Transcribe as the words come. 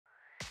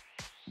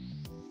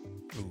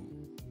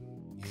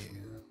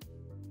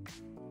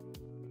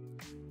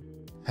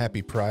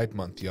Happy Pride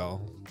Month,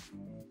 y'all.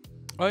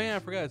 Oh, yeah, I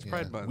forgot. It's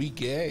Pride Month. We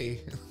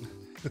gay.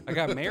 I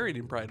got married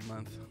in Pride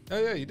Month. Oh,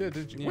 yeah, you did,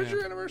 didn't you? Yeah. When's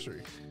your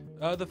anniversary?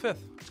 The 5th.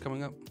 It's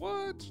coming up.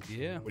 What?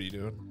 Yeah. What are you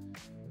doing?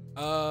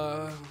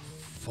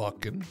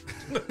 Fucking.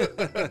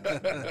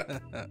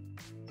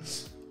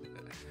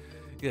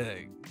 Yeah,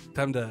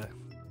 time to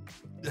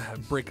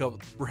break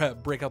out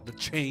the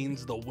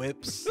chains, the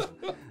whips,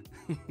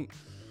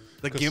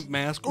 the gimp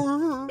mask.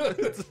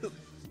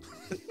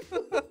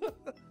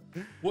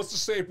 What's the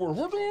safe word?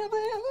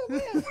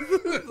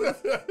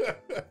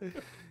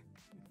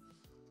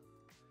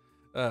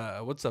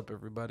 What's up,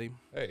 everybody?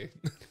 Hey.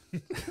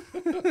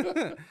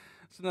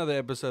 It's another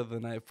episode of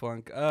the Night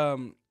Funk.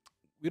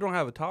 We don't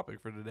have a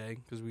topic for today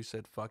because we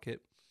said fuck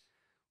it.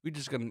 We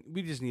just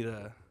need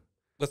a.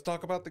 Let's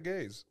talk about the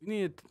gays. We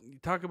need to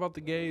talk about the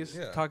gays.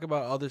 Yeah. Talk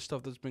about other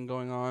stuff that's been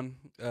going on,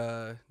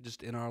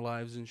 just in our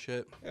lives and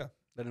shit. Yeah.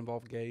 That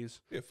involve gays.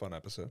 Be a fun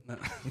episode.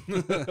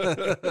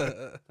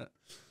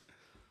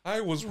 I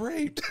was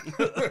raped.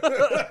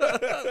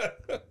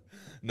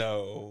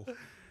 No.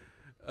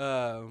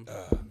 Man.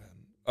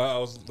 I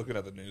was looking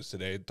at the news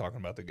today talking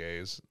about the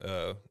gays.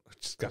 I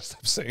just gotta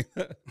stop saying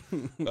that.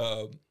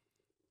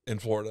 In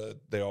Florida,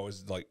 they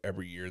always, like,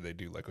 every year they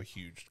do, like, a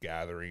huge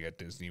gathering at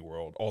Disney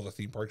World. All the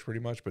theme parks pretty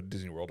much, but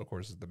Disney World, of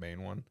course, is the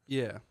main one.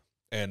 Yeah.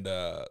 And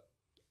a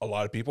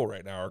lot of people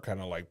right now are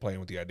kind of, like, playing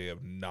with the idea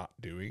of not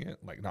doing it,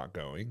 like, not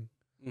going.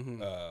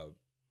 Mm-hmm.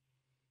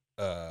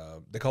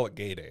 They call it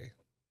Gay Day.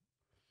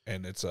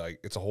 And it's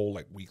like, it's a whole,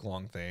 like,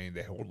 week-long thing.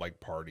 They hold,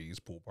 like, parties,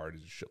 pool parties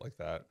and shit like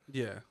that.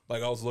 Yeah.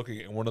 Like, I was looking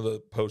at one of the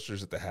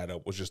posters that they had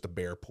up was just a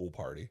bear pool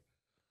party.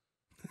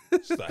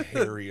 It's the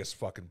hairiest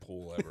fucking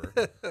pool ever.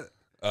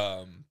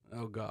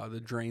 Oh God, the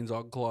drain's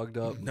all clogged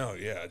up. No,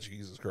 yeah,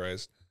 Jesus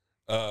Christ.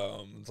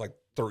 It's like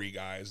 3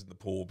 guys in the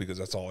pool because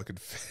that's all I could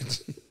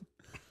fit.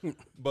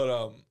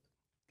 But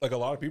like, a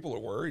lot of people are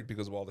worried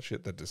because of all the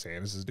shit that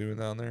DeSantis is doing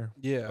down there.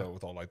 Yeah.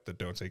 With all, like, the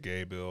Don't Say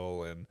Gay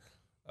bill, and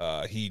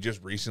he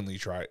just recently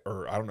tried,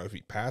 or I don't know if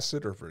he passed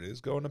it or if it is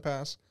going to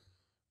pass.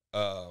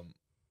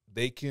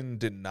 They can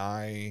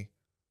deny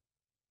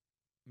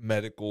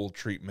medical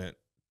treatment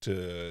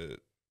to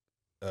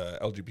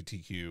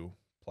LGBTQ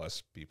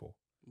plus people.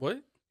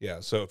 What? Yeah,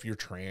 so if you're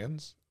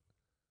trans,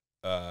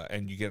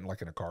 and you get in,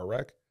 like, in a car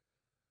wreck,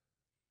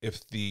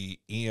 if the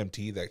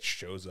EMT that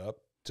shows up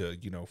to,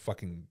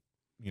 fucking,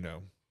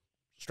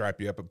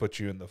 strap you up and put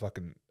you in the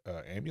fucking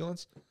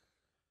ambulance,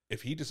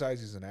 if he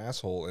decides he's an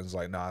asshole and is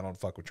like, nah, I don't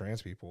fuck with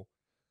trans people,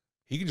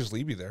 he can just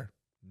leave you there.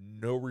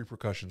 No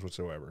repercussions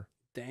whatsoever.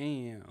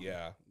 Damn.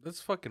 Yeah. That's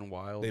fucking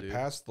wild, They dude.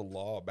 passed the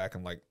law back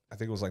in, like, I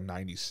think it was like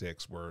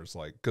 96, where it's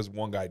like, because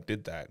one guy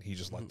did that, he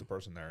just left the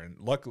person there, and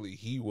luckily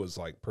he was,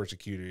 like,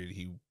 persecuted.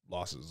 He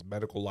lost his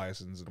medical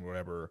license and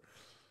whatever,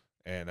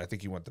 and I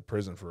think he went to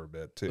prison for a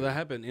bit too. So that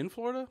happened in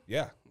Florida?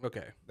 Yeah,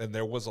 Okay. and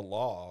there was a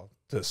law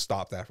to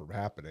stop that from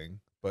happening,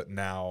 but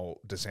now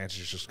DeSantis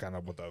is just kind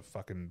of with a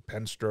fucking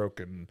pen stroke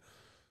and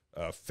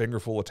a finger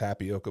full of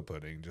tapioca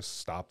pudding, just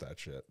stop that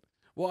shit.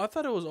 Well, I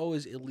thought it was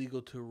always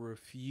illegal to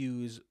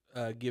refuse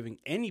giving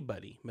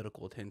anybody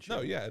medical attention.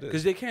 No, yeah, it is.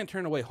 Because they can't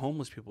turn away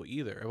homeless people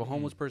either. If a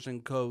homeless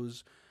person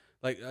goes,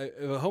 like,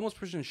 if a homeless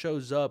person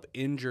shows up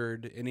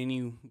injured in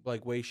any,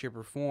 like, way, shape,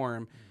 or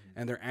form,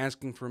 and they're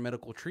asking for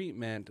medical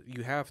treatment,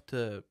 you have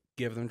to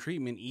give them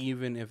treatment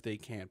even if they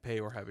can't pay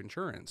or have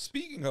insurance.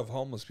 Speaking of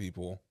homeless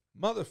people,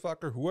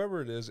 motherfucker,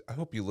 whoever it is, I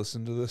hope you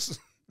listen to this.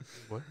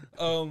 What?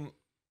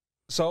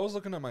 So I was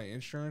looking at my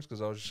insurance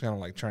because I was just kind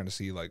of, like, trying to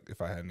see, like, if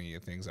I had any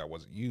things I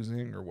wasn't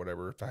using or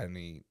whatever, if I had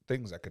any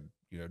things I could,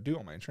 do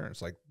on my insurance.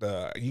 Like,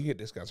 you can get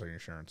discounts on your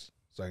insurance.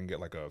 So I can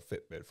get, like, a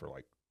Fitbit for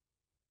like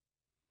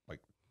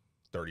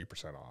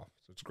 30% off.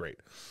 So it's great.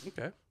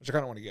 Okay. Which I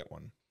kind of want to get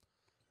one.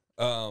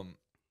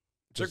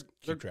 Just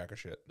keep track of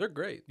shit. They're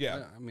great.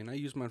 Yeah. I mean, I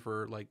use mine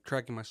for, like,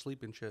 tracking my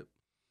sleep and shit.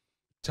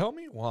 Tell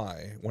me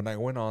why, when I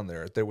went on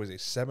there was a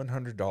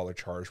 $700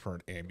 charge for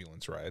an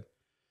ambulance ride.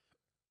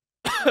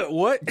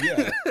 What?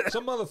 Yeah,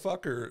 some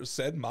motherfucker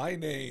said my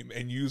name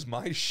and used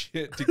my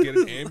shit to get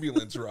an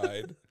ambulance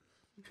ride.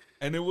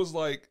 And it was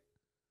like,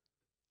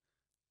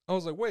 I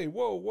was like, wait,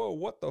 whoa,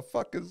 what the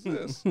fuck is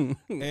this? And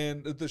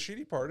the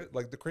shitty part,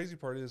 like, the crazy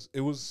part is,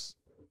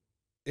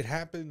 it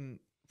happened,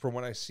 from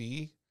what I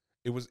see,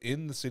 it was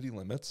in the city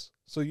limits.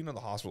 So, the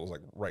hospital is,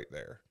 like, right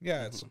there.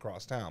 Yeah, it's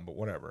across town, but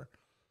whatever.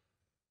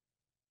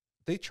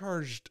 They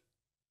charged,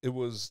 it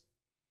was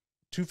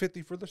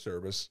 $250 for the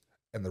service,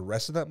 and the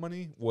rest of that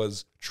money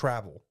was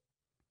travel.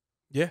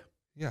 Yeah.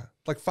 Yeah,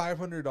 like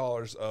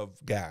 $500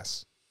 of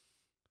gas.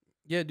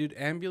 Yeah, dude,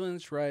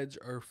 ambulance rides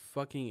are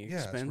fucking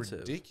expensive. Yeah, it's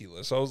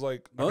ridiculous. So I was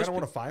like, I kind of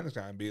want to find this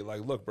guy and be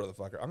like, look, brother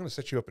fucker, I'm going to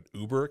set you up an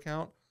Uber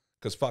account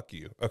because fuck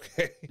you,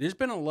 okay? There's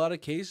been a lot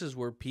of cases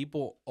where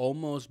people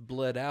almost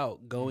bled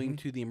out going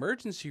to the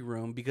emergency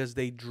room because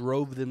they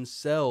drove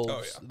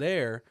themselves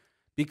there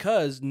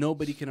because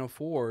nobody can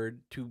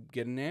afford to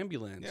get an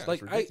ambulance. Yeah,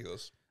 like, it's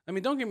ridiculous. I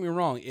mean, don't get me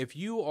wrong. If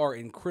you are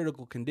in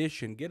critical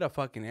condition, get a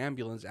fucking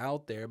ambulance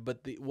out there.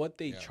 But what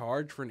they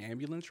charge for an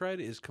ambulance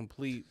ride is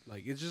complete.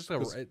 Like, it's just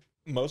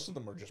most of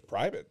them are just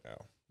private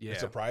now. Yeah.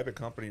 It's a private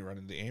company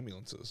running the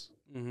ambulances.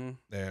 Mm-hmm.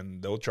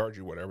 And they'll charge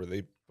you whatever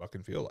they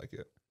fucking feel like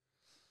it.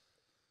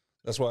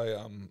 That's why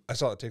I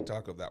saw a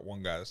TikTok of that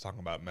one guy that's talking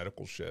about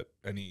medical shit,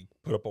 and he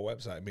put up a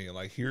website being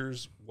like,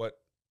 here's what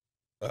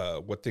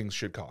things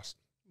should cost.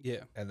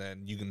 Yeah. And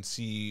then you can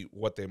see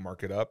what they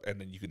mark it up, and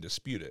then you can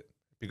dispute it,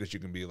 because you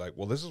can be like,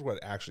 well, this is what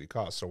it actually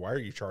costs, so why are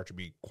you charging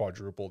me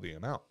quadruple the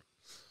amount?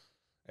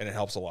 And it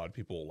helps a lot of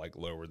people like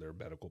lower their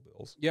medical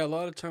bills. Yeah, a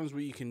lot of times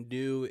what you can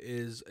do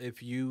is,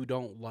 if you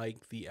don't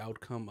like the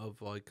outcome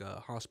of like a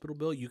hospital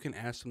bill, you can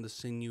ask them to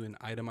send you an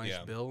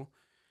itemized bill.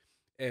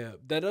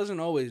 That doesn't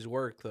always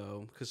work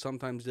though, because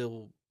sometimes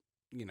they'll,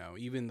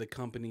 even the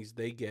companies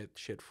they get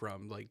shit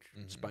from like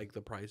spike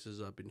the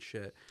prices up and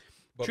shit.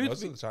 But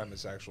most of the time,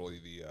 it's actually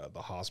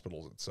the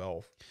hospitals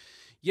itself.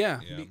 Yeah.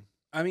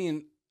 I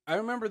mean, I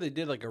remember they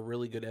did like a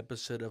really good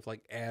episode of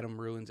like Adam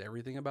Ruins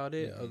Everything about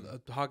it,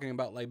 talking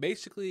about like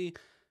basically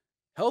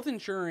health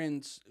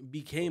insurance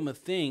became a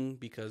thing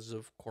because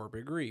of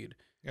corporate greed.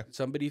 Yeah.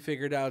 Somebody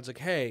figured out, it's like,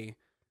 hey,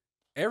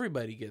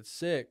 everybody gets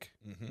sick.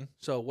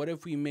 So what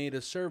if we made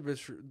a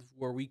service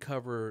where we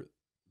cover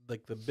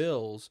like the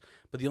bills,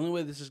 but the only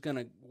way this is going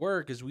to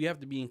work is we have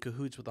to be in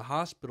cahoots with the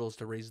hospitals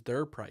to raise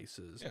their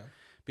prices. Yeah.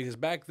 Because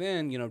back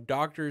then,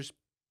 doctors,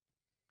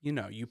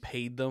 you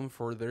paid them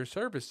for their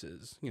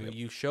services.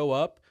 You show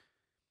up,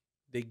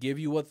 they give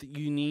you what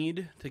you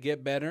need to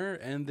get better,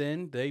 and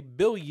then they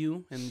bill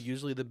you. And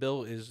usually the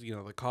bill is,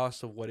 the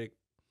cost of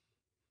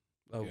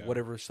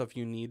whatever stuff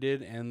you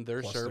needed and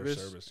their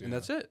service, and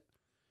that's it.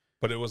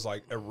 But it was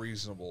like a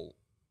reasonable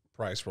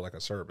price for like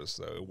a service,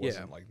 though. It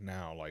wasn't like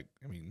now. Like,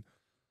 I mean,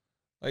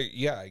 like,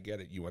 yeah, I get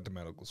it. You went to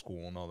medical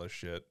school and all this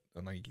shit,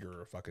 and like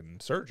you're a fucking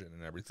surgeon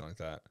and everything like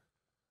that.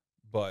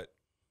 But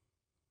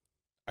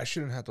I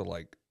shouldn't have to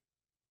like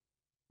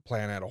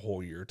plan out a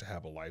whole year to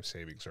have a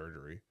life-saving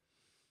surgery.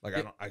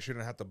 Like, I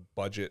shouldn't have to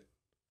budget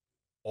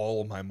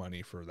all of my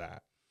money for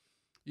that.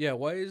 Yeah,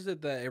 why is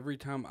it that every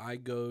time I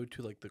go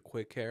to like the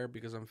quick care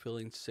because I'm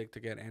feeling sick to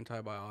get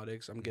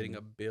antibiotics, I'm getting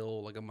a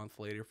bill like a month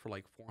later for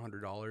like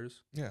 $400?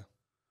 Yeah.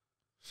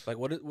 Like,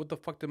 what the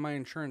fuck did my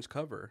insurance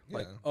cover? Yeah.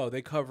 Like, oh,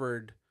 they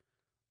covered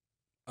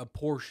a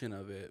portion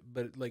of it,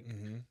 but like,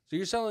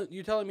 so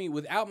you're telling me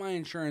without my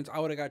insurance, I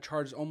would have got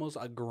charged almost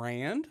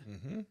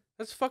 $1,000?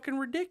 That's fucking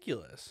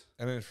ridiculous.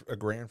 And then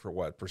 $1,000 for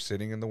what? For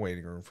sitting in the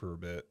waiting room for a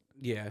bit.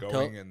 Yeah.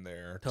 Going in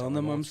there. Telling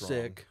them I'm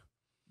sick.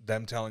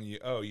 Them telling you,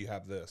 oh, you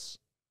have this.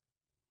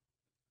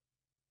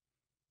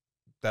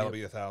 That'll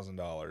be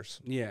 $1,000.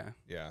 Yeah.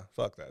 Yeah.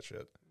 Fuck that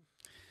shit.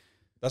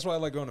 That's why I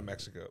like going to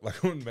Mexico.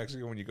 Like in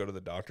Mexico, when you go to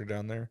the doctor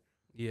down there.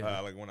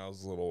 Yeah. Like when I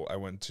was little, I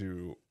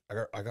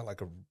got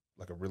like a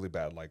really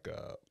bad like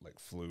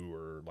flu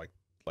or like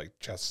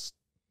chest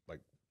like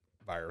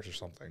virus or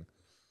something.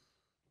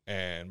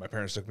 And my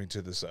parents took me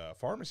to this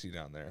pharmacy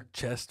down there.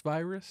 Chest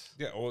virus?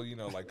 Yeah, well,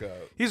 like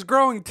he's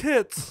growing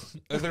tits.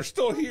 They're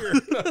still here.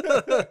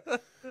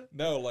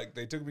 No, like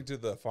they took me to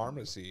the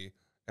pharmacy,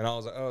 and I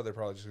was like, oh, they're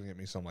probably just gonna get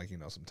me some like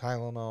some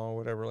Tylenol or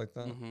whatever like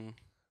that.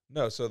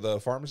 No, so the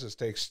pharmacist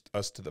takes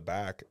us to the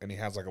back, and he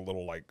has like a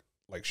little like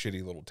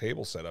shitty little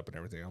table set up and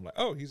everything. I'm like,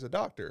 oh, he's a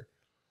doctor.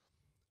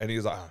 And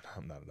he's like, oh, no,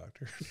 I'm not a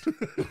doctor.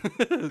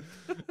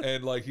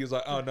 And like he's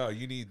like, oh no,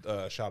 you need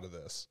a shot of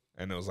this.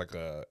 And it was like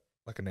an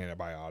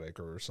antibiotic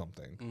or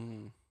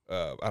something.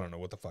 I don't know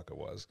what the fuck it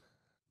was.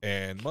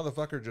 And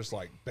motherfucker just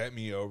like bent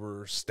me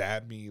over,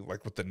 stabbed me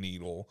like with the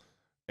needle.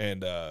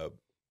 And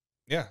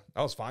yeah,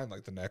 I was fine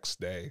like the next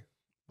day.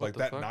 Like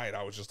that night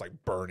I was just like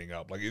burning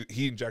up. Like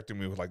he injected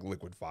me with like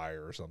liquid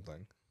fire or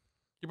something.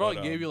 He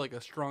probably gave you like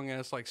a strong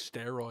ass like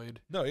steroid.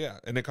 No, yeah.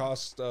 And it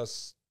cost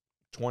us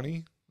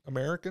 20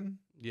 American.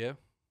 Yeah.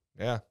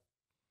 Yeah.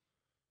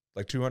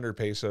 Like 200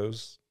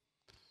 pesos.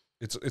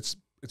 It's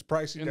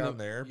pricey down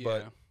there,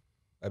 but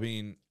I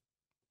mean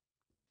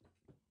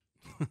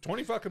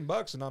 20 fucking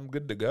bucks and I'm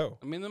good to go.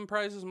 I mean, them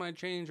prices might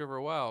change over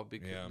a while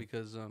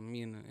because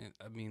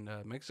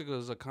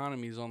Mexico's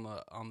economy is on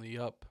the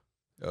up.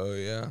 Oh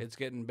yeah, it's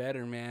getting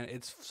better, man.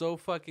 It's so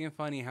fucking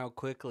funny how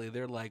quickly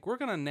they're like, we're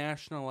gonna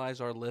nationalize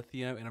our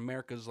lithium, and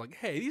America's like,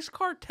 hey, these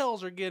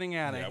cartels are getting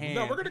out of hand.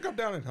 No, we're gonna come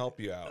down and help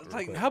you out. It's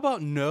like, quick. How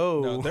about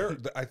no? No,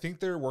 I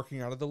think they're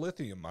working out of the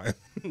lithium mine.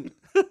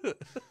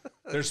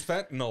 There's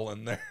fentanyl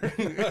in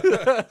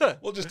there.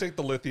 We'll just take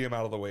the lithium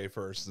out of the way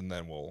first, and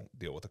then we'll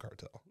deal with the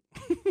cartel.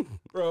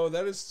 Bro,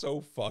 that is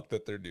so fucked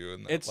that they're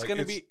doing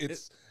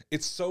that.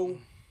 It's so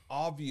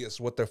obvious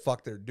what the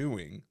fuck they're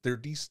doing. They're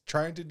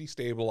trying to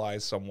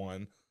destabilize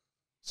someone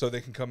so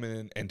they can come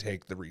in and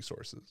take the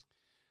resources.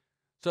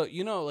 So,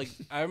 like,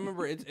 I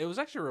remember it was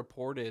actually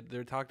reported,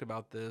 they talked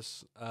about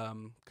this,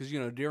 because,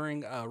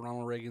 during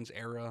Ronald Reagan's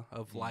era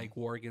of, like,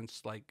 war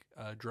against, like,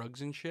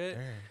 drugs and shit,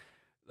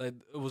 it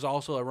was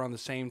also around the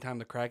same time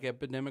the crack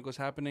epidemic was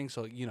happening.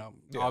 So,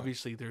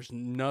 obviously there's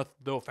no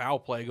foul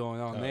play going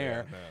on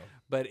there. Yeah, no.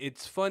 But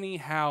it's funny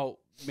how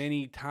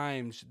many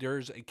times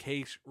there's a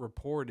case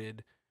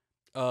reported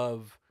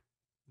of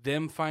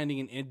them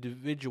finding an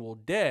individual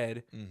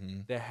dead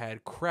that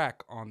had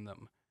crack on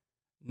them.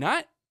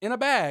 Not in a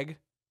bag,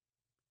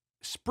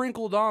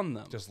 sprinkled on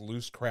them. Just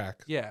loose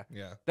crack. Yeah.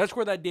 Yeah. That's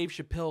where that Dave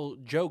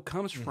Chappelle joke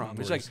comes from.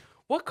 It's like,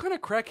 what kind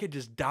of crackhead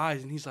just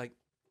dies? And he's like,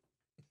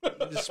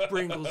 just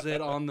sprinkles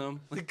it on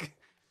them. Like,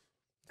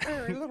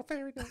 little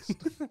fairy dust.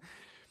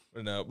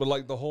 No, but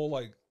like the whole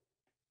like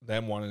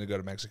them wanting to go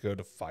to Mexico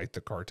to fight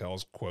the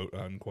cartels, quote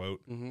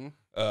unquote.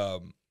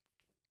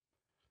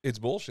 It's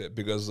bullshit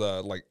because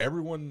like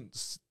every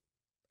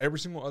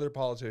single other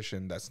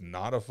politician that's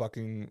not a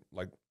fucking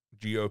like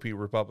GOP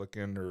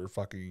Republican or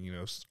fucking, you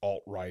know,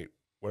 alt-right,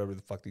 whatever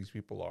the fuck these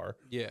people are.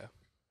 Yeah.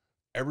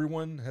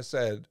 Everyone has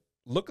said,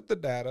 look at the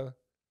data.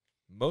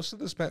 Most of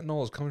the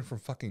fentanyl is coming from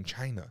fucking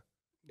China.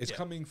 It's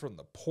coming from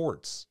the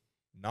ports,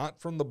 not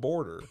from the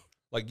border.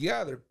 Like,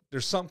 yeah,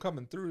 there's some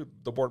coming through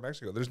the border of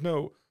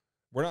Mexico.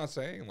 We're not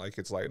saying like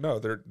it's like, no,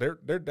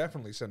 they're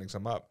definitely sending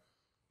some up.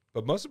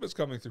 But most of it's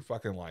coming through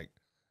fucking like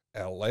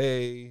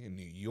LA,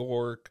 New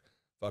York,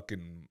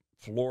 fucking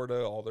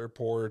Florida, all their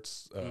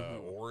ports,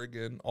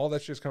 Oregon, all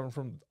that shit's coming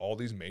from all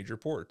these major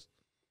ports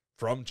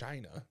from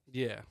China.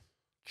 Yeah.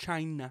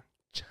 China.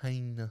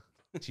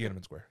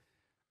 Tiananmen Square.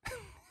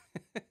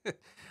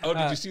 Oh,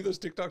 did you see those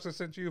TikToks I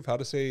sent you of how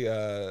to say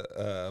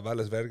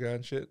Vales Verga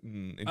and shit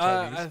in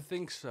Chinese? I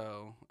think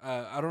so.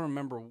 I don't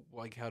remember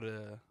like how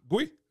to.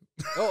 Gui.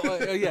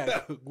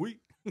 Yeah. Gui.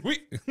 Gui.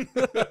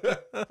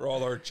 For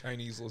all our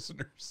Chinese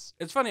listeners.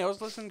 It's funny. I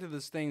was listening to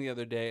this thing the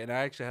other day, and I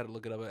actually had to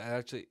look it up.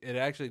 It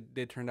actually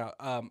did turn out.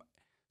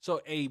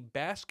 So a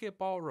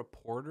basketball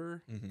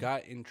reporter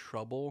got in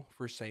trouble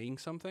for saying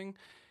something,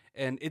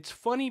 and it's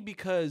funny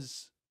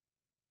because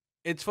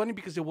it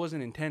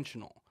wasn't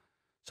intentional.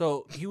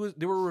 So they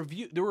were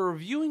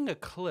reviewing a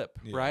clip,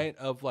 right,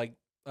 of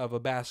a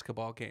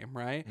basketball game,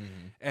 right?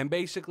 And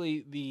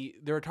basically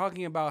they were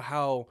talking about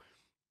how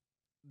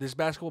this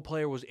basketball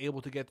player was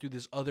able to get through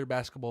this other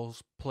basketball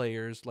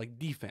player's like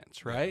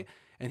defense, right?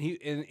 And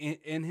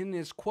in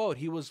his quote,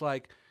 he was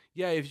like,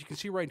 yeah, if you can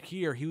see right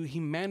here, he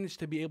managed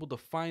to be able to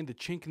find the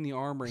chink in the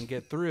armor and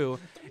get through.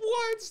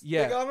 What?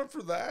 Yeah. They got him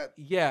for that?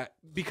 Yeah,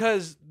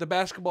 because the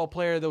basketball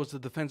player that was the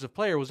defensive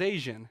player was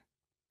Asian.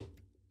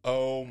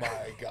 Oh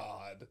my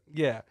God.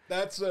 Yeah.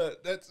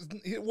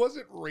 It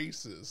wasn't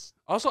racist.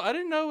 Also, I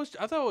didn't know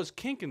I thought it was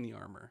kink in the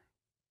armor.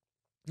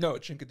 No,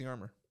 chink in the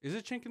armor. Is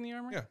it chink in the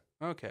armor? Yeah.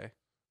 Okay.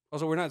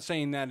 Also, we're not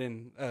saying that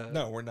in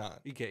no, we're not.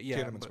 Okay, yeah.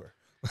 Tiananmen Square.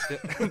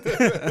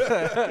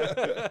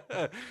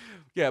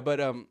 Yeah, but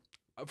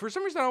for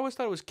some reason I always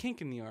thought it was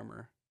kink in the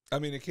armor. I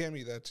mean, it can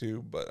be that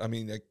too, but I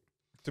mean, like,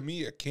 to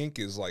me, a kink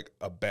is like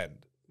a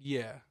bend.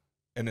 Yeah.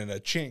 And then a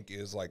chink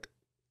is like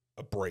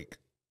a break.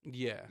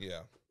 Yeah. Yeah.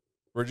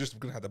 We're just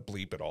going to have to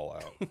bleep it all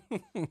out.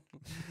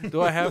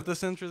 Do I have to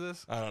censor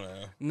this? I don't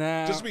know.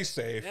 Nah. Just be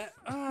safe.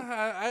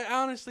 I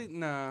honestly,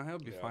 nah, it'll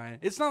be fine.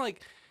 It's not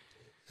like...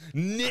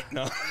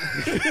 No.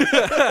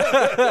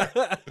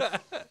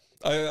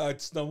 I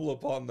stumbled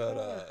upon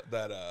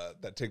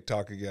that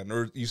TikTok again,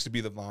 or it used to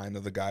be the Vine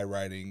of the guy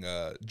writing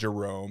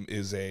Jerome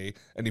is a,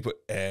 and he put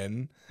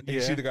N, and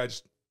you see the guy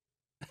just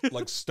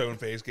like stone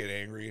face get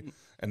angry,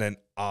 and then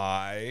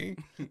I,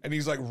 and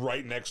he's like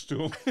right next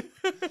to him,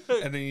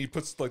 and then he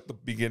puts like the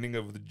beginning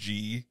of the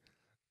G,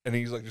 and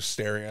he's like just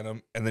staring at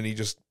him, and then he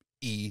just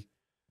E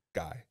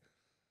guy,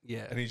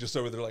 and he's just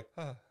over there like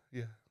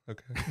yeah.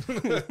 Okay.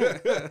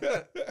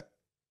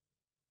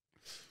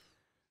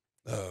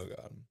 Oh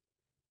God.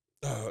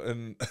 Oh,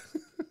 and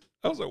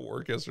I was at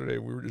work yesterday.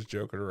 We were just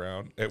joking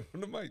around, and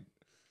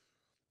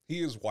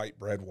he is white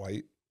bread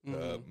white.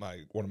 One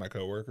of my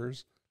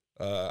coworkers.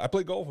 I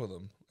played golf with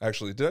him.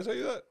 Actually, did I tell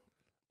you that?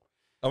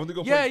 I went to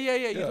go. Yeah.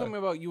 You told me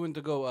about you went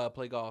to go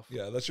play golf.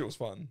 Yeah, that shit was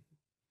fun.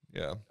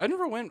 Yeah. I've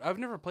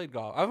never played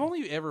golf. I've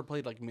only ever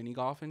played like mini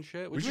golf and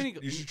shit.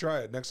 You should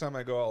try it. Next time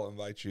I go, I'll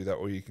invite you. That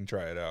way you can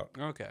try it out.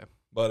 Okay.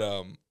 But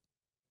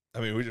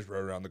I mean, we just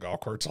rode around the golf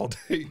carts all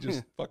day,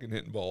 just fucking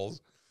hitting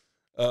balls.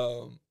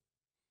 But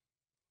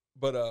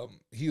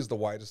he's the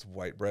whitest of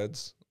white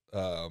breads.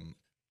 You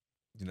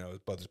know,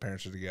 both his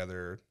parents are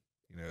together.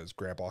 You know, his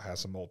grandpa has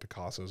some old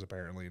Picassos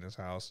apparently in his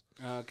house.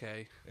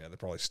 Okay. Yeah, they're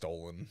probably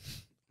stolen.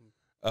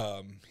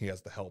 He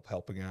has the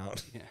helping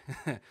out.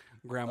 Yeah.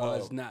 Grandma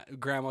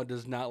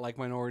does not like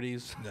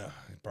minorities. No,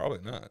 probably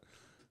not.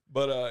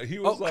 But he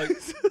was like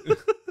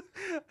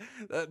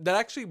that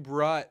actually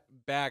brought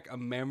back a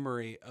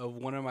memory of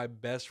one of my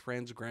best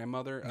friend's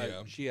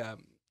grandmother. She's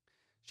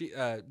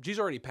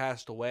already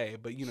passed away,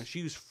 but you know,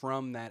 she was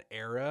from that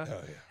era.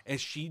 Oh, yeah. And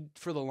she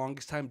for the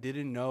longest time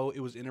didn't know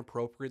it was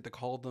inappropriate to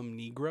call them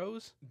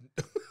Negroes.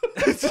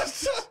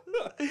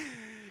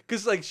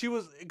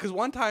 Because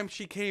one time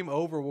she came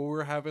over when we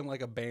were having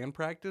like a band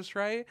practice,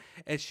 right?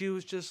 And she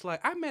was just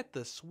like, I met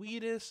the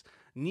sweetest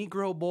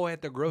Negro boy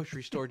at the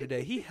grocery store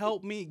today. He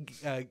helped me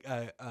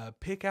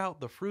pick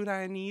out the fruit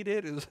I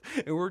needed. And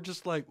we're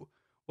just like,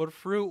 what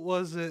fruit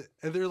was it?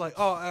 And they're like,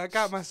 oh, I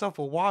got myself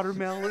a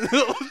watermelon.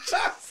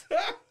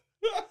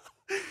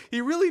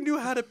 He really knew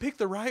how to pick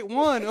the right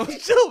one. It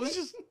was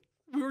just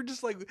We were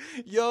just like,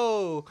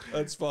 yo.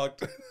 That's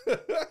fucked.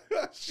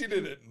 She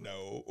didn't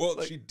know. Well,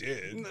 like, she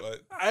did,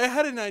 but I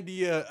had an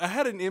idea. I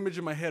had an image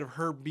in my head of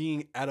her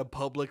being at a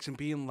Publix and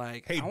being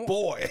like, "Hey,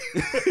 boy."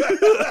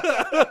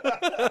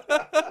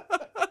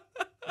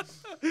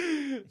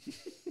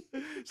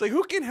 It's like,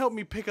 who can help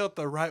me pick out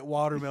the right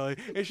watermelon?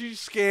 And she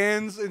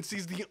scans and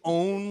sees the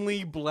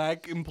only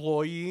black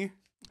employee.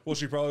 Well,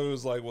 she probably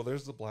was like, well,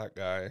 there's the black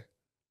guy.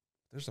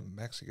 There's a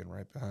Mexican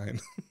right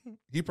behind.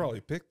 He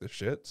probably picked the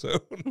shit,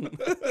 so.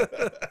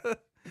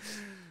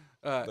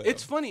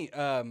 It's funny.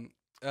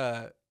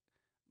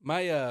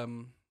 My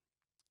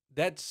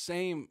that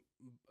same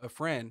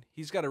friend,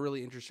 he's got a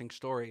really interesting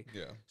story.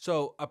 Yeah.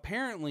 So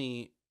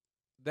apparently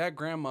that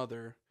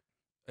grandmother,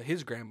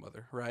 his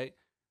grandmother, right?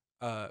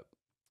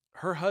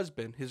 Her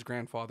husband, his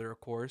grandfather,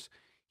 of course,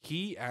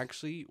 he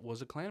actually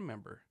was a Klan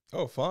member.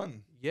 Oh,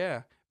 fun.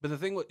 Yeah. But the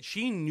thing was,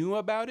 she knew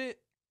about it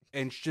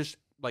and just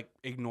like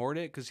ignored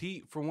it. Cause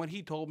from what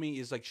he told me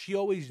is like, she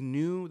always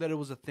knew that it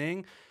was a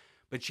thing,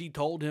 but she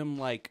told him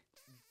like,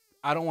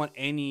 I don't want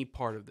any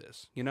part of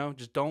this, I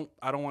don't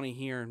want to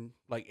hear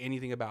like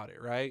anything about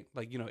it. Right.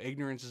 Like,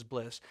 ignorance is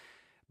bliss.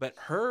 But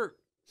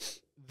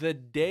the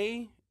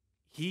day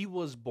he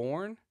was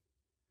born,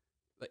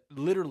 like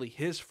literally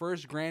his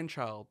first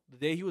grandchild, the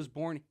day he was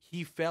born,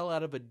 he fell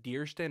out of a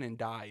deer stand and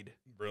died.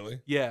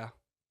 Really? Yeah.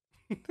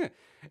 And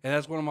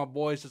that's one of my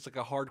boys that's like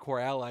a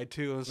hardcore ally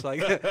too. It's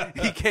like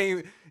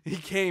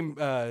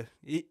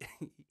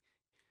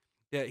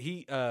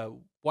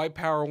white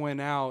power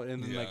went out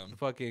and then like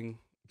fucking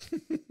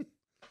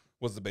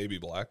Was the baby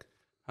black?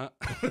 Huh?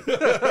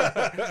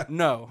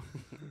 No.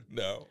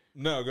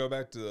 Go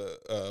back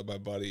to my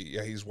buddy.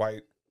 Yeah, he's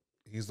white.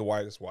 He's the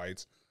whitest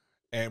whites.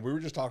 And we were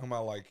just talking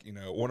about like,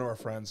 one of our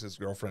friends, his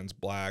girlfriend's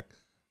black.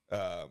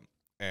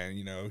 And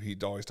he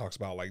always talks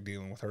about like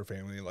dealing with her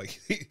family. Like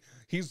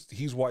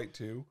he's white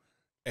too.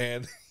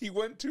 And he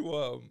went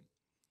to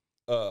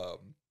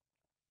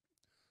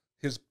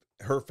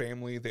her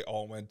family, they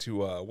all went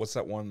to what's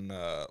that one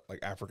like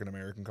African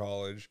American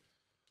college?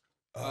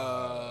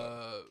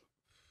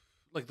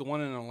 Like the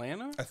one in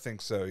Atlanta? I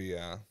think so,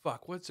 yeah.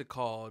 Fuck, what's it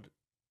called?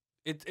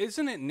 It's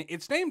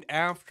named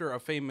after a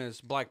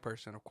famous black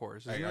person, of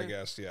course. I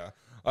guess, yeah.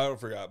 I don't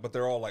forgot, but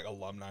they're all like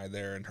alumni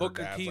there, and her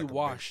Booker dad's T. like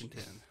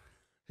Washington.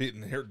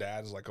 And her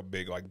dad's like a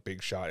big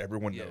shot.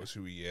 Everyone knows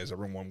who he is.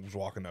 Everyone was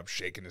walking up,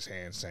 shaking his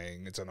hand,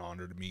 saying, "It's an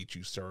honor to meet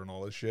you, sir," and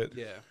all this shit.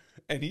 Yeah.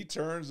 And he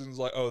turns and is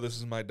like, "Oh, this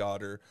is my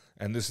daughter,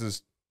 and this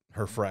is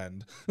her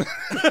friend." They've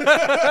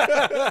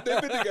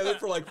been together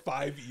for like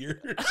 5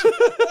 years.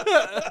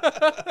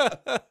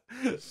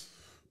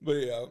 But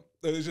yeah,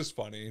 it was just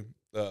funny.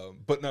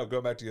 But no,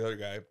 going back to the other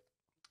guy.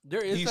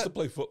 He used to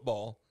play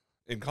football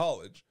in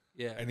college.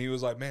 Yeah. And he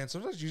was like, man,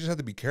 sometimes you just have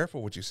to be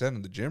careful what you said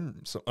in the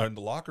gym, in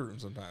the locker room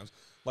sometimes.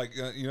 Like,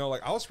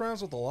 like I was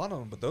friends with a lot of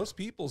them, but those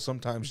people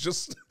sometimes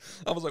just,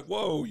 I was like,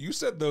 whoa, you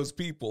said those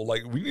people.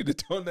 Like, we need to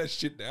tone that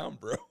shit down,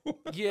 bro.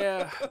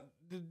 Yeah.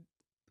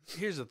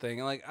 Here's the thing.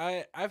 Like,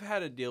 I've had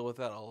to deal with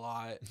that a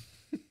lot.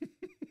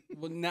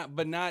 Well,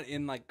 not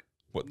in like.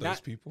 What,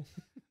 those people?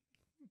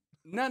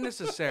 Not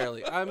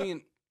necessarily. I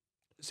mean,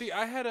 see,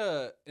 I had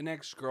an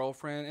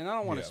ex-girlfriend, and I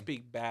don't want to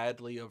speak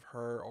badly of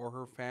her or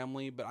her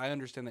family, but I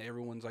understand that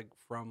everyone's like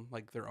from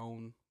like their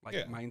own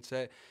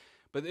mindset.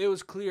 But it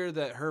was clear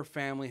that her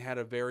family had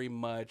a very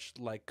much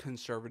like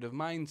conservative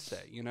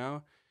mindset,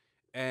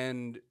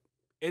 and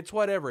it's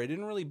whatever. It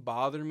didn't really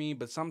bother me,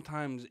 but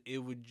sometimes it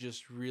would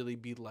just really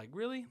be like,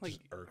 really? Like,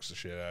 just irks the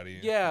shit out of you.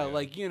 Yeah,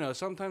 like,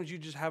 sometimes you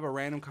just have a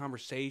random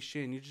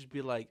conversation. You just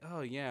be like,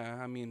 oh, yeah,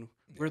 I mean,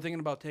 we're thinking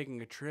about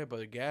taking a trip, but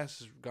the gas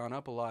has gone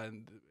up a lot.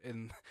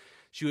 And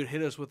she would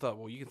hit us with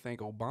well, you can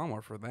thank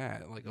Obama for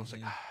that. Like, I was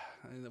like,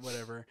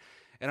 whatever.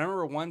 And I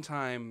remember one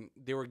time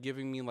they were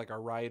giving me like a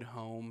ride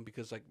home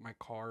because like my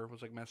car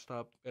was like messed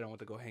up and I went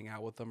to go hang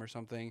out with them or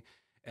something.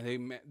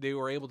 And they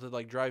were able to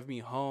like drive me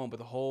home, but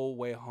the whole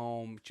way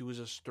home, she was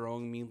just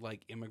throwing me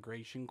like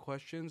immigration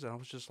questions, and I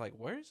was just like,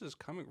 "Where is this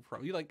coming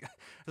from?" I was like,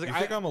 "You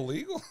think I'm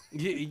illegal?"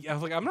 Yeah, I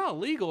was like, "I'm not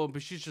illegal,"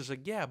 but she's just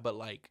like, "Yeah, but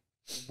like,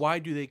 why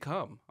do they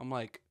come?" I'm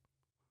like,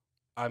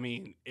 "I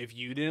mean, if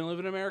you didn't live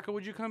in America,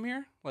 would you come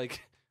here?"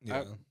 Like,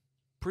 I'm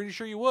pretty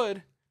sure you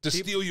would to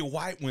steal your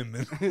white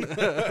women.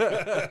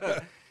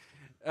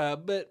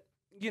 But.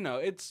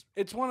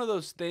 It's one of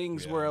those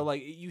things where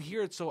like you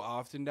hear it so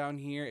often down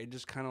here, it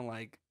just kind of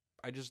like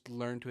I just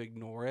learned to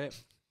ignore it.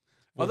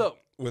 Although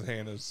with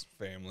Hannah's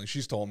family,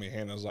 she's told me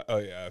Hannah's like, oh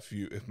yeah,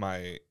 if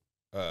my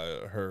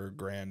her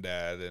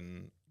granddad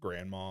and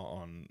grandma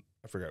on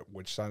I forgot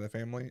which side of the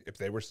family, if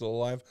they were still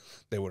alive,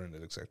 they wouldn't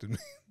have accepted me.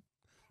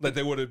 Like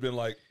they would have been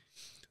like,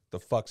 the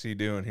fuck's he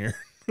doing here?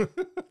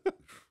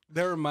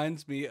 That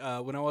reminds me,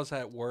 when I was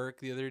at work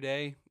the other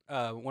day.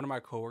 One of my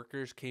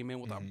coworkers came in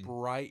with a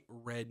bright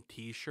red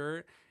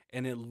T-shirt,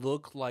 and it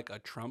looked like a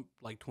Trump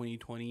like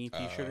 2020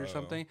 T-shirt or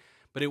something,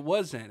 but it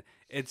wasn't.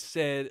 It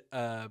said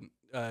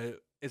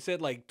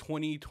like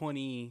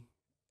 2020.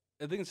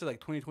 I think it said like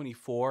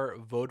 2024.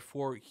 Vote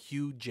for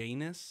Hugh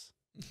Janus.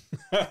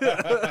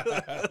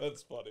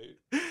 That's funny.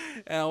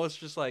 And I was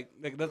just like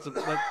that's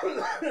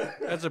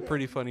a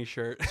pretty funny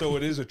shirt. So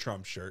it is a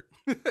Trump shirt.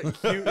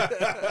 Fuck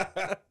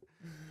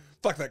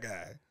that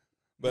guy.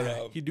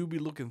 But he do be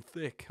looking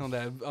thick on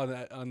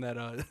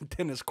that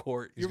tennis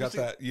court. He's got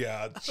that.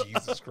 Yeah,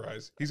 Jesus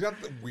Christ. He's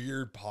got the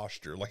weird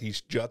posture. Like he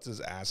juts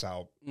his ass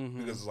out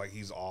because like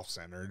he's off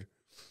centered.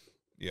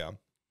 Yeah,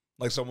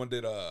 like someone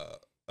did a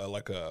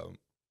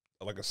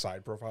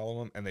side profile of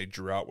him, and they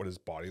drew out what his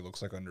body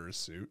looks like under his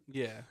suit.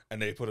 Yeah,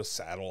 and they put a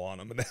saddle on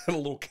him, and they had a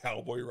little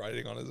cowboy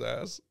riding on his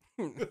ass.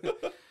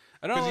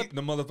 I know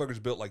the motherfucker's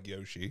built like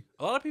Yoshi.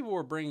 A lot of people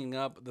were bringing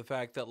up the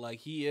fact that like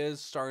he is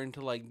starting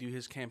to like do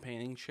his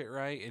campaigning shit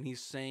right, and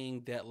he's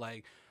saying that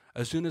like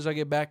as soon as I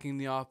get back in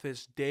the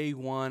office, day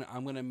one,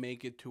 I'm gonna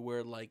make it to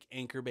where like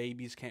anchor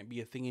babies can't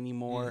be a thing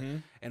anymore,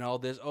 and all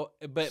this. Oh,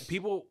 but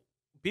people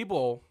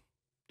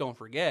don't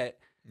forget,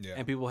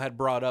 and people had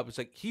brought up, it's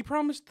like he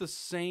promised the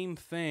same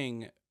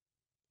thing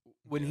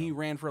when he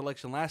ran for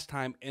election last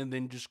time, and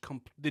then just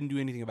didn't do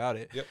anything about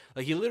it. Yep.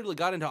 Like he literally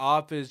got into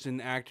office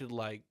and acted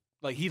like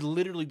he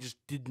literally just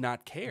did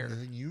not care.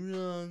 You're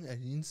wrong. I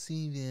didn't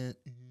see that.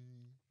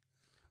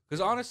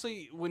 Because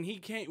honestly, when he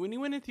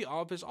went into the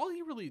office, all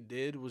he really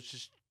did was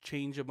just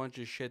change a bunch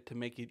of shit to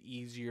make it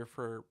easier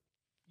for,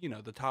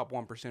 the top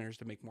 1%ers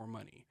to make more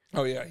money.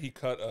 Oh yeah, he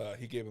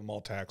gave them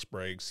all tax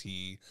breaks.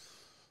 He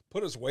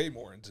put us way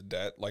more into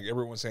debt. Like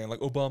everyone's saying, like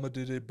Obama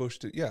did it, Bush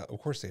did. Yeah,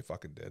 of course they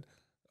fucking did,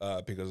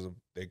 because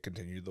they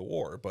continued the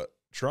war. But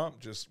Trump,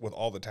 just with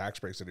all the tax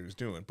breaks that he was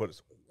doing, put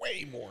us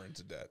way more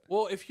into debt.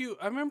 Well,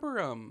 I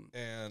remember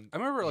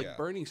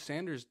Bernie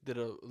Sanders did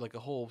a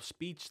whole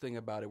speech thing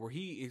about it where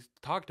he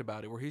talked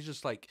about it, where he's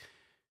just like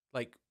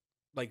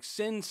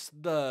since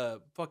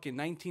the fucking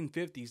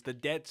 1950s, the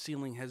debt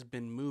ceiling has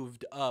been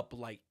moved up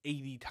like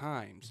 80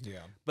 times.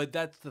 Yeah. But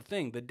that's the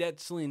thing. The debt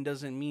ceiling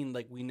doesn't mean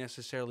like we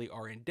necessarily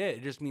are in debt.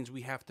 It just means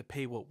we have to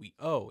pay what we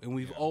owe, and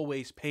we've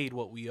always paid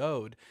what we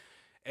owed.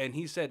 And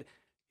he said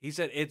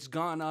it's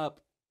gone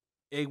up.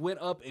 It went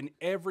up in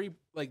every,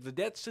 like, the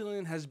debt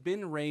ceiling has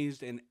been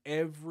raised in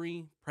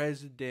every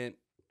president,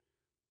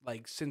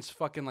 like, since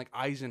fucking, like,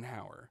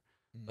 Eisenhower.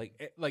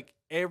 Like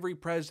every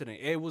president.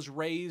 It was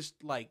raised,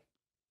 like,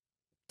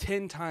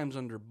 10 times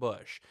under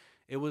Bush.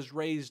 It was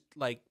raised,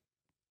 like,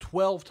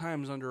 12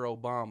 times under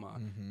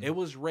Obama. It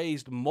was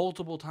raised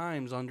multiple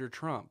times under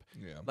Trump.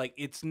 Yeah. Like,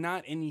 it's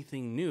not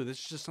anything new. This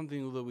is just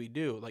something that we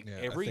do. Like,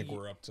 I think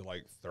we're up to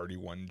like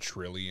 31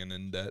 trillion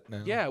in debt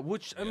now. Yeah,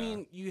 which, I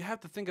mean, you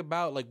have to think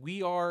about, like,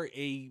 we are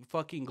a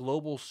fucking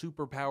global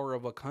superpower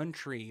of a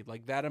country.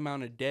 Like, that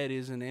amount of debt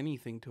isn't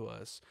anything to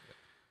us.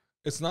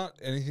 It's not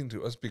anything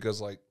to us because,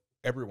 like,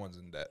 everyone's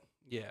in debt.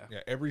 Yeah. Yeah,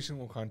 every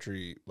single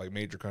country, like,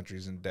 major country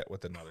is in debt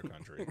with another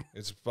country.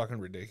 It's fucking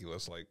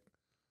ridiculous. Like,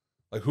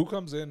 who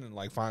comes in and,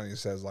 like, finally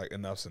says, like,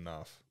 enough's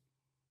enough?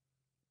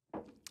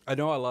 I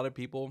know a lot of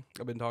people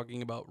have been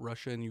talking about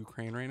Russia and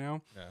Ukraine right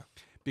now. Yeah.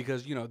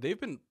 Because, they've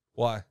been...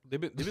 Why?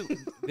 They've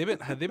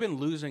been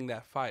losing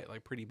that fight,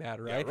 like, pretty bad,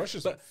 right? Yeah,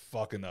 Russia's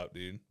fucking up,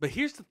 dude. But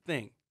here's the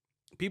thing.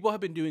 People have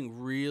been doing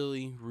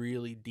really,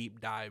 really deep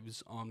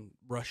dives on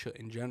Russia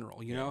in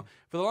general, you know?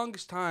 For the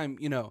longest time,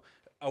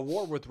 a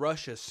war with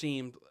Russia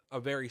seemed a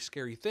very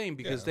scary thing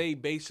because they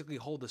basically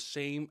hold the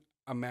same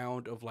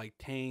amount of like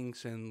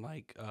tanks and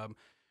like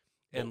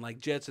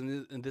jets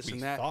and this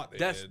and that.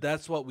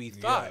 That's what we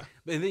thought. Yeah.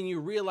 But then you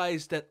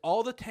realize that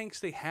all the tanks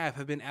they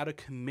have been out of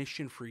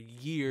commission for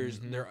years.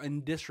 They're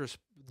in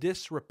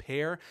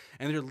disrepair,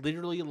 and they're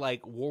literally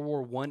like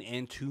World War I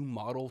and II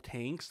model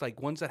tanks, like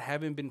ones that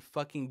haven't been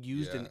fucking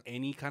used in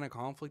any kind of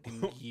conflict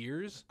in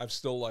years. I've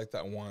still liked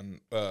that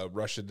one.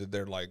 Russia did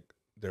their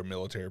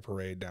military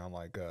parade down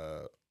like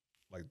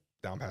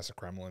down past the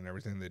Kremlin and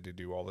everything they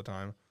do all the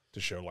time to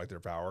show like their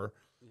power.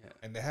 Yeah.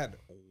 And they had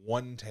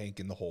one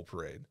tank in the whole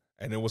parade,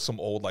 and it was some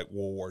old like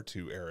World War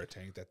II era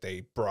tank that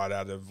they brought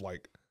out of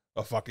like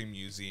a fucking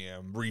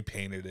museum,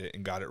 repainted it,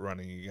 and got it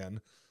running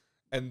again.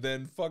 And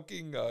then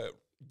fucking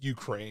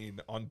Ukraine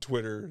on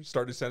Twitter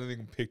started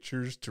sending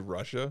pictures to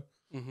Russia,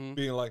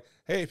 being like,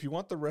 "Hey, if you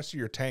want the rest of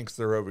your tanks,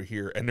 they're over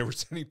here." And they were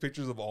sending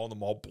pictures of all of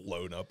them all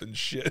blown up and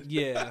shit.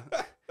 Yeah.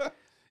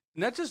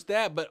 Not just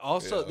that, but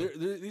also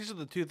these are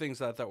the two things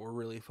that I thought were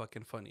really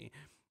fucking funny.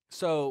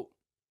 So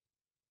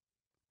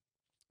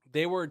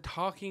they were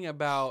talking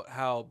about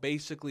how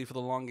basically for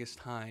the longest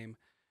time,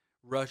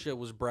 Russia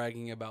was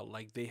bragging about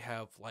like they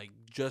have like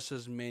just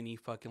as many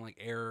fucking like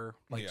air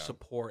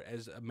support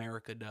as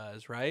America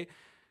does, right?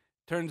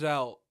 Turns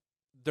out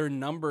their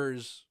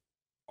numbers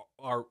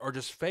are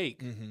just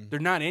fake. They're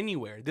not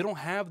anywhere. They don't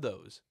have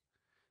those.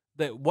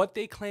 That what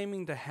they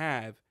claiming to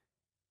have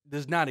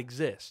does not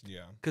exist.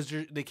 Yeah, because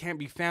they can't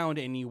be found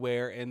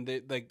anywhere, and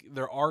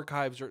their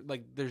archives are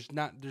like there's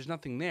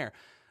nothing there.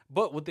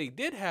 But what they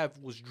did have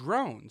was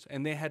drones,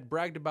 and they had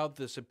bragged about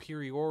the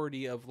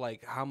superiority of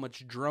like how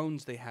much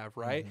drones they have.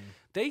 Right?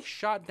 They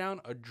shot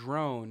down a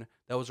drone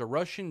that was a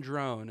Russian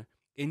drone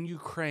in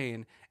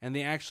Ukraine, and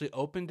they actually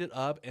opened it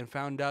up and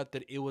found out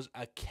that it was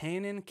a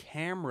Canon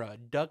camera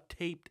duct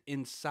taped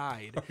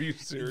inside. Are you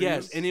serious?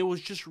 Yes, and it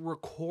was just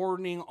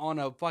recording on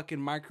a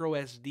fucking micro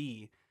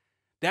SD.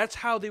 That's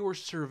how they were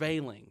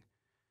surveilling.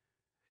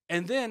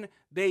 And then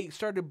they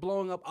started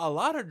blowing up a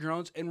lot of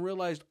drones and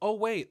realized, oh,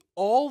 wait,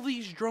 all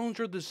these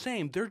drones are the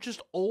same. They're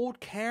just old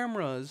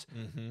cameras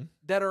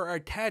that are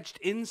attached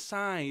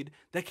inside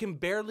that can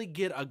barely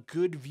get a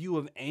good view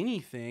of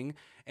anything.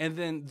 And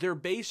then they're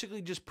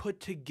basically just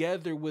put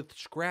together with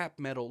scrap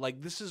metal.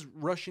 Like, this is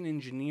Russian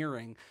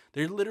engineering.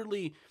 They're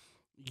literally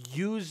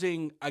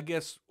using, I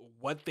guess,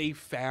 what they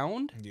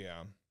found.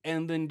 Yeah.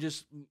 And then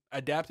just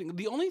adapting.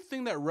 The only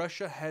thing that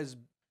Russia has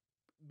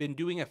been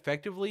doing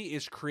effectively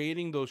is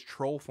creating those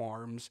troll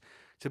farms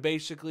to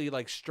basically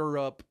like stir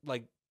up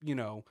like, you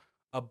know,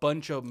 a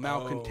bunch of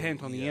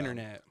malcontent on the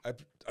internet.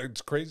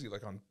 It's crazy.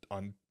 Like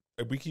on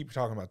we keep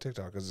talking about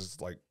TikTok because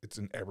it's like it's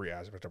in every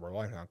aspect of our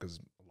life now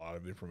because a lot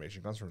of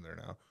information comes from there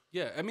now.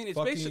 Yeah, I mean, it's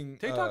basic.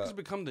 TikTok has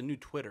become the new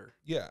Twitter.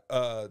 Yeah.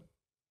 I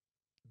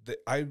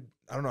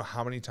don't know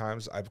how many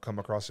times I've come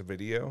across a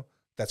video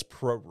that's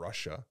pro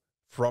Russia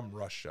from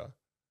Russia.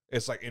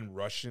 It's like in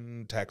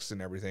Russian text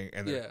and everything,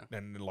 and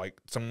and like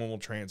someone will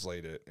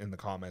translate it in the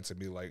comments and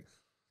be like,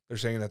 they're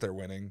saying that they're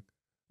winning,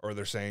 or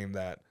they're saying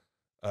that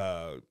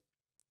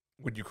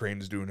what Ukraine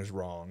is doing is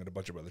wrong, and a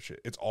bunch of other shit.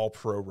 It's all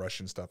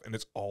pro-Russian stuff, and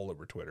it's all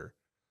over Twitter.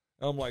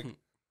 And I'm like,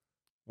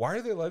 why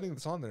are they letting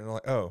this on there? And they're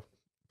like, oh,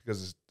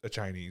 because it's a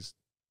Chinese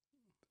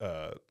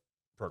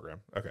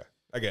program. Okay,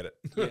 I get it.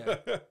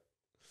 Yeah.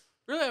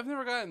 Really, I've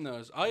never gotten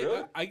those.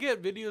 I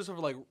get videos of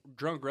like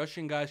drunk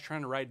Russian guys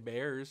trying to ride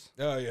bears.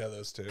 Oh yeah,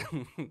 those too.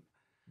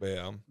 But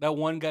yeah, that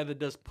one guy that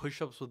does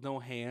push-ups with no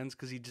hands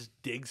because he just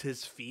digs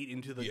his feet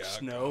into the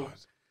snow. God.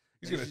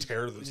 He's gonna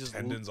tear those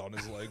tendons on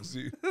his legs.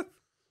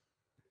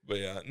 But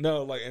yeah,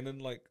 no, like, and then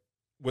like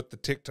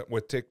with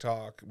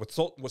TikTok, with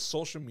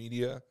social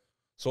media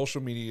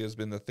has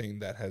been the thing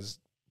that has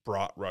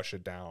brought Russia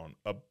down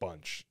a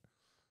bunch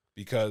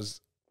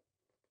because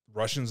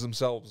Russians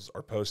themselves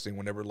are posting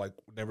whenever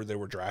they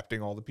were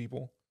drafting all the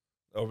people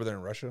over there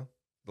in Russia,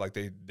 like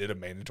they did a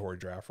mandatory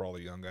draft for all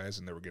the young guys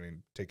and they were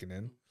getting taken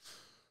in.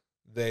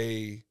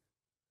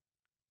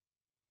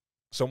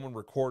 Someone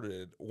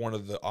recorded one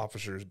of the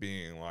officers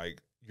being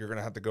like, you're going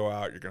to have to go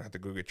out. You're going to have to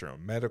go get your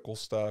own medical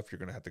stuff. You're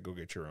going to have to go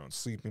get your own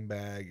sleeping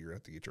bag. You're going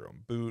to have to get your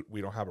own boot.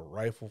 We don't have a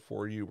rifle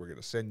for you. We're going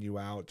to send you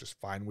out. Just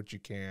find what you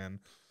can.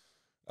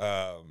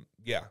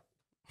 Yeah.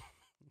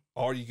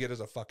 All you get is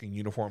a fucking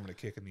uniform and a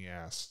kick in the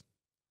ass.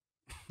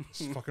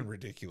 It's fucking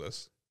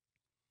ridiculous.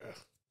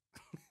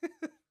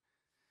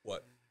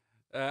 What?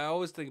 I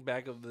always think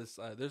back of this.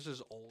 There's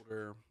this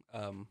older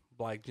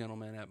black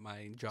gentleman at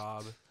my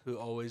job who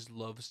always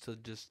loves to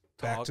just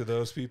talk. Back to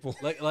those people.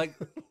 Like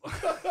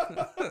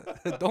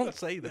don't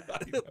say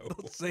that.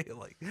 Don't say it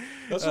like.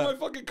 That's what my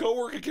fucking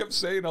coworker kept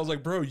saying. I was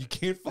like, bro, you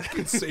can't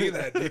fucking say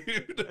that,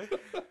 dude.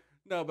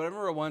 No, but I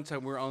remember one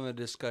time we were on the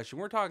discussion.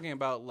 We're talking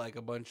about like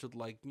a bunch of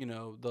like, you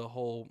know, the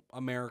whole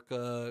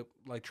America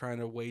like trying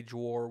to wage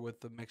war with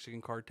the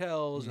Mexican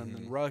cartels and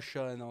then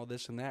Russia and all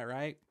this and that,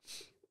 right?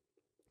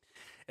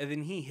 And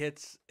then he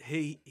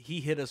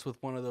hit us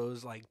with one of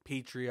those like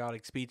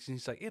patriotic speeches. And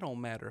he's like, it don't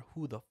matter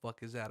who the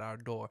fuck is at our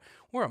door.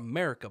 We're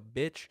America,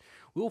 bitch.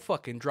 We'll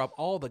fucking drop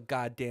all the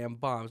goddamn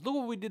bombs. Look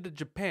what we did to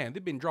Japan.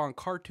 They've been drawing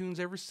cartoons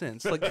ever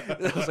since. Like,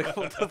 I was like,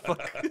 what the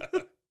fuck?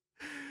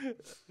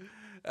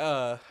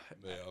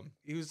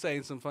 He was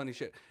saying some funny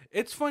shit.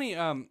 It's funny.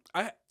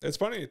 It's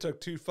funny. It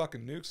took 2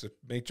 fucking nukes to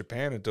make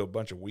Japan into a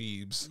bunch of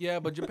weebs. Yeah,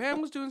 but Japan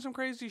was doing some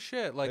crazy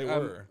shit. Like they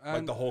were.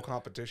 Like the whole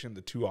competition,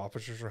 the 2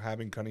 officers were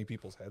having cutting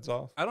people's heads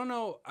off. I don't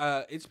know.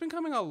 It's been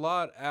coming a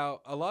lot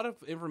out. A lot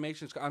of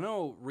information. I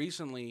know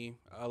recently,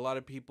 a lot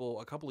of people,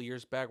 a couple of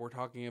years back, were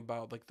talking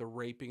about like the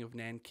raping of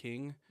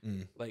Nanking,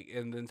 like,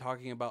 and then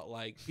talking about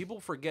like people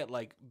forget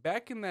like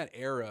back in that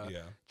era,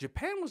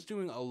 Japan was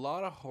doing a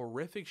lot of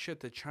horrific shit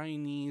to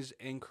Chinese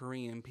and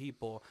Korean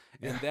people,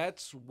 and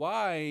that's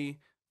why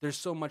there's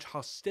so much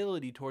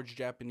hostility towards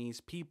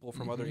Japanese people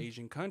from other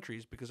Asian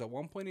countries, because at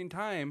one point in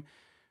time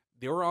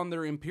they were on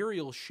their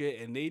imperial shit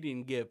and they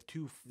didn't give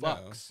 2 fucks.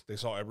 No, they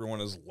saw everyone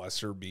as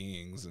lesser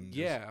beings and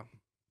just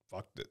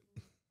fucked it.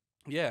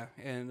 Yeah,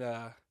 and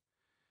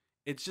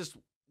it's just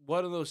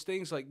one of those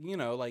things, like, you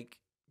know, like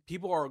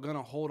people are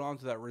gonna hold on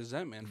to that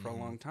resentment for a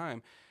long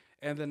time.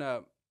 And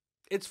then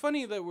it's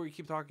funny that we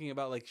keep talking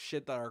about like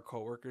shit that our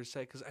coworkers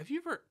say, because have you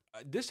ever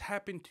this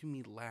happened to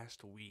me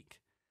last week.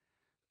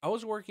 I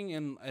was working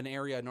in an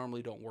area I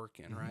normally don't work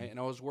in, right? And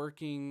I was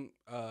working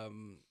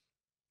one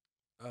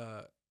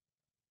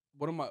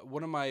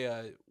of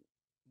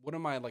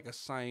my like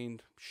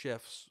assigned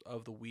shifts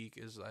of the week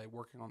is I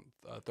working on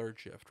third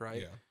shift,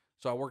 right? Yeah.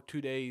 So I work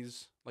 2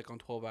 days like on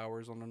 12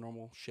 hours on a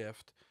normal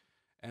shift,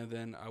 and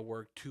then I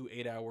work 2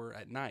 8-hour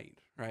at night,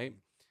 right?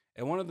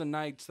 And one of the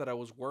nights that I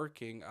was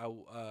working, I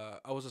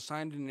was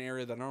assigned in an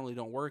area that I normally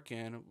don't work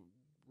in,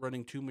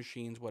 running 2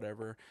 machines,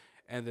 whatever.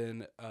 And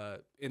then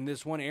in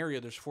this one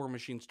area, there's 4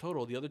 machines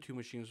total. The other 2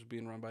 machines were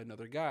being run by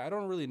another guy. I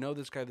don't really know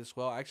this guy this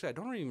well. Actually, I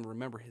don't even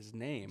remember his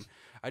name.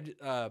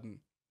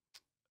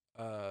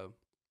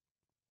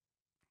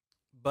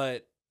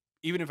 But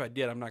even if I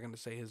did, I'm not going to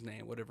say his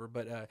name, whatever.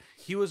 But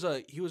he was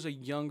a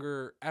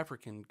younger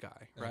African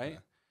guy, right? Okay.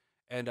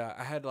 And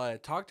I had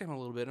talked to him a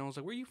little bit, and I was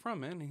like, "Where are you from,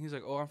 man?" And he's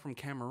like, "Oh, I'm from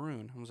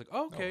Cameroon." I was like,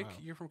 "Oh, okay, wow.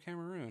 You're from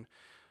Cameroon."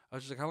 I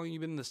was just like, "How long you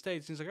been in the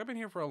States?" And he's like, "I've been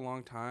here for a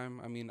long time.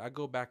 I mean, I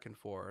go back and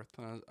forth."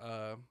 And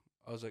I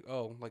was like,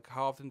 "Oh, like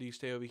how often do you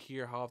stay over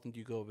here? How often do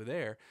you go over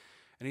there?"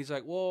 And he's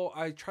like, "Well,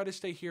 I try to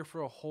stay here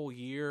for a whole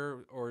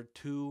year or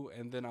 2,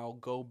 and then I'll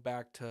go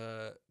back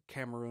to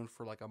Cameroon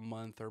for like a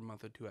month or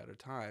a 2 at a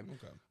time."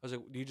 Okay. I was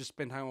like, "Do you just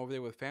spend time over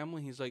there with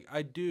family?" He's like,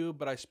 "I do,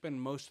 but I spend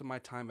most of my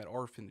time at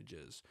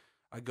orphanages.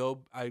 I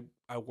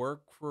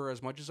work for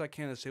as much as I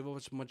can to save up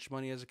as much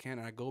money as I can,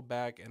 and I go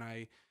back and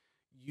I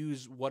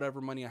use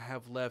whatever money I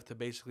have left to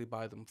basically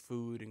buy them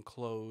food and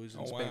clothes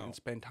and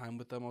spend time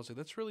with them." I was like,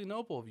 "That's really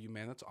noble of you,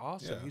 man. That's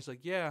awesome." Yeah. He's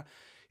like, "Yeah."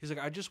 He's like,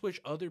 "I just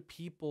wish other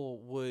people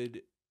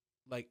would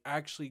like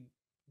actually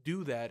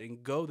do that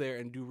and go there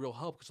and do real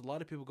help, because a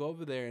lot of people go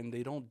over there and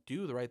they don't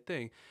do the right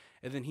thing."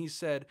 And then he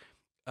said,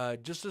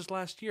 just this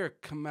last year,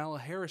 Kamala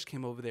Harris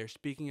came over there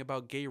speaking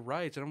about gay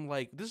rights. And I'm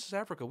like, this is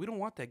Africa. We don't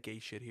want that gay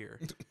shit here.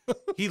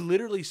 He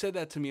literally said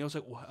that to me. I was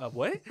like,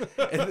 what?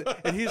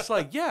 And he's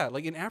like, yeah,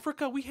 like in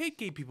Africa, we hate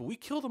gay people. We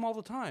kill them all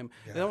the time.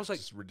 Yeah, and I was like,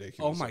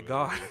 ridiculous. Oh my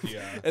God.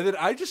 Yeah. And then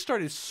I just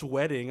started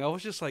sweating. I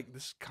was just like,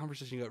 this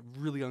conversation got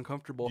really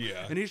uncomfortable.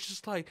 Yeah. And he's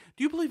just like,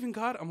 do you believe in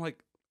God? I'm like,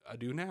 I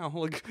do now.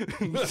 Like,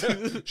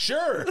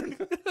 sure.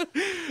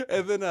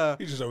 And then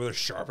he's just over there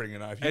sharpening a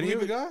knife. You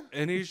believe in God?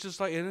 And he's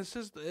just like, and it's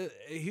just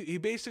he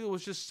basically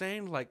was just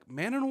saying like,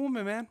 man and a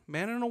woman,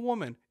 man and a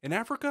woman. In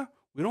Africa,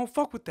 we don't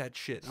fuck with that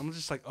shit. I'm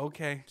just like,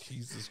 okay.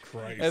 Jesus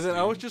Christ. And then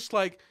I was just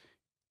like,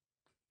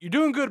 you're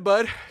doing good,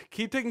 bud.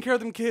 Keep taking care of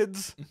them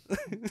kids.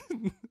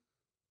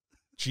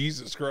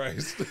 Jesus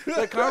Christ.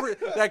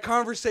 That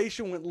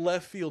conversation went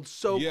left field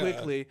so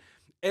quickly,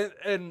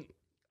 and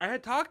I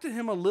had talked to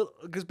him a little,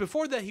 because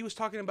before that he was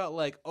talking about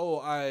like, oh,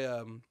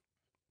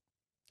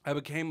 I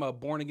became a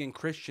born again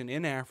Christian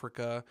in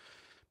Africa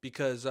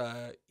because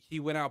he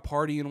went out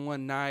partying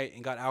one night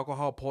and got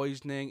alcohol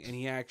poisoning, and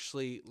he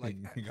actually like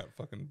he got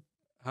fucking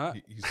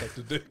he sucked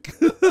a dick.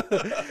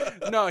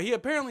 No, he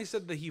apparently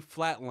said that he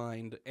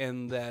flatlined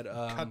and that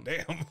God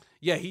damn.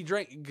 Yeah, he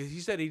drank. He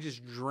said he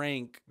just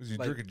drank. Was he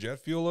drinking jet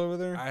fuel over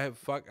there? I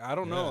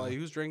don't know. He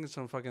was drinking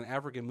some fucking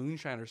African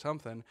moonshine or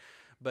something,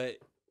 but.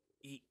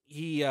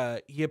 He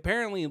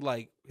apparently,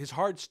 like, his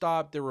heart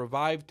stopped. They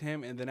revived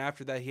him, and then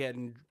after that, he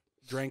hadn't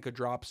drank a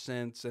drop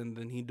since. And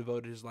then he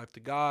devoted his life to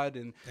God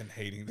and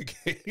hating the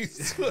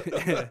gays,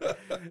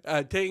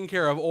 taking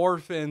care of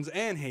orphans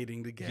and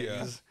hating the gays.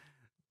 Yeah.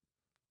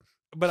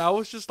 But I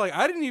was just like,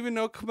 I didn't even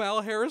know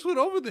Kamala Harris went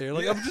over there.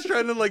 Like, I'm just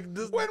trying to like.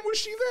 When was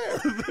she there?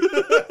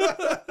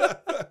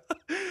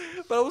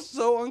 But I was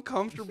so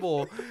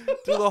uncomfortable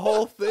through the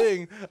whole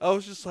thing. I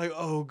was just like,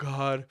 oh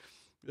God,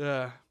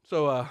 yeah.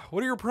 So,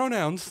 what are your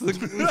pronouns?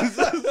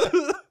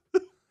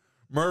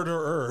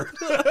 Murderer.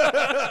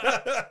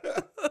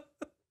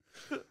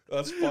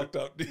 That's fucked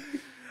up, dude.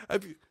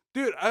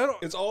 Dude, I don't.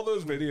 It's all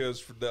those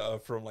videos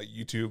from like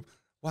YouTube.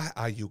 Why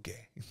are you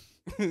gay?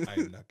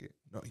 I'm not gay.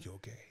 No, you're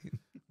gay.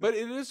 But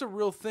it is a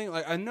real thing.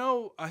 Like, I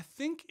know. I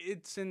think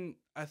it's in.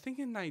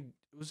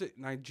 Was it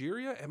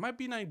Nigeria? It might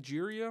be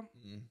Nigeria.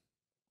 Mm.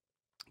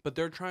 But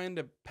they're trying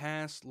to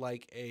pass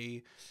like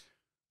a.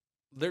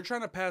 They're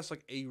trying to pass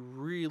like a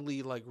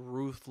really like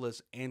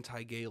ruthless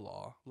anti-gay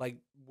law, like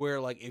where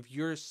like if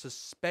you're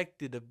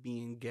suspected of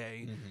being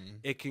gay,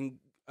 it can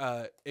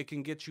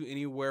get you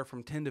anywhere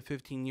from 10 to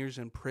 15 years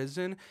in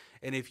prison,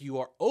 and if you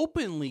are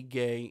openly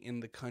gay in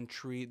the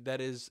country, that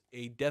is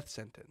a death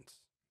sentence.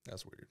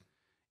 That's weird.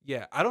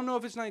 Yeah, I don't know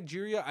if it's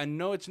Nigeria. I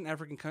know it's an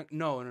African country.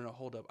 No,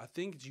 hold up. I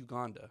think it's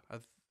Uganda. I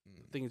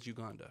think it's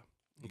Uganda.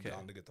 Okay.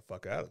 Uganda, get the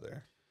fuck out of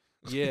there.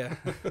 Yeah.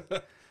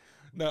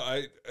 No,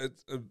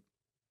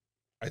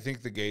 I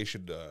think the gays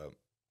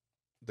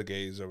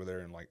over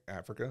there in like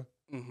Africa,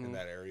 in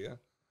that area,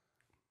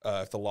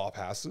 if the law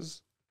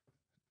passes,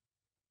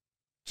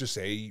 just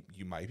say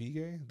you might be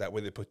gay. That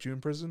way they put you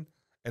in prison,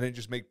 and then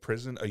just make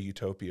prison a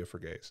utopia for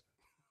gays.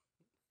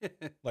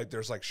 Like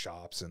there's like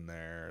shops in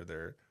there.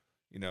 They're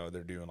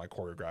doing like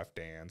choreographed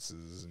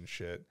dances and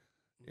shit.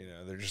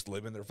 They're just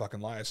living their fucking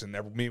lives. And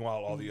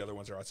meanwhile, all the other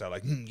ones are outside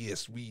like,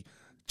 yes,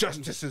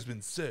 justice has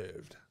been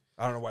served.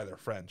 I don't know why they're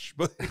French,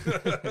 but.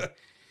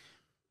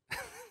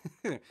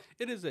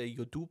 It is a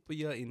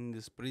utopia in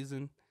this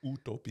prison.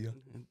 Utopia.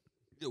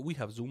 We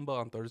have Zumba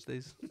on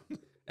Thursdays,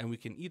 and we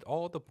can eat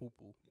all the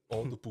poo-poo.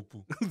 All the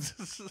poo-poo.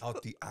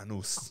 Out the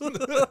anus.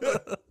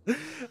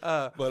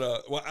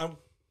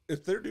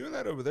 If they're doing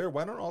that over there,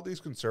 why don't all these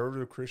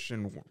conservative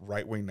Christian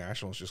right-wing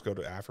nationalists just go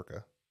to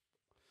Africa?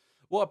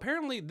 Well,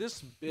 apparently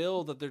this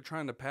bill that they're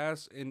trying to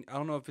pass, and I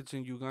don't know if it's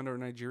in Uganda or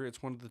Nigeria,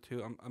 it's one of the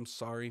two. I'm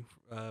sorry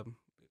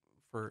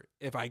for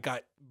if I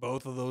got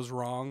both of those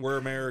wrong. We're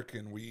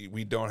American.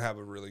 We don't have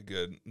a really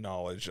good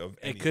knowledge of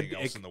anything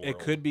else in the world. It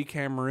could be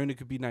Cameroon. It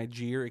could be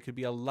Nigeria. It could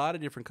be a lot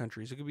of different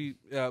countries. It could be,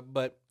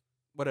 but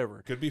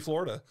whatever. Could be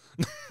Florida.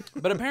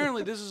 But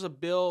apparently this is a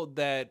bill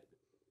that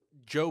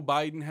Joe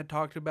Biden had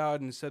talked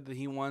about and said that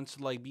he wants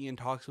to like be in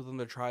talks with them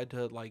to try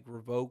to like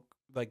revoke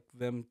like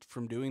them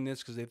from doing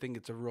this because they think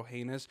it's a real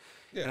heinous.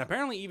 Yeah. And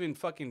apparently even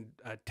fucking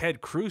Ted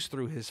Cruz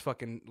threw his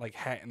fucking like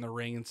hat in the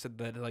ring and said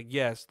that like,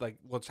 yes, like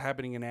what's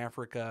happening in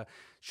Africa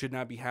should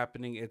not be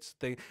happening. It's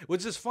thing,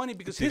 which is funny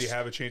because did he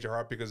have a change of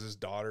heart because his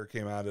daughter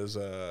came out as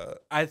a?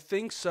 I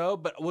think so,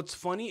 but what's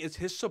funny is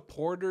his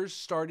supporters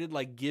started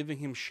like giving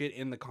him shit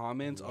in the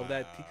comments of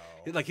that.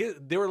 Like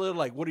they were literally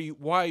like, "What are you?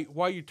 Why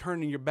are you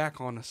turning your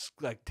back on us?"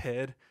 Like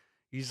Ted.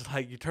 He's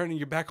like, you're turning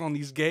your back on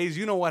these gays.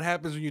 You know what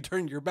happens when you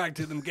turn your back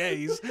to them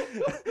gays.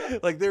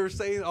 Like, they were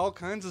saying all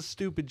kinds of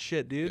stupid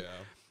shit, dude. Yeah.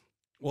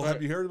 Well,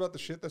 have you heard about the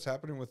shit that's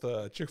happening with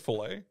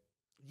Chick-fil-A?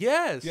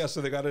 Yes. Yeah,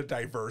 so they got a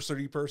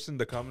diversity person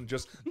to come and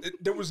just...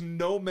 there was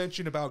no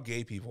mention about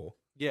gay people.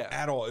 Yeah.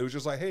 At all. It was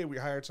just like, hey, we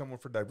hired someone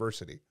for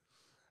diversity.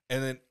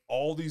 And then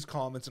all these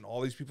comments and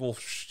all these people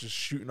just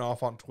shooting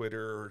off on Twitter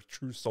or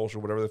Truth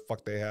Social, whatever the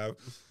fuck they have.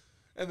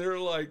 And they're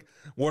like,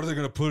 what are they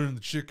going to put in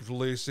the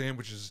Chick-fil-A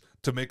sandwiches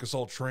to make us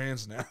all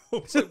trans now?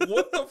 It's like,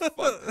 what the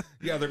fuck?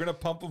 Yeah, they're going to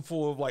pump them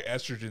full of like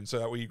estrogen so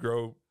that way you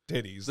grow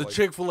titties. The like,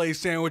 Chick-fil-A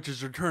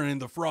sandwiches are turning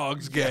the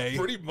frogs gay. Yeah,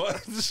 pretty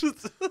much.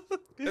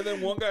 And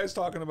then one guy's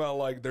talking about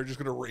like, they're just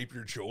going to rape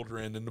your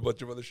children and a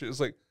bunch of other shit.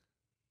 It's like,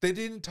 they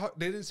didn't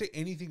say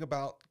anything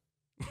about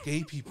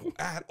gay people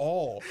at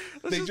all.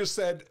 They just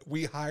said,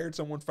 we hired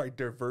someone for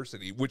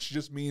diversity, which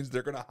just means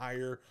they're going to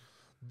hire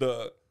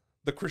the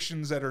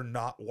Christians that are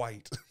not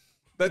white.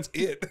 That's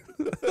it.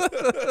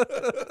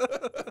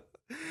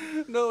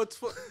 No,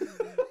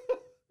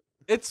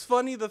 it's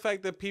funny the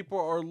fact that people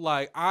are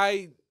like,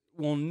 I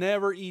will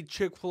never eat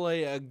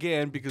Chick-fil-A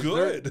again because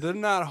they're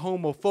not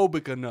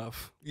homophobic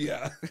enough.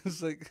 Yeah.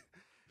 It's like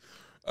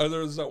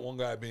there was that one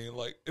guy being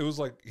like, it was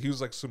like he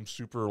was like some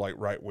super like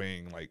right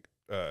wing like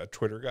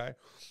Twitter guy.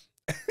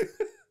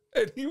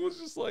 And he was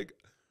just like,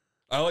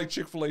 I like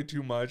Chick-fil-A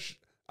too much.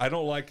 I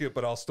don't like it,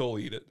 but I'll still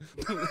eat it.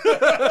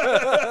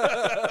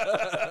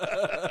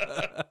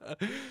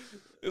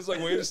 It's like,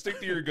 way to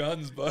stick to your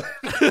guns, bud.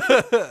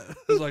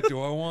 It's like,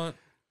 do I want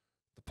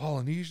the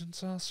Polynesian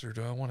sauce or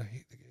do I want to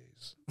hate the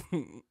gays?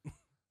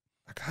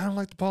 I kind of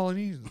like the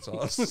Polynesian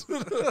sauce.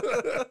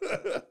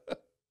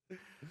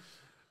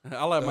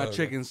 I like my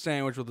chicken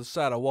sandwich with a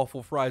side of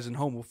waffle fries and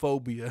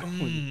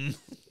homophobia.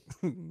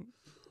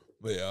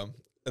 But yeah.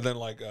 And then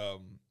like,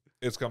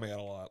 it's coming out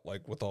a lot,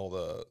 like with all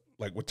the,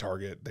 like with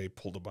Target, they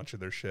pulled a bunch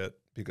of their shit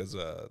because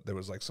there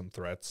was like some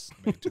threats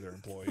made to their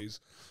employees.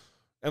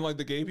 And like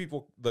the gay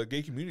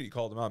community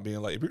called them out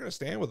being like, if you're going to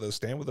stand with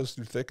us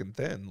through thick and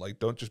thin. Like,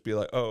 don't just be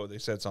like, oh, they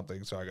said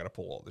something, so I got to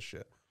pull all this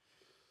shit.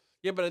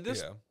 Yeah, but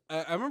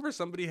I remember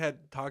somebody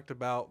had talked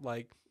about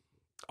like,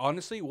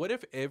 honestly, what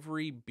if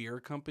every beer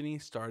company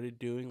started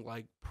doing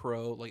like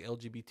like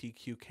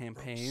LGBTQ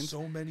campaigns?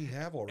 So many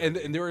have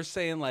already. And they were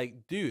saying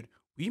like, dude,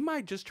 we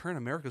might just turn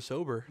America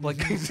sober. Like,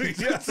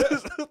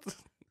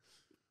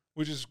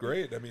 which is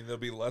great. I mean, there'll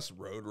be less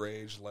road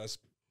rage, less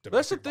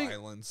domestic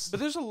violence. But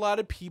there's a lot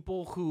of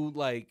people who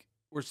like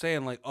were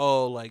saying like,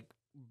 oh, like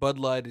Bud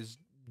Light is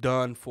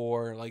done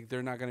for. Like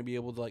they're not going to be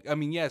able to like. I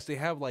mean, yes, they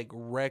have like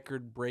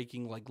record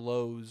breaking like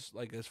lows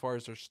like as far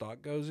as their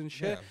stock goes and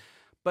shit. Yeah.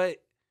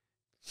 But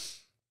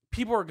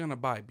people are going to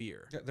buy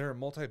beer. Yeah, they're a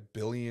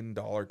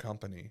multi-billion-dollar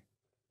company.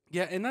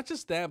 Yeah, and not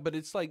just that, but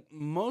it's like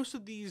most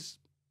of these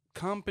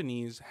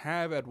companies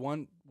have at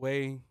one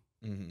way,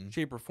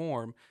 shape, or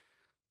form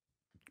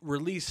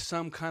released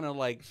some kind of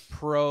like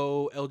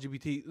pro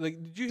LGBT.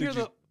 Like, did you hear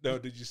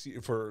did you see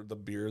for the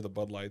beer, the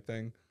Bud Light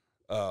thing?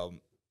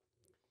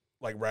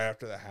 Like right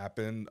after that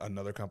happened,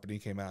 another company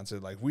came out and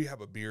said like, we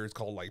have a beer. It's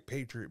called like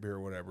Patriot Beer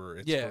or whatever.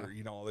 It's for,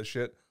 you know, all this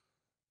shit.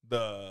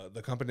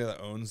 The company that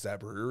owns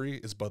that brewery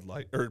is Bud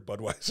Light or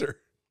Budweiser.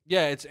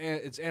 Yeah, it's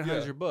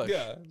Anheuser-Busch.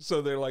 Yeah,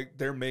 so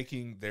they're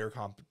making their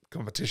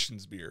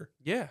competition's beer.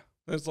 Yeah.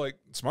 It's like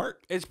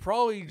smart. It's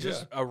probably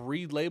just a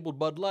relabeled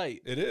Bud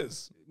Light. It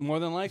is more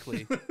than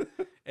likely.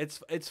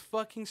 It's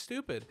fucking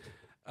stupid.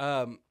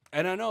 And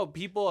I know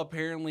people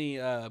apparently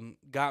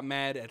got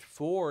mad at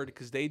Ford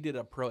because they did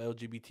a pro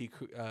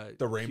LGBT.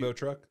 The rainbow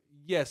truck.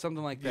 Yeah,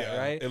 something like that,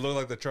 right? It looked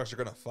like the trucks are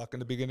gonna fuck in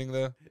the beginning,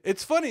 though.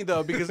 It's funny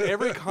though because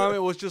every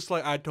comment was just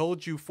like, "I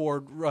told you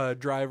Ford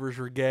drivers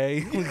were gay."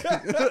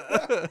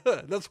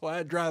 That's why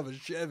I drive a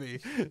Chevy.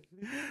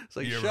 It's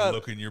like, you ever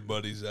look in your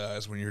buddy's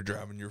eyes when you're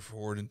driving your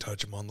Ford and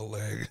touch him on the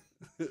leg?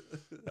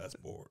 That's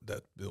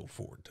Bill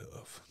Ford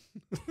tough.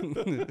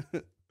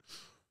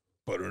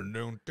 But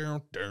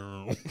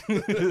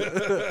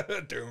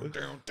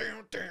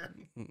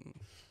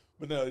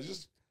no, it's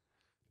just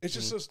It's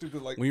just so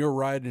stupid. Like when you're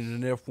riding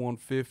an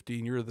F-150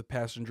 and you're the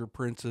passenger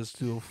princess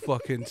to a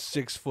fucking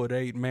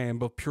 6'8" man,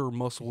 but pure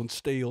muscle and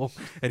steel,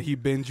 and he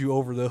bends you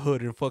over the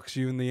hood and fucks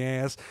you in the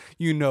ass,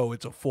 you know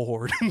it's a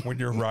Ford. when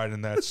you're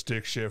riding that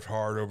stick shift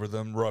hard over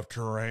them rough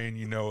terrain,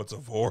 you know it's a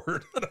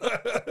Ford.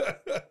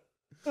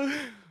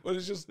 But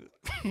it's just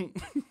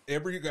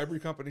every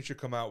company should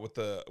come out with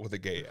a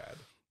gay ad.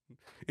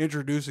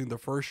 Introducing the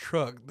first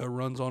truck that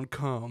runs on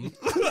cum.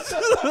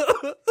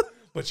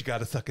 But you got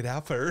to suck it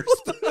out first.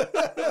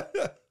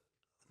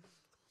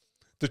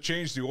 To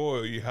change the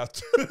oil, you have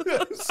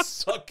to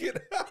suck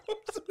it out.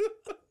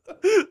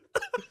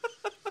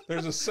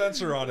 There's a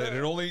sensor on it.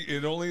 It only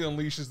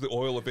unleashes the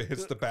oil if it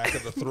hits the back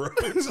of the throat.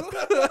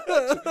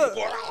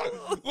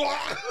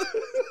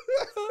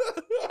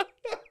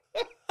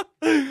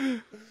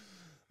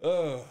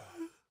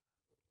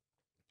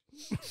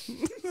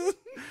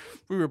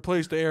 We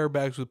replaced the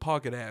airbags with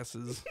pocket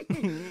asses.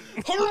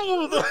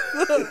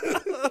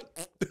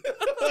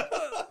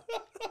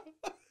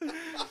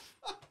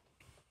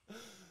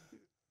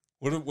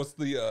 What's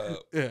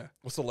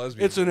the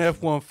lesbian? It's an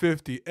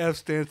F-150. F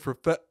stands for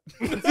That's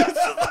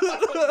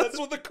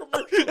what the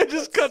commercial. It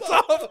just cuts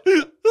off.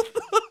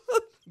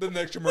 The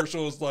next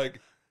commercial is like,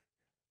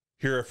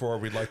 herefore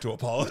we'd like to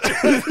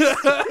apologize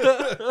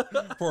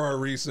for our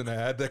recent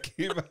ad that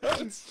came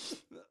out.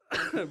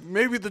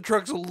 Maybe the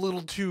truck's a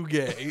little too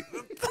gay.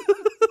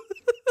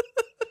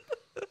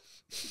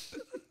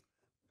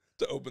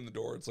 To open the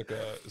door, it's like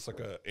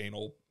a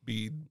anal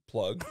bead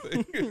plug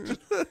thing.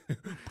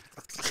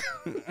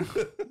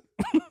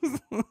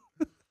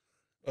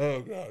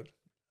 Oh God.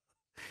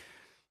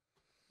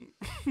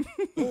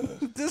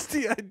 Just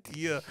the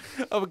idea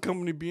of a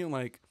company being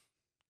like,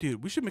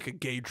 dude, we should make a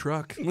gay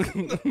truck.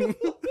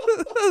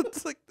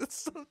 It's like, that's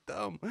so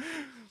dumb.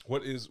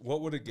 What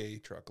would a gay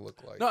truck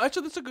look like? No,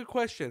 actually, that's a good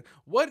question.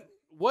 What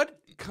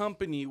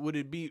company would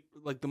it be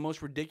like the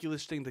most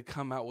ridiculous thing to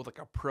come out with like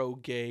a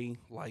pro-gay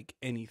like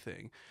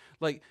anything?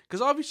 Like,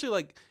 because obviously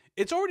like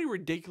it's already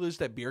ridiculous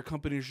that beer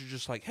companies are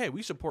just like, hey,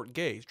 we support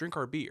gays, drink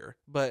our beer.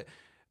 But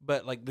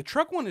like the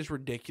truck one is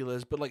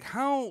ridiculous. But like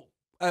how,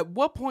 at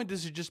what point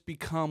does it just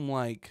become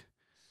like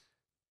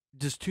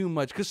just too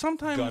much? Because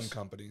sometimes gun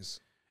companies.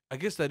 I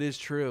guess that is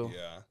true.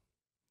 Yeah.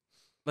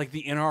 Like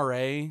the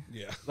NRA,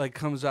 yeah, like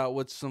comes out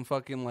with some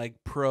fucking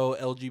like pro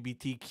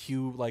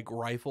LGBTQ like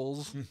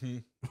rifles.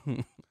 Mm-hmm.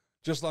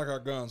 Just like our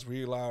guns,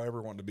 we allow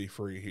everyone to be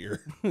free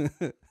here.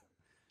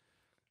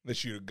 They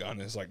shoot a gun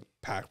that's like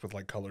packed with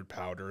like colored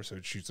powder, so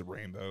it shoots a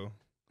rainbow.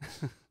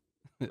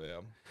 Yeah.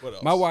 What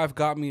else? My wife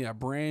got me a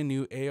brand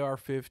new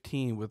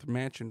AR-15 with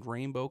matching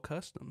rainbow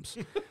customs.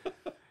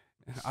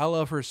 I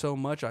love her so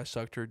much, I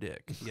sucked her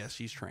dick. Yes,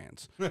 she's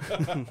trans.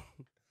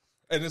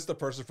 And it's the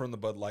person from the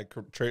Bud Light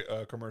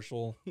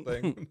commercial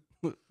thing.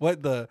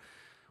 What the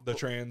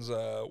trans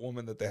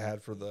woman that they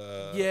had for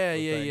the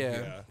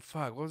yeah.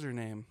 Fuck, what was her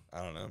name?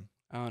 I don't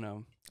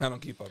know. I don't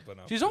keep up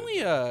enough.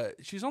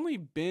 She's only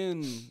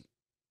been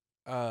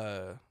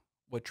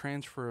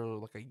trans for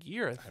like a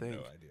year, I think. I have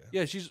no idea.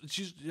 Yeah, she's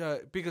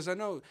because I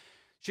know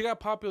she got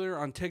popular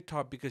on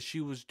TikTok because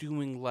she was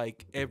doing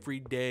like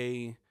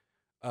everyday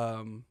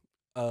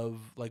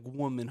of like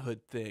womanhood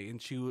thing, and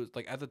she was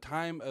like at the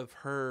time of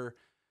her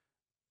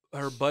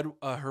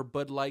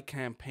Bud Light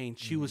campaign,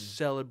 she was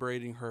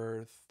celebrating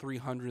her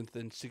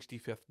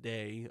 365th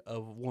day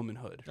of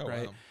womanhood,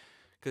 right?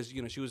 Because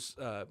she was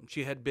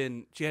she had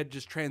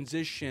just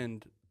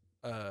transitioned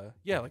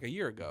like a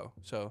year ago.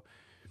 So,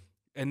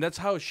 and that's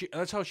how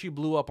she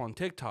blew up on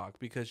TikTok,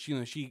 because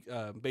she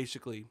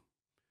basically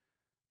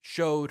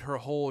showed her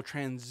whole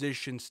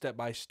transition step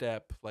by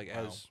step, like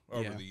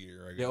over the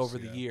year. I guess. Yeah, over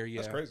the year.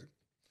 Yeah, that's crazy.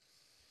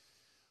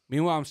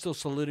 Meanwhile, I'm still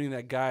saluting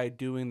that guy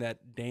doing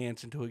that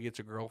dance until he gets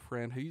a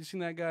girlfriend. Have you seen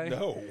that guy?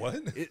 No,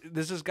 what?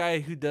 There's this guy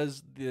who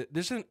does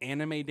there's an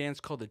anime dance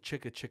called the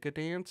Chicka Chicka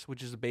dance,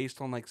 which is based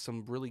on like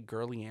some really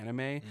girly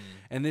anime.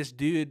 And this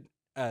dude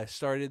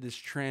started this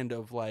trend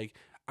of like,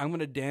 I'm going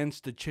to dance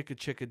the Chicka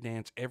Chicka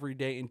dance every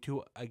day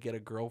until I get a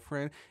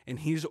girlfriend. And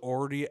he's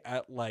already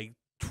at like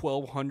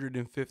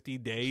 1,250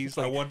 days.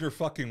 Like, I wonder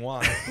fucking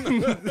why.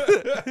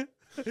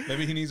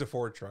 Maybe he needs a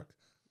Ford truck.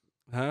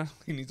 Huh?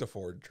 He needs a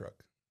Ford truck.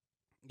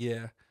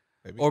 Yeah.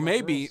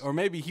 Maybe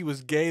he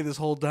was gay this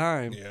whole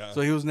time. Yeah.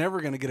 So he was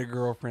never going to get a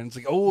girlfriend. It's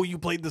like, oh, you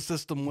played the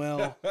system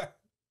well.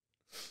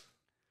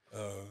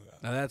 Now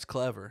that's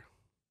clever.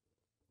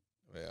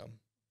 Yeah.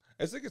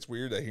 I think it's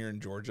weird that here in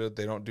Georgia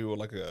they don't do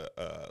like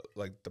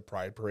like the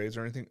pride parades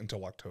or anything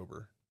until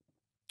October.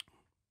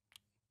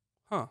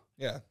 Huh.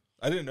 Yeah.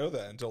 I didn't know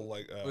that until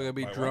like you gotta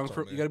be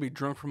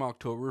drunk from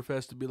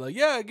Oktoberfest to be like,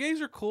 yeah,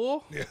 gays are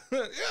cool. Yeah.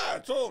 Yeah,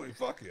 totally.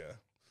 Fuck yeah.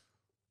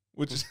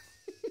 Which is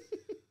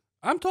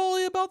I'm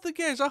totally about the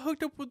gays. I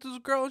hooked up with this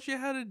girl and she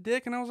had a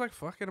dick, and I was like,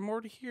 fuck it, I'm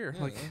already here.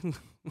 Yeah, like,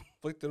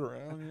 flicked it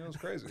around, it's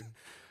crazy.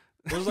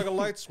 It was like a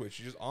light switch.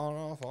 You just on,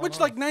 off, on, which,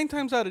 off. like, 9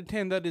 times out of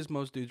 10, that is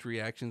most dudes'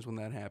 reactions when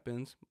that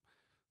happens.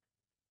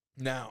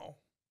 Now,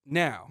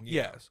 Now,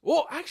 Yeah. yes.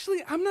 Well,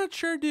 actually, I'm not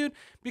sure, dude,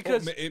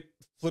 because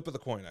flip of the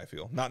coin, I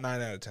feel. Not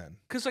 9 out of 10.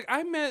 because like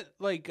I met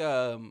like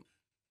one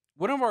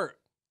of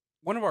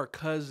our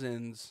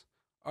cousins,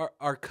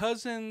 our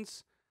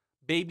cousin's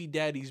baby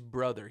daddy's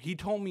brother. He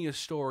told me a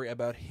story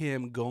about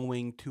him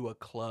going to a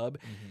club,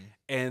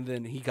 and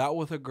then he got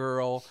with a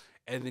girl,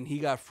 and then he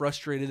got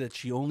frustrated that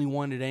she only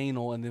wanted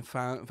anal, and then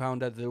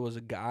found out there was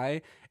a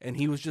guy, and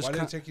he was just. Why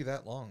did it take you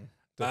that long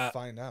to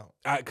find out?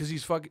 Because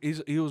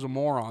he was a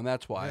moron.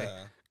 That's why.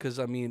 Yeah. Because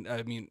I mean,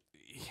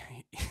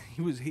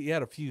 he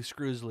had a few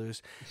screws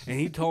loose, and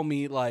he told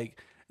me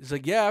like, it's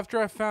like, yeah. After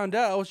I found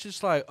out, I was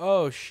just like,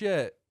 oh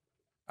shit,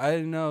 I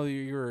didn't know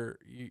you were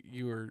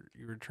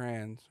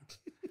trans.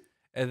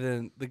 And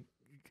then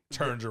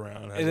Turns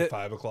around, has a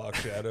 5 o'clock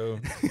shadow.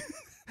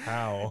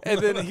 How? And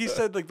then he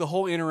said like the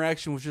whole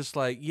interaction was just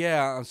like,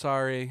 yeah, I'm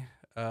sorry,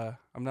 I'm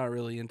not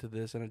really into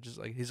this, and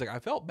he's like, I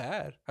felt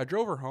bad. I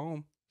drove her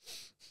home.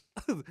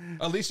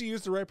 At least you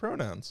used the right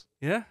pronouns.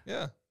 Yeah.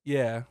 Yeah.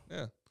 Yeah.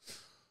 Yeah.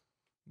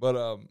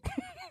 But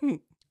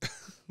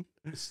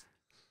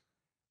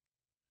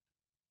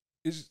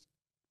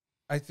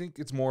I think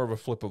it's more of a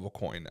flip of a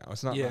coin now.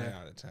 It's not 9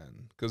 out of 10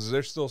 because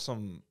there's still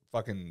some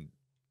fucking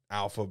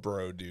alpha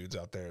bro dudes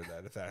out there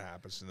that if that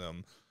happens to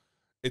them,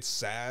 it's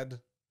sad,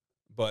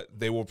 but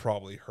they will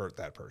probably hurt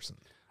that person.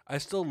 I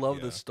still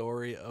love the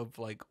story of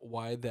like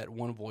why that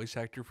one voice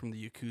actor from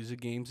the Yakuza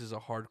games is a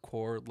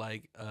hardcore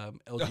like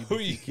LGBTQ.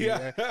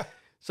 Oh, yeah.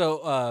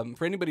 So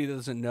for anybody that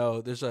doesn't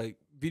know, there's a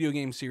video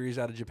game series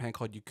out of Japan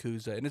called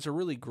Yakuza, and it's a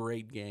really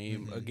great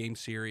game, a game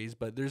series.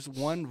 But there's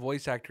one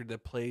voice actor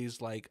that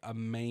plays like a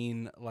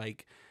main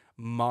like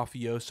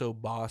mafioso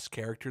boss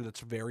character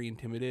that's very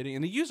intimidating,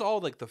 and they use all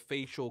like the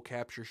facial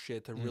capture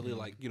shit to really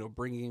like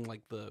bringing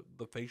like the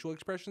facial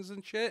expressions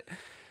and shit.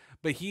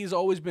 But he's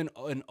always been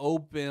an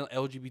open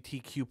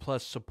LGBTQ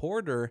plus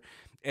supporter.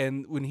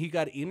 And when he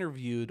got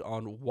interviewed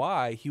on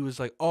why, he was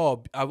like,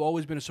 oh, I've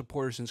always been a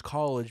supporter since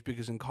college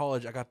because in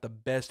college I got the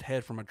best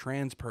head from a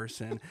trans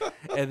person.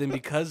 And then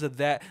because of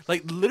that,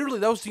 like literally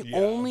that was the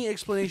only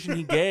explanation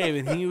he gave.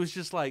 And he was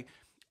just like,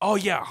 oh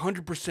yeah,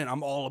 100%.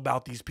 I'm all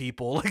about these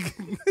people. Like,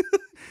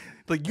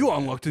 like you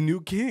unlocked a new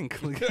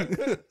kink. Like,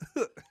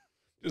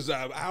 just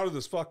out of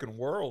this fucking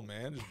world,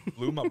 man. Just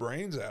blew my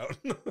brains out.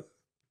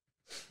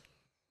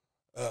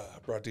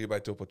 Brought to you by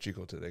Topo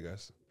Chico today,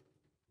 guys.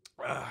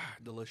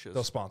 Delicious.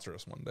 They'll sponsor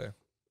us one day.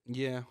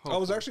 Yeah. Hopefully. I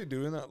was actually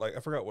doing that. Like, I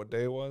forgot what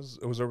day it was.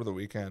 It was over the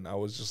weekend. I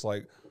was just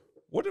like,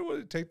 what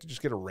would it take to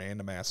just get a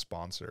random ass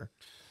sponsor?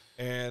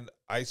 And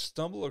I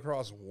stumbled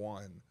across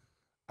one.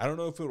 I don't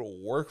know if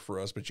it'll work for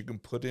us, but you can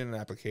put in an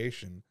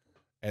application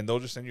and they'll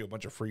just send you a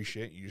bunch of free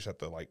shit. You just have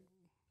to like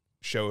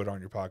show it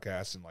on your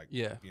podcast and like,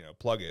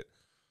 plug it.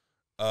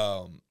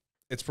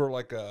 It's for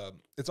like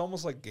it's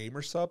almost like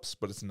gamer subs,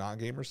 but it's not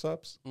gamer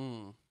subs.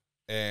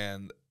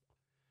 And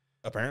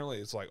apparently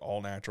it's like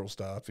all natural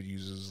stuff. It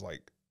uses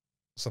like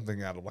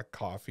something out of like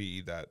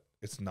coffee that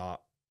it's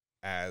not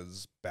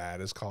as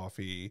bad as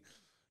coffee.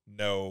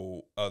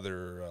 No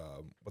other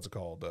what's it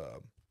called?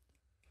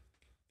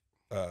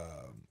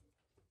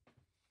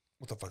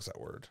 What the fuck's that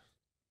word?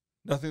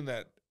 Nothing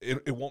that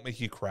it won't make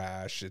you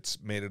crash.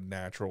 It's made of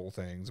natural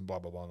things and blah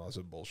blah blah and all this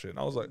bullshit. And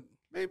I was like,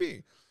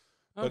 maybe.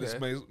 But it's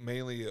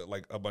mainly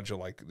like a bunch of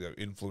like the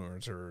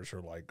influencers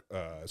or like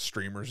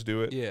streamers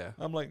do it. Yeah.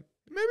 I'm like,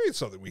 maybe it's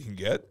something we can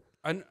get.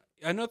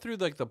 I know through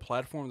like the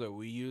platform that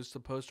we use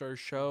to post our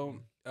show,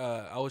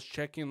 I was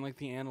checking like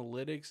the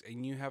analytics,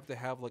 and you have to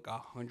have like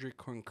 100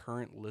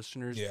 concurrent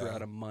listeners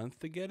throughout a month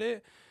to get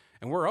it,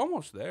 and we're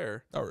almost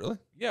there. Oh, really?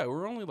 Yeah,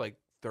 we're only like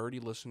 30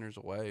 listeners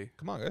away.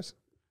 Come on, guys.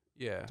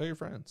 Yeah. Tell your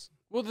friends.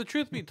 Well, the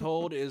truth be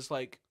told is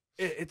like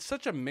it's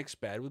such a mixed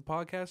bag with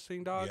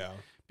podcasting, dog. Yeah.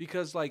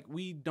 Because like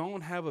we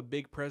don't have a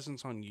big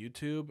presence on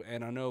YouTube,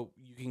 and I know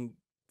you can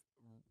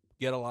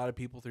get a lot of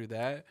people through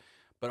that,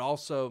 but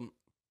also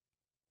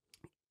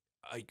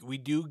like we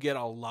do get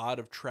a lot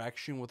of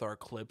traction with our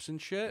clips and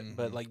shit,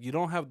 but like you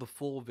don't have the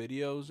full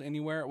videos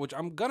anywhere, which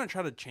I'm gonna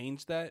try to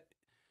change that.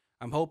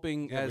 I'm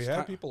hoping we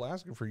have people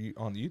asking for you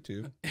on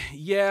YouTube.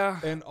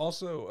 Yeah. And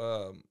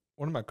also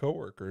one of my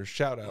coworkers,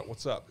 shout out,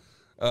 what's up?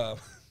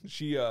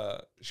 She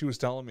was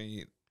telling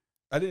me,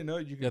 I didn't know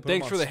you can put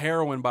thanks for the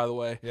heroin, by the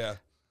way. Yeah.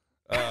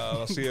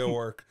 I'll see you at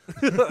work.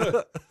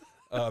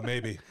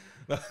 Maybe.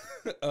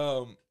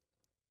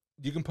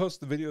 You can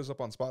post the videos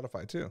up on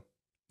Spotify too.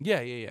 Yeah.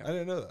 I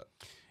didn't know that.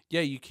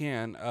 Yeah, you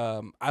can.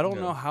 I don't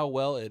know how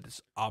well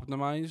it's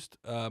optimized.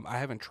 I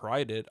haven't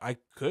tried it. I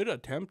could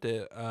attempt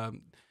it.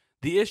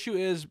 The issue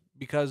is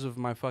because of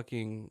my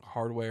fucking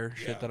hardware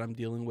shit that I'm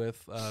dealing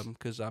with.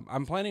 Because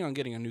I'm planning on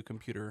getting a new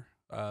computer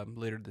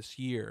later this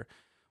year.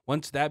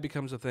 Once that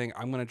becomes a thing,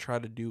 I'm going to try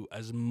to do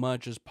as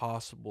much as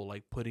possible,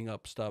 like putting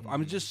up stuff.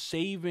 I'm just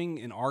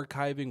saving and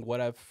archiving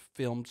what I've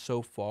filmed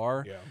so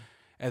far. Yeah.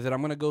 And then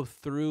I'm going to go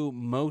through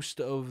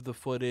most of the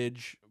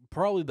footage,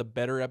 probably the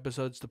better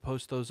episodes to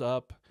post those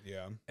up.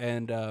 Yeah.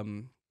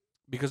 And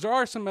because there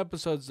are some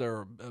episodes that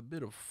are a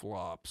bit of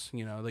flops,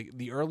 like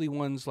the early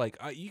ones,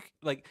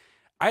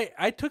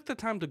 I took the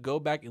time to go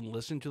back and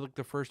listen to like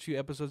the first few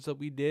episodes that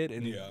we did,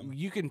 and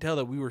you can tell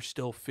that we were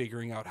still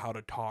figuring out how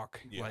to talk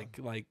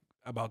like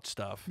about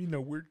stuff. You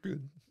know, we're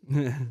good.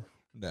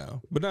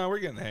 No, but no, we're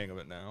getting the hang of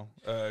it now.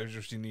 It's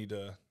just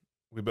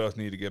we both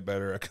need to get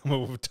better at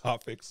coming up with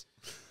topics.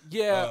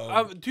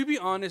 Yeah, to be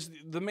honest,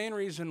 the main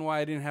reason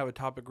why I didn't have a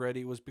topic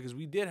ready was because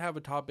we did have a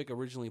topic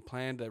originally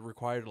planned that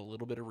required a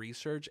little bit of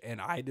research,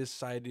 and I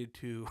decided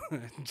to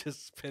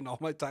just spend all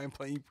my time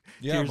playing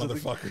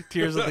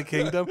Tears of the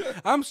Kingdom.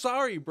 I'm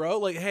sorry, bro.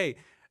 Like, hey,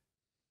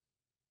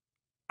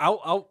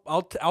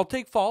 I'll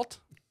take fault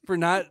for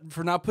not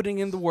putting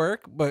in the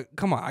work, but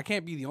come on, I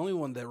can't be the only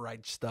one that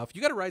writes stuff.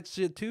 You got to write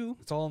shit too.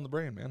 It's all in the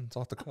brain, man. It's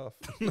off the cuff.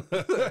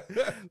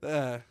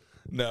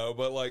 No,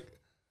 but like,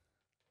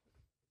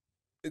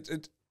 it's.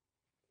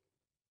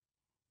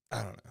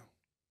 I don't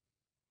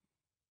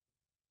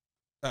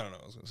know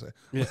what I was gonna say.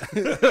 Yeah.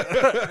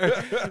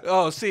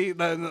 Oh, see,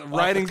 the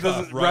writing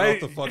doesn't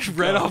right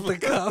off the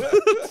cuff.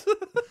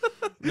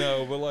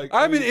 No, but like,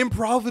 I'm an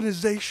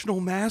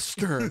improvisational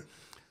master.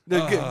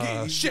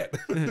 Shit.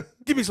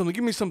 Give me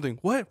something.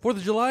 What? 4th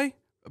of July?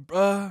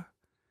 9/11.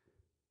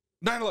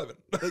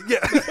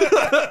 Yeah.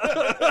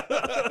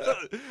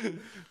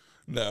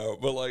 No,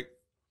 but like,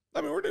 I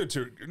mean, we're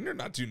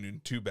not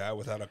doing too bad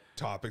without a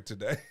topic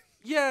today.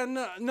 Yeah,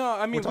 no.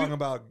 I mean, we're talking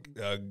about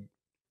gay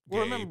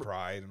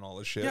pride and all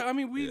this shit. Yeah, I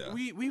mean,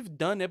 we've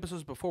done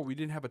episodes before. We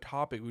didn't have a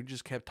topic. We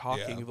just kept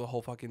talking the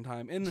whole fucking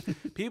time. And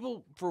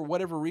people, for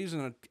whatever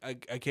reason,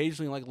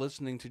 occasionally like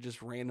listening to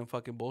just random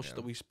fucking bullshit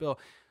that we spill.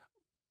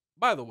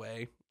 By the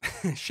way,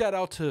 shout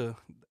out to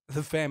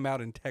the fam out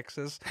in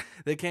Texas.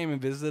 They came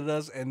and visited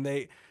us, and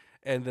then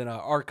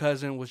our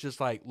cousin was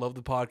just like, "Love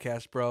the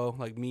podcast, bro."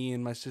 Like, me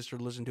and my sister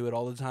listen to it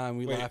all the time.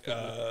 We laugh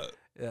at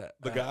it.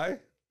 The guy?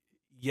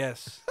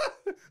 Yes.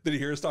 Did he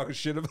hear us talking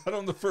shit about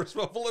him the first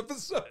couple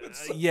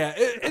episodes? Yeah,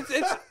 it's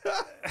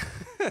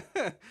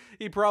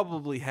he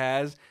probably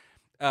has.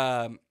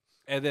 And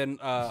then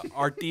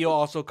our Theo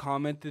also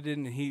commented,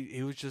 and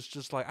he was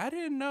just like, I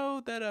didn't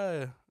know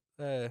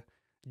that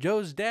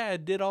Joe's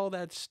dad did all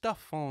that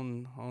stuff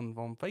on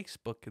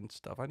Facebook and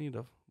stuff. I need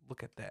to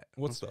look at that.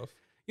 What stuff?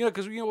 You know,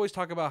 because we always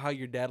talk about how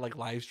your dad like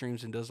live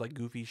streams and does like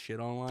goofy shit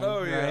online.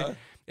 Oh, right? yeah.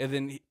 And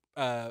then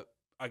I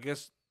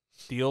guess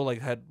Theo like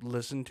had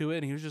listened to it,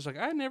 and he was just like,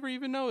 I never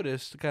even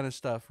noticed kind of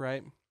stuff,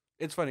 right?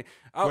 It's funny.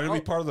 Way to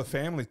be part of the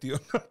family, Theo.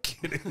 I'm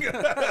kidding.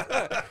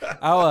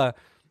 I'll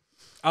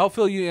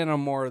fill you in on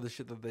more of the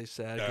shit that they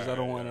said, because I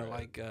don't want to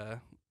like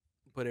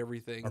put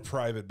everything. Our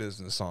private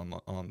business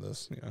on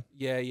this.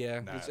 Yeah.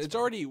 Yeah. Nah, it's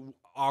already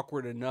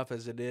awkward enough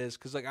as it is,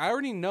 because like I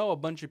already know a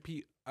bunch of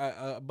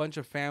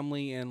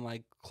family and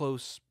like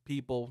close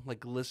people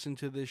like listen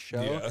to this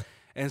show. Yeah.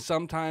 And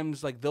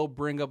sometimes, like, they'll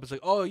bring up, it's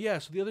like, oh, yeah,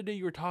 so the other day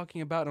you were talking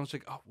about, and I was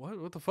like, oh,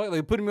 what the fuck?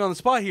 Like, putting me on the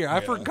spot here.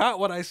 I forgot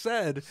what I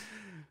said.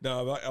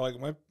 No,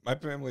 like, my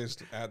family has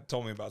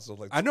told me about stuff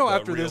like I know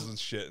after reels this and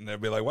shit, and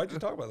they'd be like, why'd you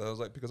talk about that? I was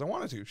like, because I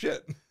wanted to.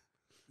 Shit.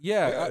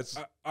 Yeah.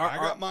 I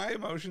got my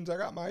emotions. I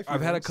got my feelings.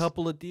 I've had a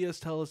couple of Dias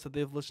tell us that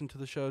they've listened to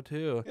the show,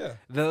 too. Yeah.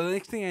 The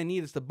next thing I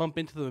need is to bump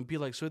into them and be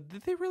like, so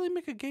did they really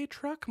make a gay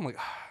truck? I'm like,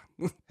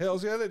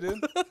 hells yeah, they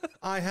did.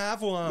 I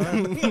have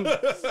one.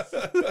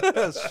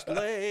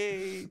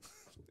 Slay.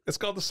 It's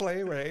called the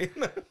sleigh ray.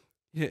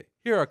 Yeah,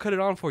 here, I'll cut it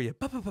on for you.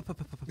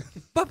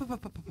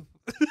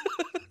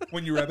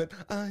 When you rabbit,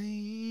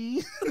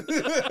 I.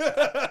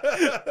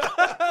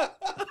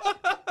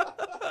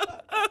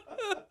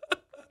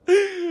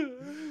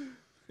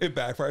 It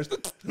backfires.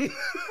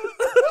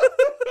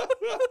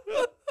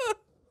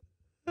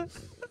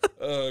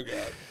 Oh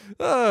god.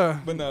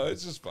 But no,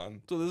 it's just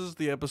fun. So this is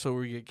the episode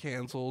where we get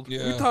canceled.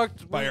 Yeah. We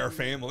talked by our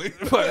family.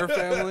 By our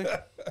family.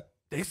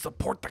 They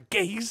support the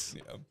gays.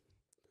 Yeah.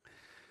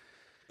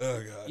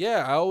 Oh god.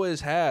 Yeah, I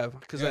always have,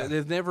 because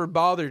they've never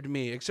bothered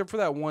me, except for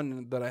that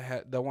one that I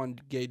had, that one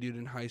gay dude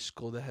in high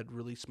school that had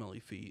really smelly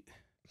feet.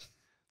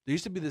 There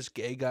used to be this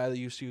gay guy that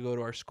used to go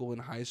to our school in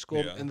high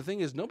school, and the thing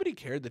is, nobody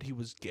cared that he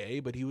was gay,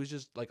 but he was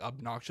just like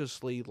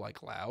obnoxiously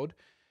like loud,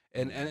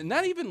 and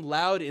not even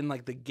loud in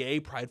like the gay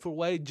prideful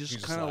way,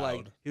 just kind of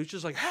like he was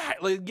just like, ha!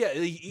 Like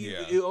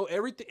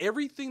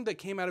everything that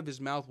came out of his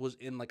mouth was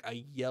in like a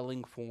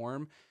yelling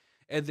form.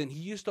 And then he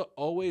used to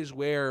always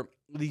wear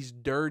these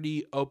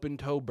dirty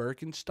open-toe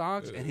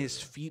Birkenstocks, and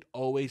his feet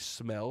always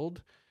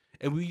smelled.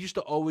 And we used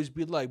to always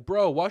be like,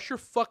 bro, wash your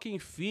fucking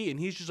feet. And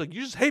he's just like,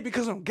 you just hate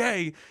because I'm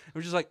gay. And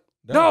we're just like,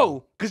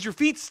 no, because your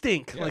feet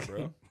stink. Yeah, like,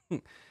 bro. I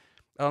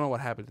don't know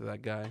what happened to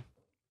that guy.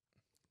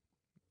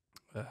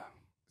 His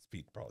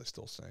feet probably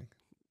still stink.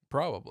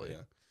 Probably.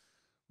 Yeah.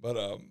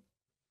 But,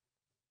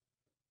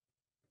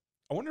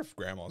 I wonder if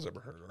Grandma's ever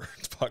heard our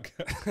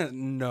podcast.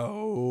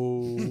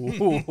 No.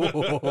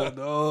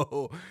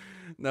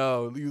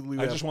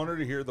 I just wanted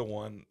to hear the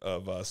one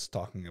of us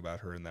talking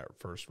about her in that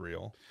first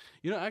reel.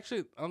 You know,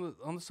 actually, on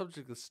the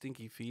subject of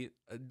stinky feet,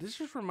 this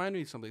just reminded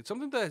me of something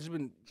that has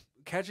been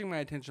catching my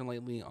attention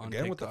lately on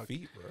TikTok. With the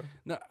feet, bro.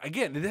 No,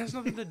 again, it has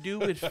nothing to do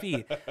with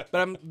feet. But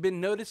I've been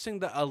noticing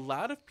that a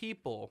lot of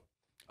people,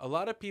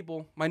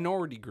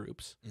 minority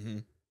groups,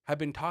 have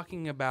been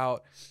talking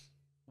about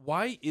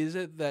why is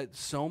it that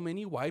so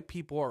many white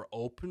people are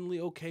openly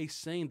okay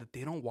saying that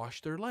they don't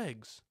wash their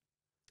legs?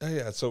 Oh,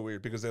 yeah, it's so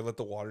weird because they let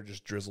the water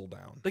just drizzle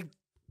down.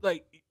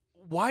 Like,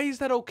 why is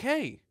that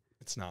okay?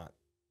 It's not.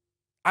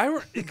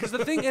 Because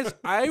the thing is,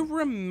 I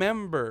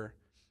remember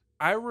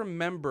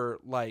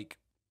like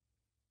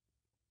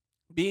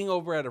being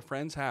over at a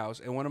friend's house,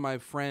 and one of my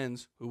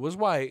friends who was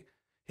white,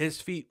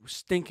 his feet were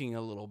stinking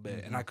a little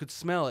bit, and I could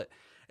smell it.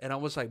 And I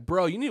was like,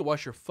 bro, you need to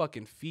wash your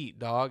fucking feet,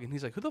 dog. And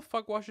he's like, who the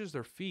fuck washes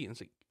their feet? And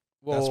it's like,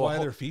 well, that's why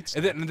their feet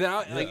stink. And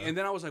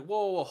then I was like,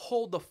 whoa,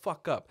 hold the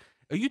fuck up.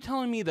 Are you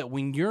telling me that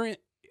when you're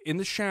in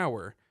the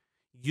shower,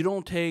 you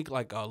don't take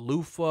like a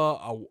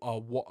loofah,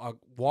 a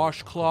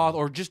washcloth,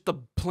 or just the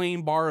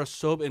plain bar of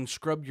soap and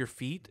scrub your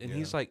feet? And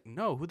he's like,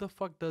 no, who the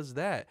fuck does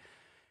that?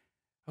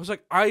 I was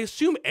like, I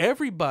assume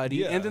everybody.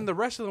 Yeah. And then the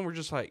rest of them were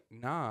just like,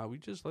 nah, we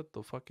just let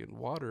the fucking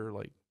water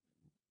like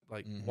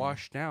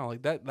wash down.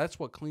 Like that's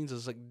what cleans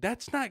us. Like,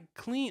 that's not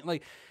clean.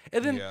 Like,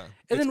 and then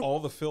it's all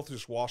the filth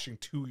just washing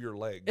to your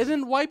legs. And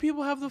then white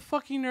people have the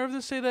fucking nerve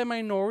to say that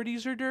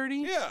minorities are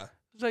dirty. Yeah.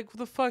 It's like, what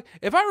the fuck?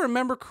 If I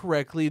remember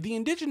correctly, the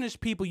indigenous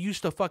people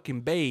used to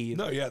fucking bathe.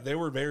 No, yeah, they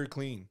were very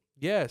clean.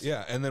 Yes.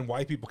 Yeah, and then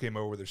white people came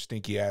over with their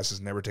stinky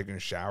asses, never taking a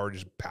shower,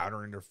 just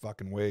powdering their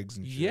fucking wigs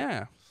and shit.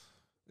 Yeah.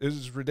 It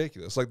was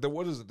ridiculous. Like,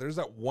 what is it? There's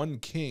that one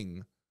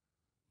king,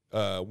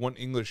 one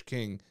English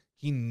king,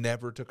 he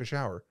never took a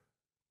shower.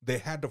 They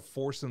had to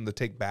force him to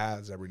take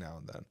baths every now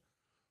and then.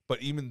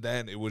 But even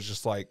then, it was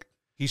just like,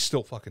 he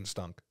still fucking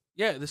stunk.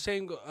 Yeah, the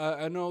same.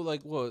 I know,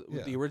 like,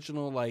 the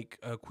original, like,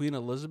 Queen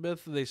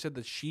Elizabeth, they said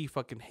that she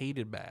fucking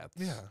hated baths.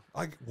 Yeah,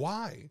 like,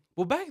 why?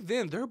 Well, back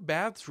then, their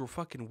baths were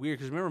fucking weird,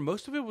 because remember,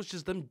 most of it was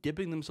just them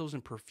dipping themselves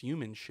in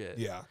perfume and shit.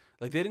 Yeah.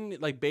 Like, they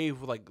didn't, like, bathe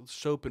with, like,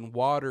 soap and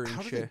water and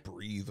How shit. do they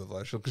breathe with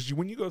that shit? Because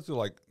when you go through,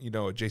 like, a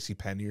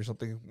JCPenney or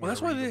something. Well,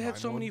 that's why they had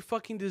so many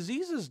fucking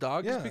diseases,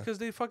 dog. Yeah. It's because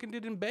they fucking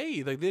didn't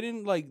bathe. Like, they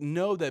didn't, like,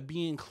 know that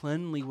being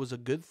cleanly was a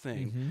good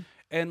thing. Mm-hmm.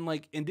 And,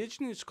 like,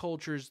 indigenous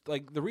cultures,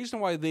 like, the reason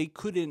why they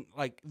couldn't,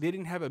 like, they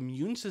didn't have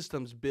immune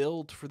systems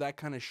built for that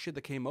kind of shit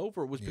that came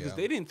over was because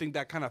they didn't think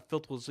that kind of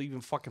filth was even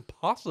fucking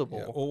possible.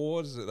 Yeah. Well,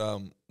 what is it?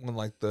 When,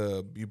 like,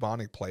 the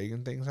bubonic plague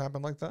and things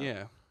happened like that?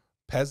 Yeah.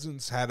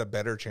 Peasants had a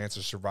better chance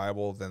of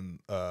survival than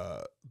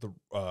the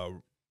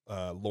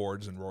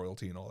lords and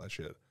royalty and all that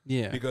shit.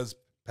 Yeah. Because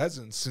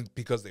peasants,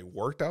 because they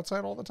worked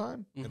outside all the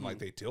time, and, like,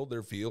 they tilled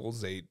their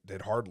fields, they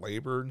did hard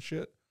labor and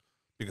shit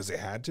because they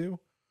had to.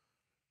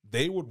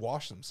 They would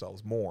wash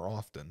themselves more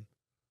often,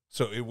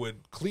 so it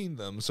would clean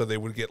them, so they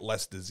would get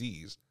less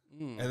disease.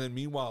 And then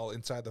meanwhile,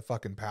 inside the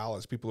fucking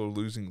palace, people are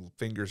losing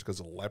fingers because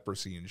of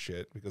leprosy and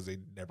shit because they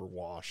never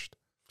washed.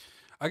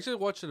 I actually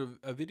watched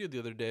a video the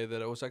other day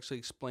that I was actually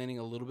explaining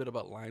a little bit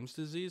about Lyme's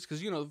disease,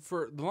 because, you know,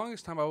 for the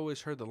longest time I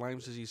always heard that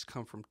Lyme's disease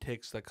come from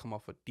ticks that come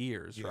off of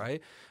deers,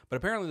 right? But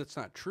apparently that's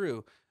not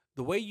true.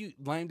 The way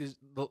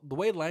the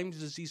way Lyme's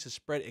disease is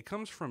spread, it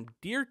comes from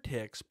deer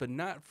ticks, but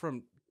not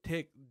from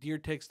deer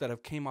ticks that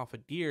have came off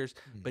of deers,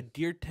 but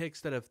deer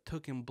ticks that have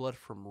taken blood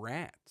from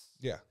rats.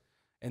 Yeah.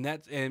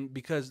 And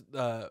because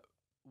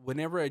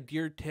whenever a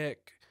deer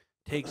tick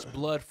takes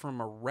blood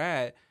from a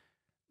rat,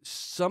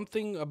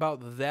 something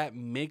about that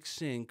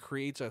mixing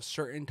creates a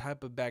certain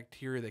type of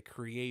bacteria that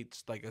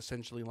creates, like,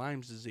 essentially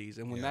Lyme's disease.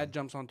 And when that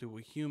jumps onto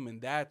a human,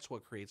 that's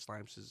what creates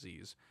Lyme's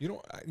disease. You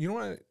know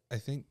what I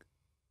think?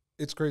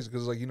 It's crazy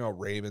because, like,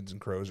 ravens and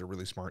crows are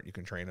really smart. You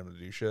can train them to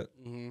do shit.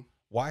 Mm-hmm.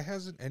 Why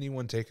hasn't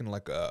anyone taken,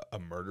 like, a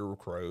murder of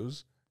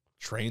crows,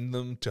 trained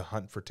them to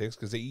hunt for ticks?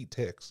 Because they eat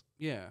ticks.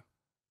 Yeah.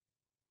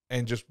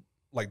 And just,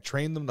 like,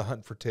 train them to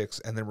hunt for ticks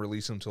and then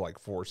release them to, like,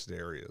 forested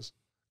areas.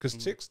 Because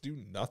ticks do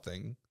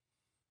nothing.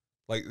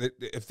 Like,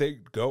 if they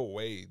go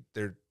away,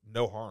 they're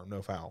no harm,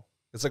 no foul.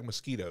 It's like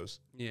mosquitoes.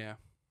 Yeah.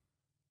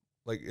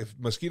 Like, if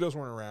mosquitoes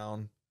weren't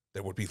around,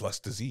 there would be less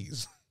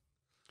disease.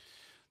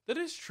 That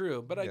is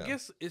true. But I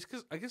guess it's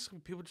because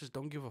people just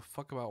don't give a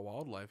fuck about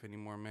wildlife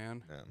anymore,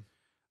 man. Yeah.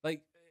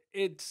 Like,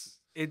 it's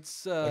like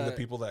the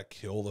people that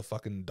kill the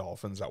fucking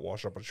dolphins that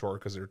wash up on shore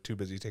because they're too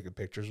busy taking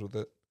pictures with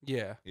it.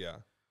 Yeah. Yeah.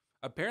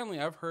 Apparently,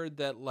 I've heard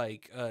that,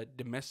 like,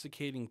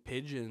 domesticating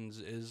pigeons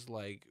is,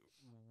 like,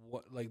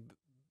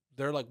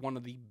 they're, like, one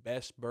of the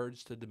best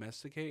birds to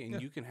domesticate, and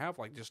you can have,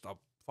 like, just a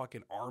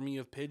fucking army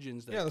of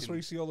pigeons. That's why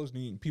you see all those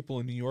people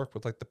in New York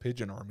with, like, the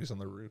pigeon armies on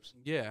their roofs.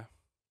 Yeah.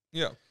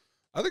 Yeah.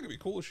 I think it'd be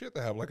cool as shit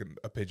to have, like,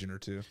 a pigeon or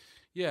two.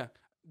 Yeah.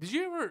 Did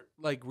you ever,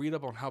 like, read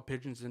up on how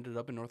pigeons ended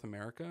up in North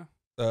America?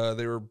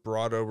 They were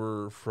brought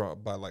over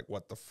by, like,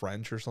 the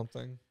French or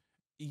something?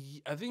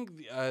 I think.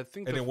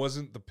 And it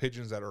wasn't the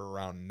pigeons that are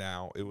around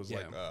now. It was,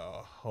 like,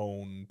 a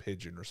hone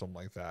pigeon or something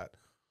like that.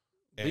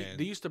 And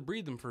they used to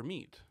breed them for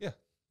meat. Yeah.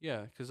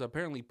 Yeah, because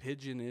apparently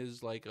pigeon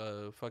is, like,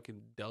 a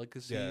fucking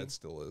delicacy. Yeah, it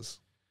still is.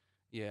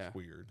 Yeah. It's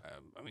weird.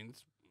 I mean,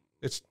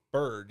 it's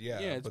bird, yeah.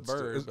 Yeah, it's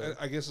bird.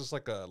 I guess it's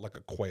like a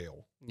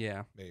quail.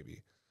 Yeah.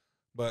 Maybe.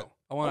 But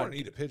I want to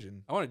eat a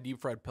pigeon. I want a deep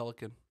fried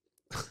pelican.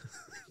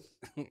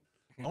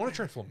 I want to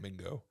try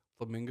flamingo.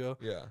 flamingo.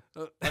 Yeah.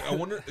 Like, I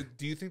wonder,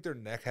 do you think their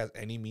neck has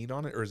any meat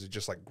on it, or is it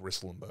just like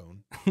gristle and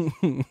bone?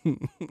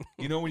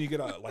 You know when you get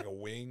a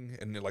wing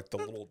and like the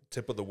little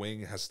tip of the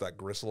wing has that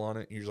gristle on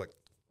it, and you're just like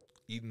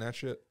eating that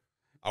shit?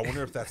 I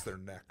wonder if that's their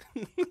neck.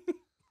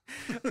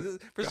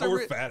 For some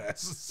we're fat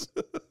asses.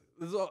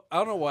 I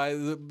don't know why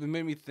it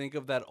made me think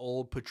of that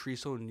old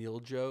Patrice O'Neal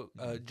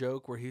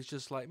joke where he's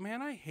just like,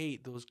 man, I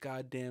hate those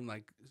goddamn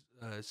like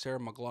Sarah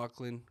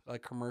McLachlan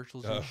like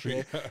commercials and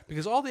shit,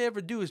 because all they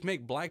ever do is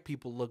make black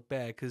people look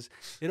bad. Because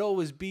it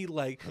always be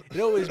like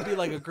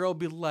a girl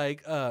be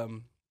like,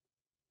 oh,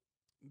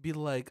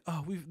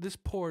 this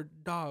poor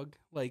dog,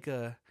 like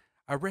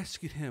I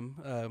rescued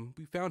him,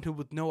 we found him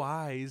with no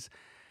eyes.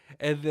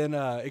 And then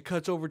it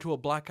cuts over to a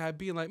black guy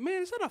being like,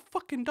 man, is that a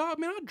fucking dog?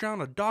 Man, I'll drown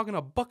a dog in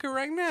a bucket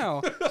right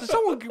now.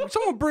 So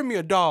someone bring me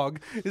a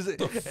dog. Is it?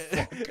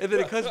 And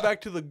then it cuts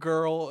back to the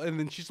girl, and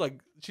then she's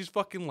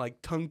fucking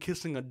like tongue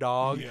kissing a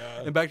dog.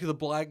 Yeah. And back to the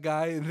black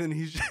guy, and then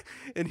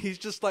he's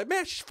just like,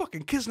 man, she's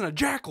fucking kissing a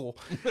jackal.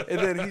 And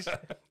then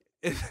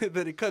and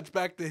then it cuts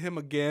back to him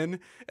again,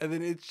 and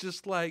then it's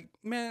just like,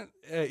 man,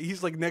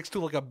 he's like next to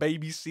like a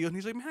baby seal, and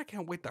he's like, man, I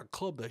can't wait to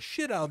club the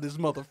shit out of this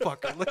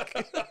motherfucker.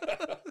 Like,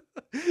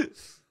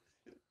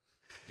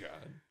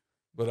 God.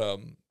 But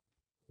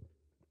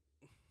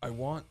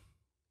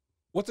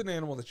what's an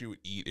animal that you would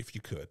eat if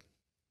you could?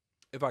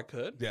 If I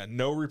could? Yeah,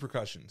 no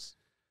repercussions.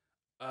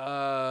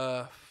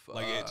 Like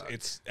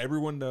it's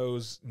everyone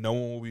knows, no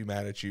one will be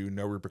mad at you,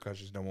 no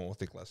repercussions, no one will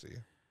think less of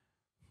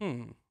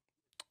you.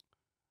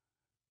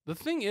 The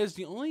thing is,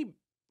 the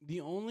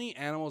only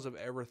animals I've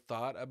ever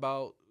thought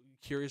about,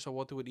 curious on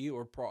what they would eat,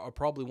 are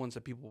probably ones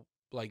that people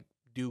like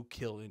do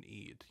kill and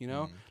eat. You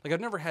know, like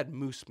I've never had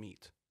moose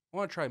meat. I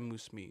want to try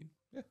moose meat.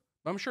 Yeah,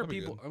 I'm sure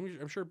people.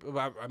 I'm sure.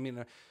 I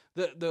mean,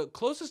 the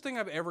closest thing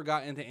I've ever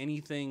gotten to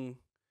anything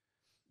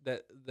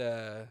that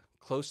the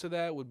close to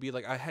that would be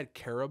like I had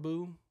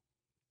caribou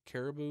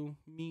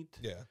meat.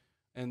 Yeah.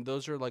 And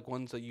those are like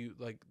ones that you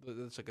like.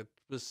 It's like a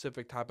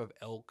specific type of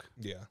elk.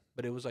 Yeah.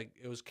 But it was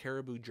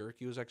caribou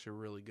jerky. It was actually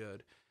really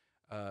good.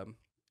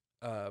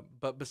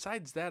 But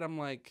besides that, I'm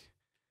like,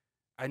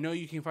 I know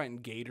you can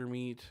find gator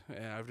meat.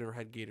 I've never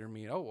had gator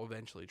meat. I'll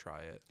eventually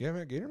try it. You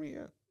haven't had gator meat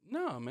yet?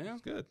 No, man.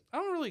 It's good. I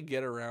don't really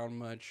get around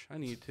much. I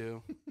need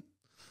to.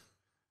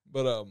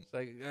 But it's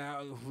like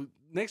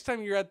next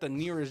time you're at the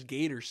nearest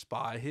gator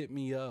spot, hit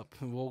me up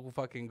and we'll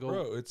fucking go.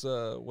 Bro, it's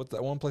what's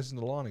that one place in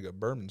Dahlonega,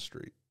 Bourbon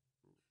Street?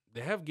 They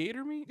have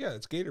gator meat? Yeah,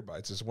 it's gator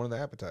bites. It's one of the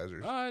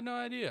appetizers. Oh, I had no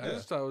idea. Yeah. I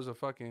just thought it was a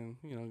fucking,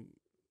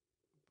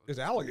 It's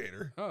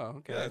alligator. Oh,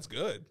 okay. Yeah, it's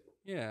good.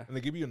 Yeah. And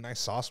they give you a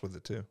nice sauce with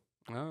it, too.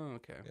 Oh,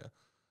 okay. Yeah.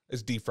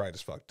 It's deep fried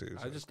as fuck, too.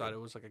 So I just thought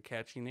it was like a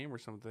catchy name or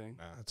something.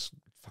 Nah, it's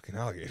fucking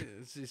alligator.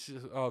 It's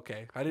just,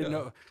 okay. I didn't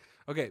know.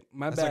 Okay,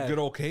 my bad. That's a good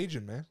old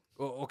Cajun, man.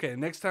 Well, okay,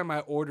 next time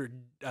I ordered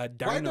dino.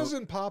 Why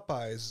doesn't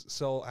Popeyes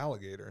sell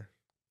alligator?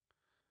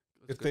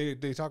 If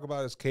they talk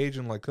about it as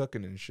Cajun, like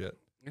cooking and shit.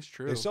 It's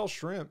true. They sell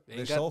shrimp.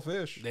 They sell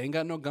fish. They ain't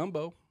got no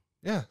gumbo.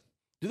 Yeah.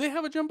 Do they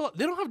have a jambalaya?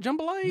 They don't have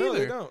jambalaya either. No,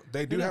 they don't.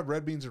 They do have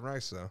red beans and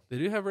rice, though. They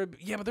do have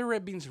yeah, but their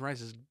red beans and rice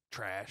is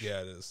trash.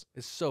 Yeah, it is.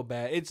 It's so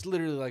bad. It's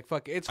literally like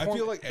fuck. It's I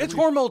feel like it's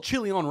Hormel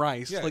chili on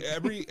rice. Yeah, like,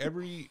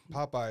 every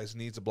Popeyes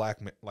needs a black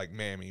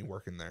mammy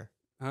working there.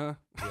 Huh?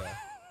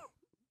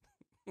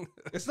 Yeah.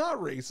 It's not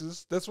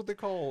racist. That's what they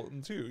call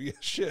them too. Yeah,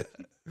 shit.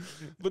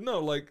 But no,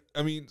 like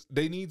I mean,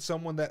 they need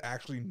someone that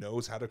actually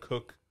knows how to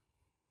cook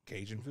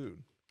Cajun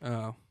food.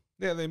 Oh.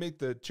 Yeah, they make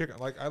the chicken.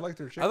 Like I like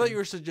their chicken. I thought you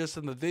were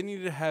suggesting that they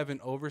need to have an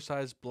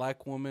oversized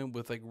black woman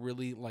with like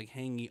really like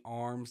hangy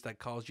arms that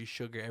calls you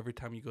sugar every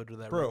time you go to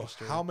that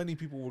register. How many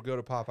people would go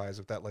to Popeyes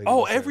if that lady?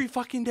 Oh, every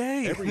fucking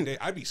day. Every day.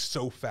 I'd be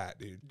so fat,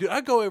 dude. Dude,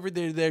 I go every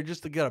day there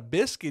just to get a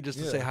biscuit just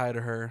to say hi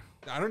to her.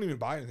 I don't even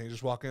buy anything.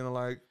 Just walk in and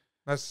like,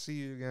 nice to see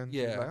you again.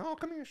 Yeah. Like, oh,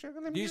 come here, sugar.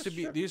 There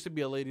used to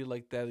be a lady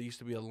like that. There used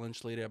to be a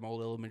lunch lady at my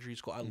old elementary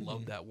school. I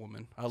loved that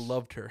woman. I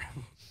loved her.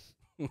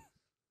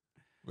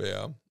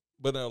 Yeah,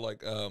 but no,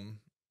 like what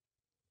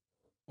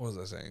was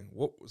I saying?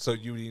 What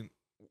would you eat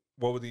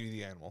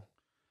the animal?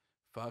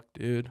 Fuck,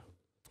 dude.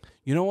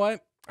 You know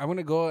what? I want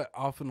to go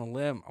off on a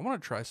limb. I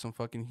want to try some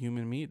fucking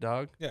human meat,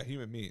 dog. Yeah,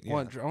 human meat. Yeah. I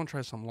want to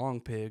try some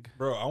long pig.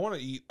 Bro, I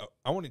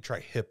want to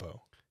try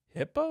hippo.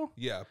 Hippo?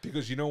 Yeah,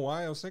 because you know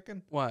why I was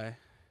thinking? Why?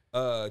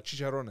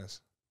 Chicharrones.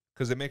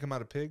 Because they make them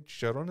out of pig,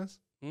 chicharrones,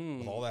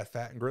 with all that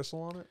fat and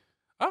gristle on it.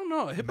 I don't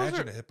know.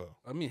 Imagine a hippo.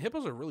 I mean,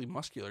 hippos are really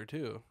muscular,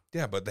 too.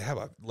 Yeah, but they have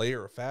a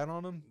layer of fat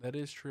on them. That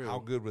is true. How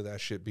good would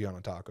that shit be on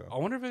a taco? I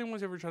wonder if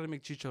anyone's ever tried to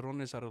make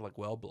chicharrones out of, like,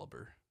 whale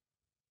blubber.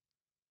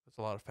 That's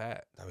a lot of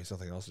fat. That'd be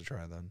something else to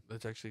try, then.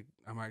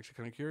 I'm actually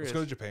kind of curious. Let's go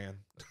to Japan.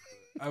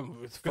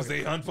 Because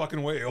they hunt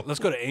fucking whale. Let's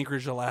go to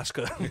Anchorage,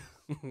 Alaska.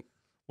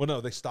 Well,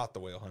 no, they stopped the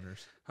whale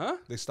hunters. Huh?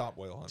 They stopped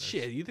whale hunters.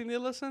 Shit, you think they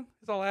listen?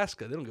 It's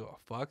Alaska. They don't give a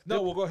fuck.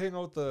 No, we'll go hang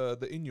out with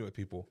the Inuit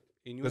people.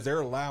 Because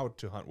they're allowed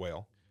to hunt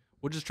whale.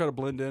 We'll just try to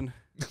blend in.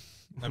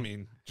 I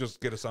mean, just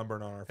get a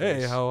sunburn on our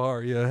face. Hey, how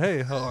are you?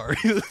 Hey, how are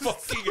you?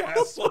 Fucking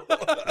asshole.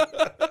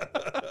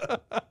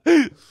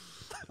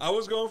 I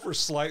was going for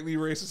slightly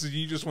racist and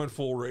you just went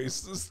full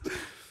racist.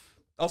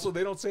 Also,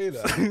 they don't say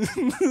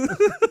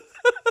that.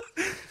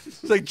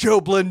 It's like, Joe,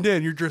 blend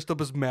in. You're dressed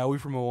up as Maui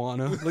from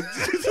Moana. Like,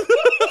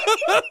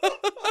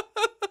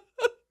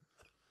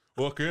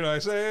 what can I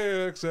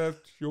say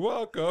except you're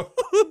welcome?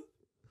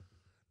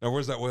 Now,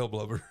 where's that whale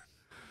blubber?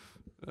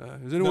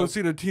 has anyone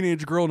seen a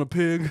teenage girl and a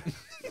pig?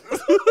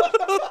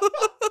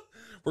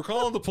 We're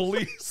calling the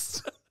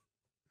police.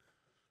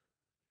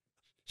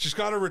 She's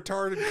got a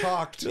retarded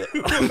cock, too.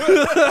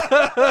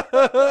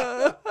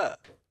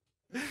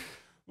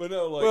 But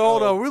no, like, well,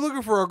 hold on. We're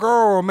looking for a girl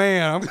or a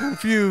man. I'm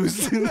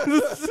confused.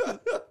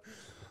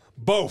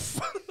 Both.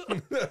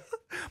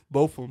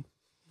 Both of them.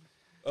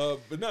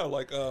 But no,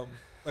 like I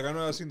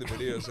know I've seen the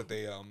videos that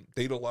they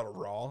eat a lot of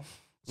raw,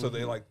 so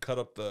they like cut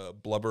up the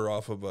blubber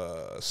off of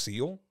a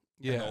seal,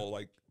 Yeah, and they'll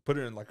like put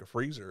it in like a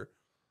freezer,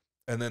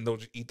 and then they'll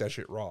just eat that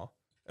shit raw,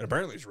 and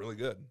apparently it's really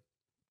good.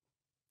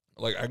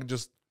 Like I can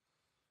just,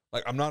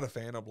 like I'm not a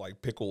fan of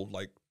like pickled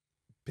like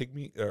pig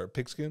meat or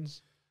pig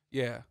skins,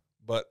 yeah,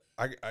 but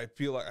I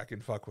feel like I can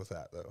fuck with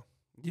that though.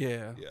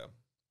 yeah. Yeah.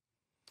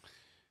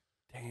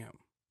 Damn.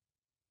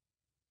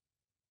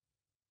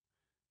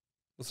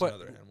 What's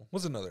another animal?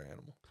 What's another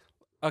animal?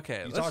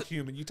 Okay, You talk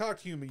human. You talk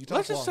human. You talk.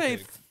 let's just long say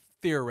pig.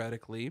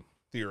 theoretically,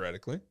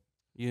 Theoretically.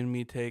 you and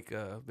me take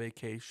a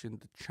vacation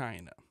to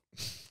China,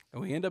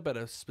 and we end up at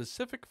a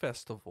specific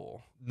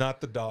festival.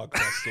 Not the dog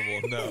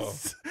festival. No,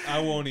 I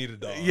won't eat a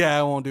dog. Yeah,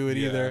 I won't do it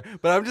Yeah. either.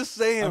 But I'm just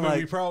saying, I mean, like,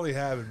 we probably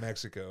have in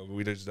Mexico, but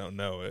we just don't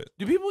know it.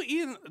 do people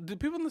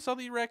in the South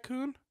eat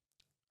raccoon?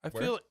 I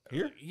Where? feel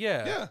Here?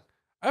 Yeah. Yeah.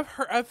 I've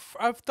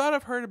thought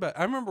I've heard about.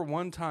 I remember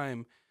one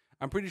time.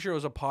 I'm pretty sure it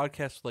was a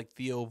podcast with like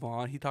Theo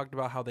Vaughn. He talked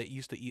about how they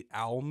used to eat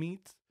owl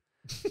meat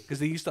because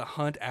they used to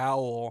hunt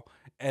owl,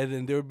 and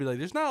then they would be like,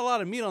 "There's not a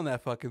lot of meat on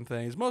that fucking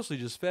thing. It's mostly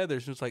just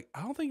feathers." And it's like,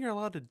 I don't think you're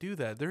allowed to do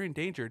that. They're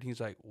endangered. And he's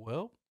like,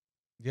 "Well,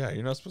 Yeah,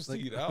 you're not supposed like,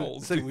 to eat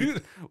owls, it's like,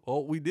 dude.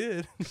 we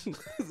did."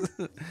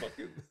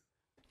 Fucking.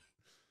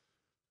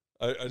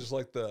 I just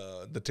like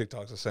the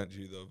TikToks I sent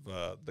you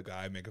of the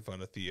guy making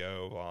fun of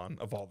Theo Vaughn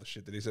of all the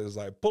shit that he says.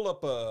 Like, pull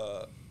up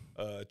a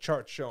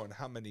chart showing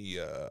how many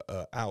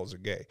owls are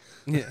gay.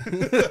 Yeah.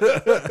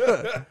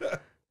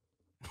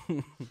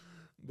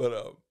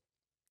 But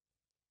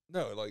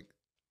no, like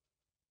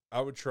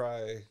I would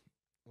try,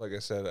 like I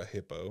said, a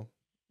hippo.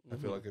 I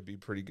feel like it'd be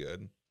pretty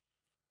good.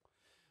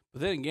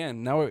 But then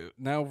again, now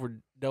we're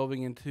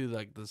delving into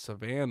like the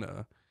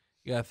savannah.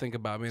 You gotta think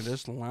about, man,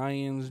 there's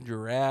lions,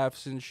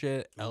 giraffes, and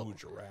shit. Ooh,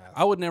 giraffe.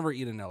 I would never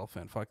eat an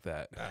elephant. Fuck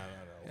that. No.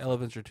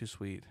 Elephants are too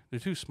sweet.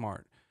 They're too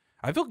smart.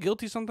 I feel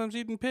guilty sometimes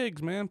eating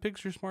pigs, man.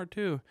 Pigs are smart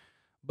too.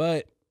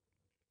 But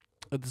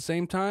at the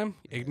same time,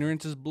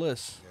 ignorance is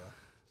bliss. Yeah.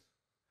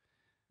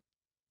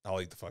 I'll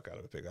eat the fuck out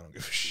of a pig. I don't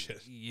give a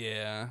shit.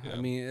 Yeah. Yeah.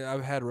 I mean,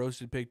 I've had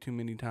roasted pig too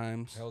many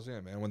times. Hells yeah,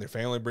 man. When their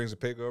family brings a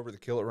pig over, they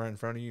kill it right in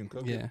front of you and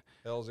cook it. Yeah.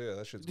 Hells yeah,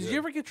 that shit's Did good. you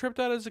ever get tripped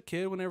out as a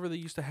kid whenever they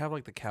used to have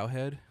like the cow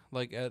head?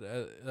 Like at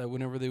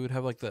whenever they would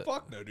have like the.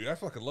 Fuck no, dude. I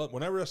fucking love.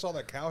 Whenever I saw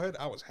that cow head,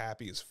 I was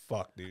happy as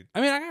fuck, dude. I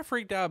mean, I got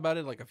freaked out about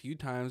it like a few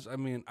times. I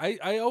mean,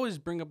 I always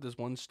bring up this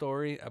one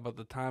story about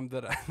the time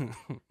that I.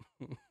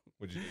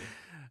 What'd you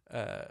do?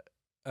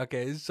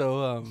 Okay,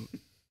 so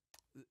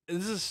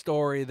this is a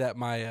story that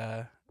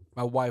my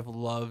wife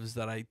loves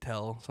that I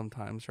tell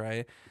sometimes,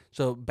 right?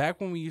 So back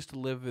when we used to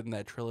live in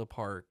that trailer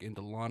park in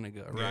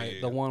Dahlonega, right?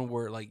 Yeah. The one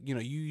where like, you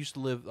used to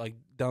live like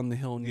down the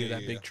hill near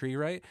that Yeah. big tree,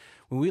 right?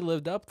 When we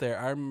lived up there,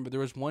 I remember there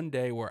was one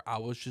day where I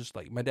was just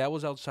like, my dad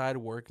was outside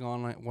working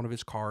on like one of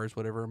his cars,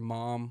 whatever.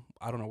 Mom,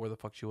 I don't know where the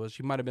fuck she was.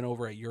 She might have been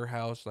over at your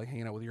house, like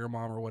hanging out with your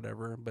mom or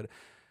whatever, but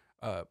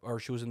or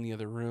she was in the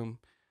other room.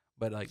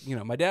 But like,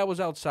 my dad was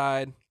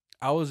outside,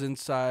 I was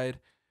inside,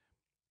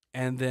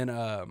 and then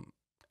I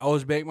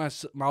was making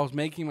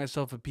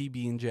myself a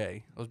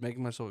PB&J. I was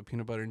making myself a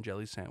peanut butter and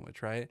jelly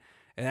sandwich, right?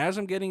 And as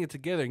I'm getting it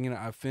together,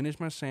 I finished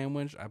my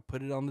sandwich. I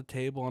put it on the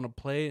table on a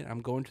plate.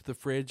 I'm going to the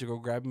fridge to go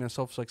grab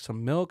myself like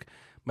some milk.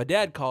 My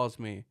dad calls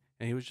me,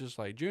 and he was just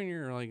like,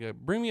 "Junior, like,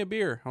 bring me a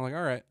beer." I'm like,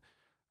 "All right."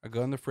 I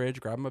go in the fridge,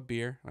 grab my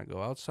beer. I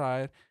go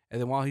outside, and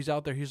then while he's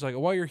out there, he's like,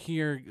 "While you're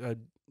here,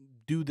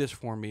 do this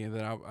for me." And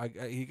then I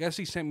guess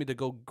he sent me to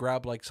go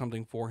grab like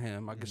something for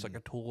him. I guess like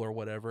a tool or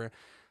whatever.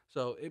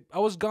 So I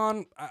was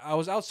gone. I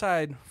was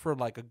outside for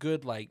like a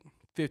good like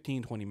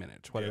 15, 20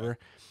 minutes, whatever.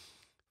 Yeah.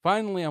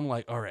 Finally, I'm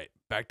like, all right,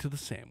 back to the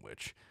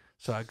sandwich.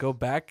 So I go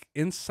back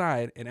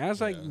inside, and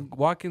as I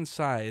walk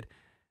inside,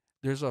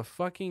 there's a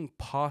fucking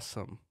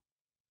possum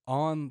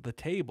on the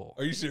table.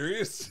 Are you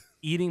serious?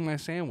 Eating my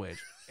sandwich.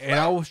 And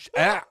I was,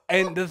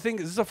 and the thing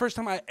is, this is the first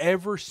time I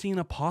ever seen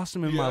a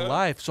possum in my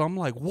life. So I'm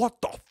like,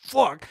 what the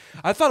fuck?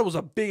 I thought it was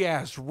a big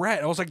ass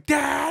rat. I was like,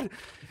 Dad!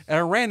 And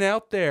I ran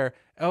out there.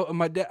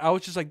 My dad, I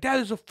was just like, Dad,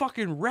 there's a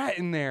fucking rat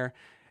in there.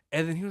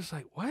 And then he was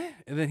like, what?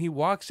 And then he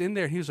walks in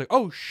there and he was like,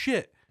 oh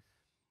shit.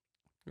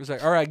 He was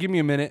like, all right, give me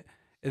a minute.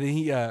 And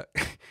then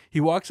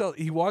he walks out.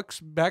 He walks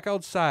back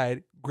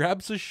outside,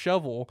 grabs a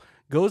shovel,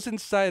 goes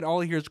inside. All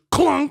he hears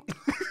clunk.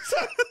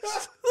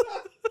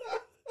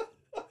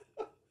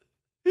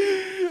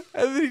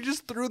 And then he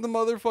just threw the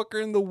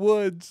motherfucker in the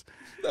woods.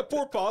 That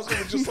poor possum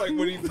was just like,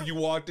 when you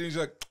walked in, he's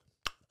like,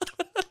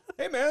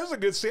 hey, man, this is a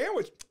good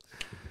sandwich.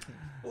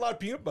 A lot of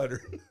peanut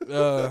butter.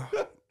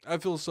 I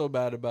feel so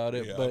bad about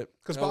it, but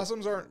because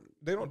possums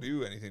they don't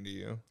do anything to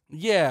you.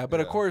 Yeah, but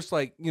of course,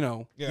 like, you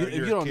know, if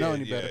you don't know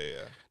any better.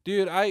 Yeah.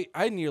 Dude,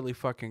 I nearly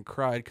fucking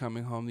cried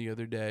coming home the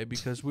other day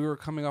because we were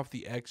coming off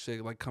the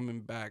exit, like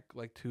coming back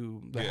like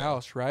to the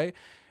house, right?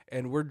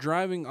 And we're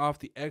driving off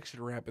the exit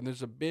ramp, and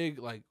there's a big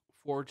like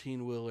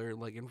 14-wheeler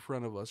like in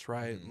front of us,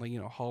 right? Like,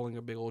 you know, hauling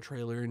a big old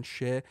trailer and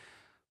shit.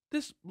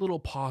 This little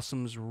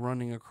possum's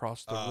running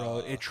across the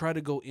road. It tried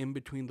to go in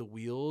between the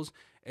wheels,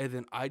 and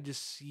then I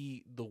just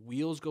see the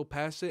wheels go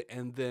past it,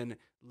 and then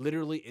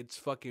literally its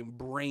fucking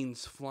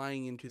brains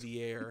flying into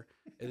the air,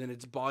 and then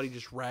its body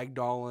just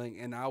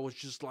ragdolling, and I was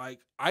just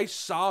like, I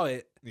saw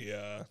it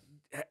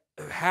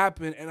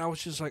happen, and I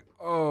was just like,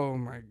 oh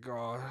my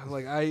God.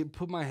 Like, I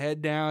put my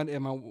head down,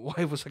 and my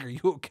wife was like, are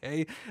you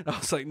okay? And I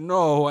was like,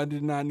 no, I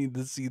did not need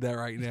to see that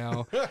right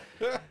now.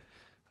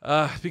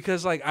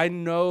 Because like I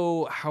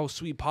know how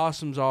sweet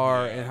possums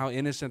are and how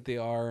innocent they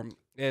are,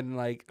 and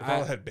like If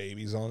all had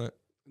babies on it.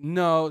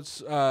 No,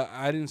 it's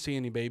I didn't see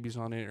any babies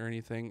on it or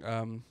anything.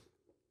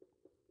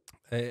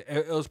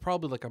 It was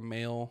probably like a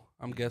male,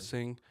 I'm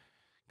guessing,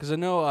 because I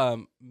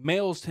know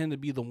males tend to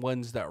be the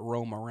ones that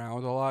roam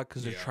around a lot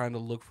because they're trying to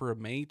look for a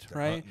mate,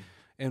 right? Hunting.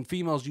 And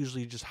females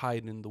usually just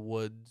hide in the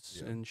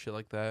woods and shit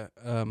like that,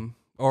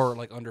 or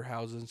like under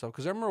houses and stuff.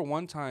 Because I remember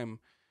one time.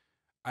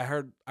 I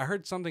heard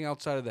something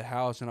outside of the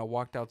house, and I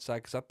walked outside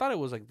because I thought it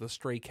was like the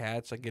stray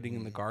cats like getting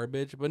in the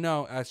garbage. But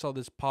no, I saw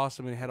this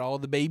possum and it had all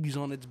the babies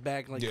on its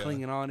back, like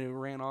clinging on. It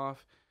ran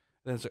off.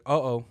 Then it's like,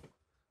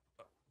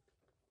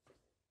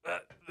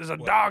 there's a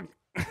dog.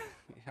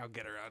 I'll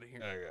get her out of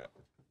here.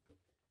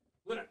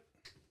 Okay.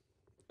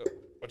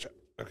 Watch out.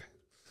 Okay.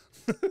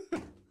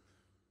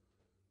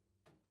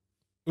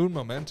 Un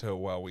momento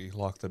while we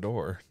lock the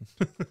door.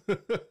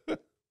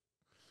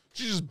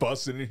 She just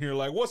busted in here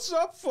like, what's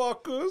up,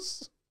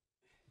 fuckers?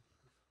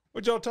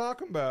 What y'all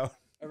talking about?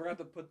 I forgot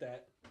to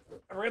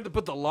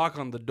put the lock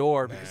on the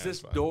door because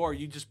this door,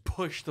 you just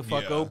push the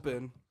fuck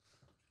open.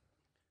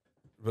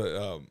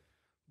 But,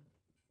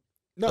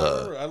 no, I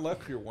remember I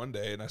left here one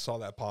day and I saw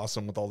that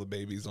possum with all the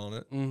babies on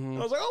it. And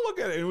I was like, oh, look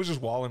at it. And it was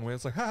just walling away.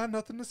 It's like,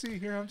 nothing to see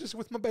here. I'm just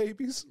with my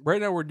babies. Right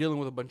now we're dealing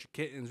with a bunch of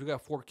kittens. We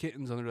got 4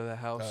 kittens under the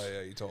house. Oh,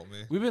 yeah, you told me.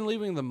 We've been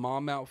leaving the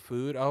mom out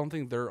food. I don't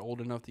think they're old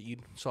enough to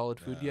eat solid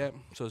food yet.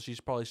 So she's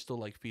probably still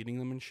like feeding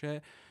them and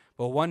shit.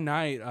 But one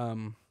night,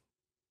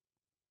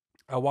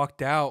 I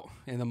walked out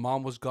and the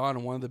mom was gone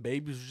and one of the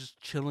babies was just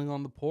chilling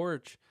on the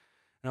porch.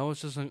 And I was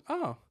just like,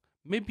 oh,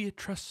 maybe it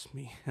trusts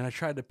me. And I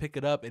tried to pick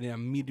it up and it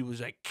immediately was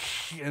like,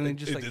 and then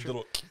just it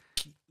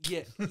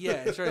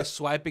started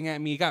swiping at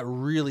me. It got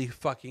really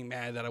fucking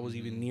mad that I was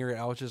even near it.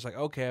 I was just like,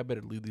 okay, I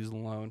better leave these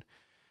alone.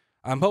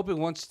 I'm hoping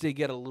once they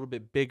get a little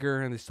bit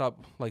bigger and they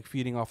stop like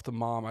feeding off the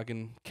mom, I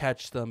can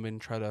catch them and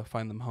try to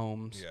find them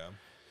homes. Yeah.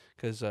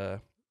 Because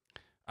I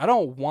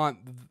don't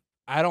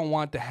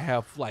want to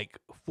have like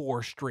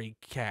 4 stray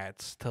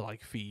cats to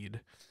like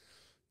feed.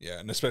 Yeah,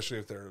 and especially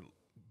if they're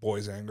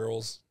boys and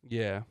girls.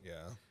 Yeah.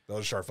 Yeah. They'll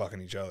just start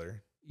fucking each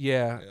other.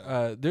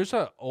 Yeah. There's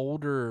an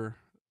older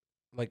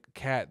like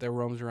cat that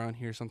roams around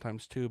here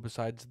sometimes too,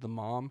 besides the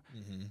mom.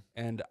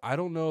 And I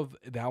don't know if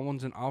that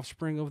one's an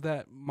offspring of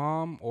that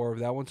mom or if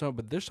that one's not,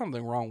 but there's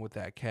something wrong with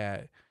that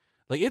cat.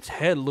 Like its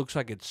head looks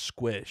like it's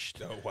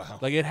squished. Oh wow.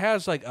 Like it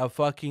has like a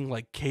fucking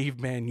like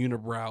caveman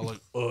unibrow,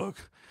 like ugh.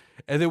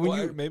 And then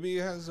when maybe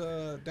it has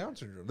Down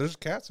syndrome. There's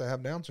cats that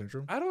have Down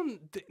syndrome.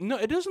 No,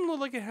 it doesn't look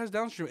like it has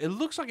Down syndrome. It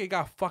looks like it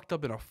got fucked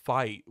up in a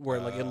fight where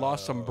like it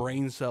lost some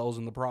brain cells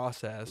in the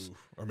process. Oof.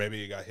 Or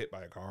maybe it got hit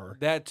by a car.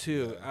 That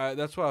too. Yeah.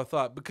 That's what I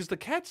thought because the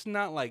cat's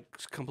not like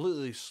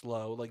completely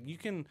slow. Like you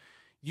can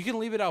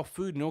leave it out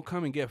food and it'll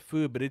come and get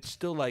food, but it's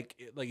still like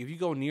if you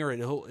go near it,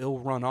 it'll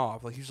run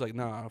off. Like he's like,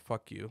 nah,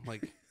 fuck you.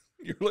 Like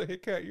you're like, hey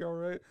cat, you all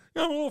right?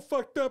 I'm a little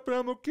fucked up, but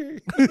I'm okay.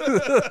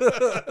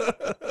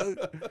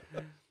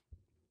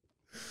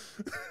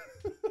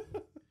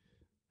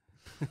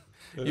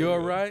 You all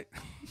right?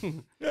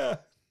 Yeah.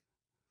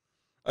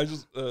 I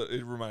just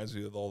it reminds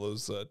me of all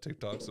those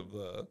TikToks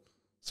of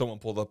someone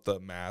pulled up the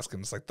mask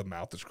and it's like the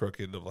mouth is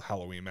crooked of a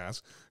Halloween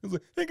mask. It's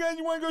like, hey guys,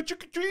 you want to go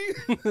trick or treat?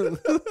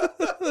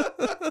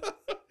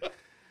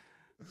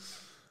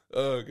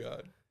 Oh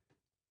god.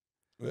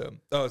 Yeah.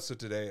 Oh, so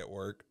today at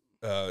work,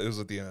 it was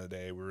at the end of the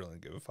day. We really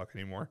didn't give a fuck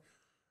anymore.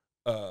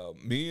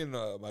 Me and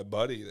my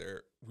buddy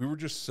there, we were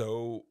just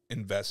so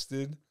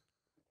invested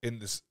in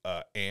this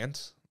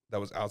ant that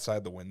was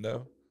outside the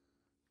window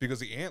because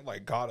the ant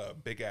like got a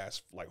big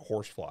ass like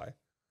horsefly.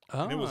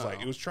 And it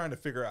was trying to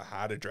figure out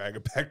how to drag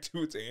it back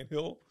to its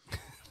anthill.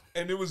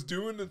 And it was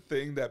doing the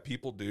thing that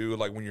people do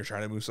like when you're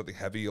trying to move something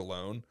heavy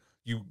alone.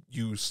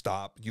 You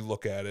stop, you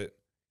look at it,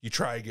 you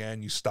try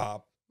again, you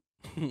stop,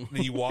 and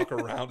then you walk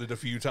around it a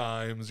few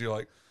times. You're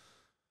like,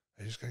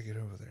 I just gotta get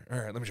over there. All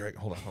right, let me try.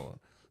 Hold on.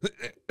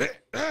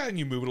 And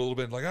you move it a little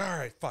bit, like, all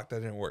right, fuck, that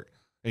didn't work.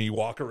 And you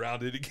walk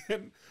around it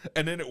again,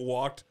 and then it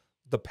walked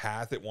the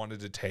path it wanted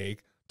to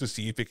take to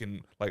see if it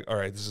can, like, all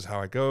right, this is how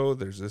I go.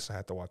 There's this I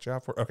have to watch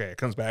out for. Okay, it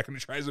comes back and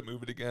it tries to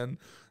move it again.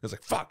 It's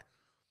like, fuck.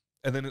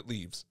 And then it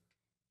leaves.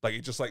 Like,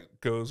 it just, like,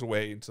 goes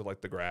away into, like,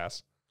 the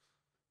grass.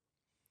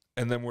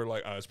 And then we're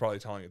like, it's probably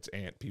telling its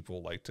aunt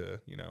people like to,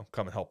 you know,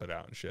 come and help it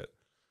out and shit.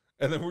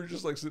 And then we're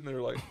just, like, sitting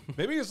there like,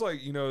 maybe it's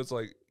like, you know, it's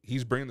like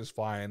he's bringing this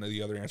fly and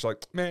the other ant's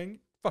like, man, you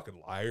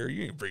fucking liar.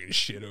 You ain't bringing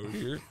shit over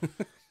here.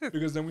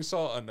 Because then we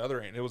saw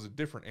another ant. It was a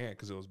different ant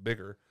because it was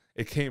bigger.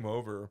 It came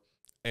over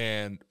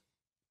and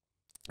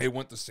it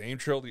went the same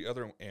trail the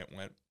other ant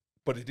went,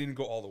 but it didn't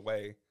go all the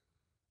way.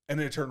 And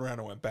then it turned around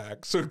and went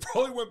back. So it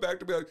probably went back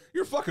to be like,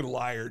 you're a fucking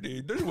liar,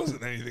 dude. There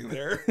wasn't anything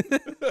there.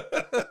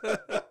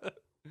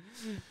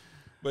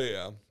 But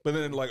yeah. But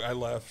then, like, I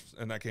left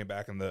and I came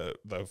back and the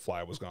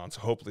fly was gone.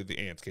 So hopefully the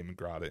ants came and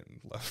got it and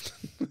left.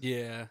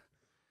 Yeah.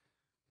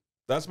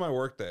 That's my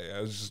work day.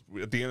 I was just,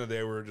 at the end of the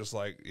day, we were just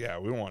like, yeah,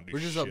 we don't want to do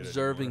shit. We're just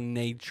observing anymore.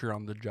 nature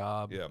on the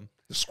job. Yeah.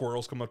 The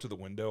squirrels come up to the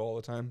window all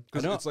the time.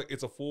 Because it's like,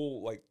 it's a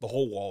full, like, the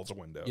whole wall is a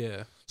window.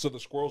 Yeah. So the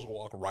squirrels will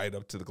walk right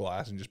up to the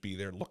glass and just be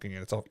there looking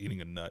at itself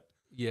eating a nut.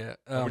 Yeah.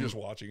 We're just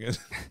watching it.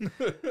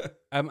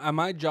 At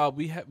my job,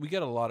 we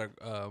get a lot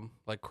of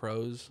like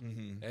crows,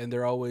 and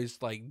they're always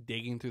like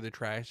digging through the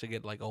trash to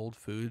get like old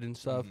food and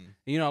stuff. And,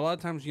 you know, a lot of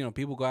times, you know,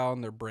 people go out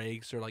on their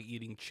breaks or like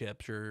eating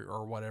chips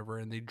or whatever,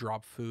 and they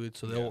drop food,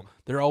 so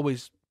they're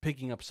always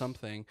picking up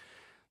something.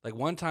 Like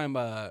one time,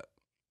 I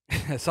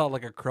saw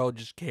like a crow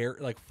just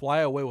fly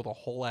away with a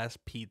whole ass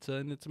pizza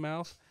in its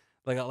mouth,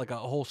 like a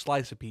whole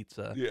slice of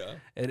pizza. Yeah,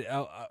 and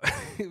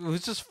it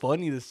was just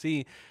funny to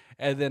see.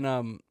 And then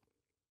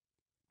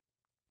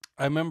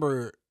I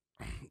remember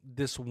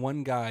this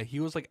one guy. He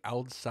was like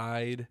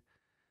outside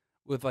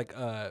with like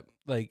the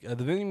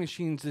vending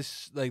machines.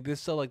 This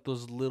sell like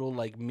those little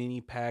like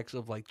mini packs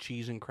of like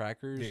cheese and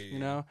crackers, you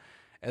know.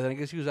 And then I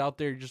guess he was out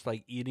there just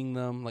like eating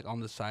them like on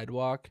the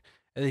sidewalk.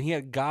 And then he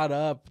had got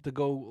up to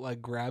go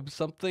like grab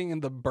something,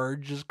 and the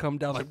bird just come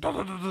down like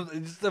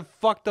it just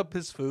fucked up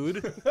his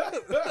food.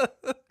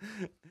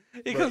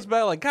 He comes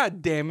back like,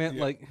 God damn it!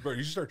 Yeah. Like, bro,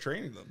 you should start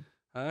training them.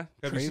 Huh?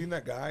 Have you seen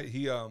that guy?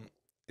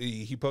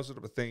 He posted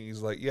up a thing.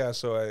 He's like, yeah.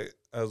 So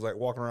I was like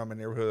walking around my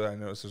neighborhood. I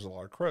noticed there's a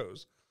lot of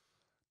crows,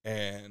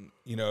 and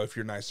you know, if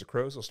you're nice to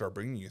crows, they'll start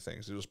bringing you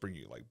things. They'll just bring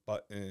you like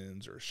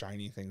buttons or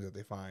shiny things that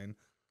they find,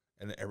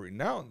 and then every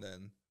now and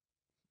then,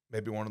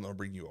 maybe one of them will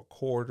bring you a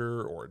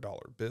quarter or a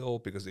dollar bill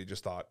because they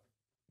just thought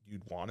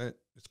you'd want it.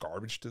 It's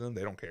garbage to them.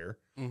 They don't care.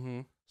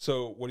 Mm-hmm.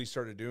 So what he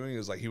started doing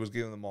is like he was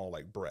giving them all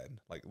like bread,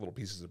 like little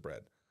pieces of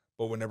bread.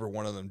 But whenever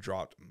one of them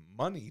dropped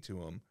money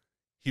to him,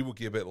 he would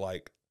give it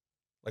like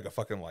a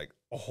fucking like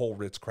a whole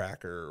Ritz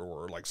cracker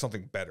or like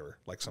something better,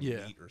 like some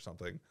meat or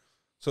something.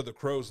 So the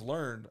crows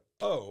learned,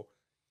 oh,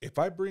 if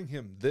I bring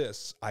him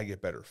this, I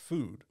get better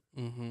food.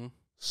 Mm-hmm.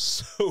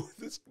 So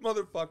this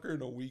motherfucker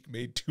in a week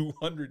made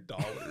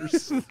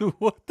 $200.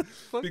 What the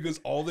fuck? Because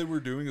all they were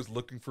doing is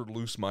looking for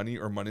loose money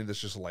or money that's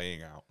just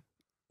laying out.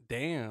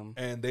 Damn.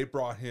 And they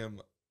brought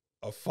him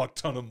a fuck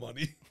ton of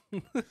money.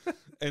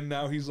 And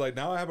now he's like,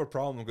 now I have a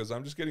problem because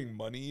I'm just getting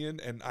money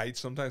in and I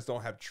sometimes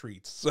don't have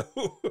treats. So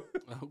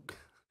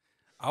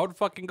I would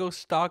fucking go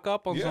stock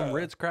up on some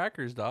Ritz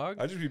crackers, dog.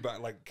 I'd just be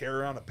like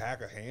carry around a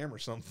pack of ham or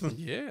something.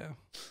 Yeah.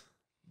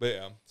 But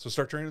yeah, so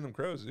start training them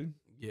crows, dude.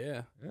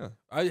 Yeah. Yeah.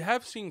 I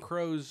have seen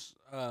crows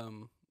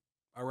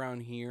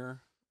around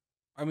here.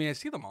 I mean, I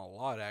see them a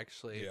lot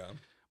actually. Yeah.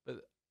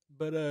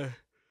 But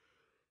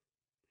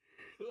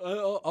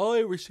all I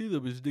ever see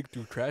them is dig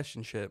through trash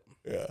and shit.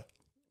 Yeah.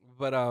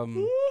 But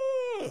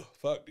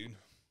fuck, dude.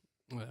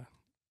 Yeah.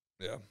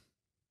 Yeah.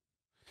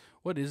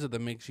 What is it that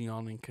makes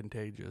yawning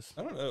contagious?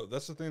 I don't know.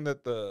 That's the thing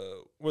that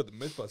the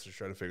Mythbusters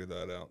try to figure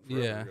that out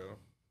forever ago.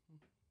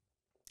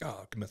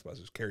 Oh,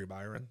 Mythbusters. Carrie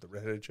Byron, the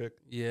redheaded chick.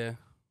 Yeah.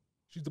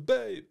 She's the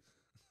babe.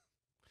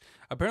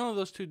 Apparently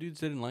those two dudes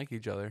didn't like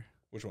each other.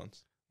 Which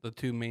ones? The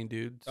two main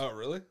dudes. Oh,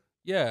 really?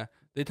 Yeah.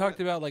 They talked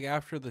about, like,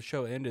 after the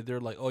show ended, they're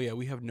like, oh, yeah,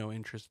 we have no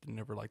interest in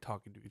ever, like,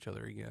 talking to each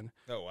other again.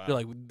 Oh, wow. They're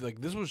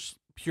like, this was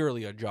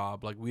purely a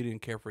job. Like, we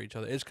didn't care for each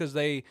other. It's because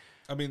they...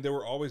 I mean, they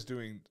were always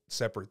doing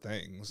separate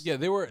things. Yeah,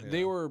 they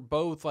were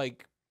both,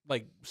 like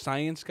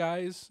science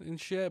guys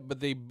and shit, but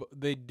they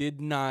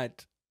did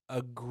not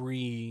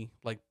agree,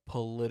 like,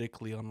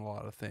 politically on a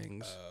lot of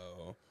things.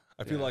 Oh.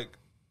 I feel like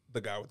the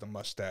guy with the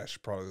mustache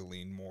probably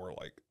leaned more,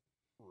 like,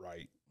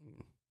 right.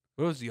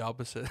 What was the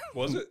opposite?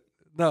 Was it?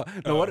 No.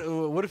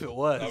 What if it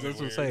was? That's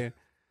what I'm saying.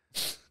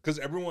 Because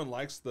everyone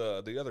likes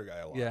the other guy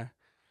a lot. Yeah.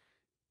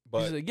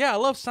 But he's like, yeah, I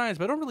love science,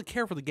 but I don't really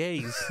care for the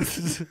gays.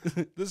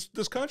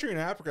 this country in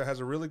Africa has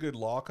a really good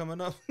law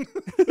coming up.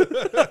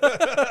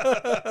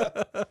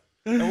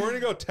 And we're going to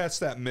go test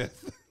that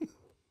myth.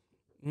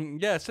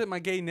 Yeah, I sent my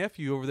gay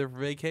nephew over there for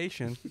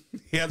vacation.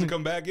 He hasn't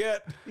come back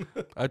yet.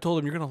 I told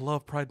him, you're going to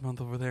love Pride Month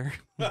over there.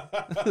 Yeah.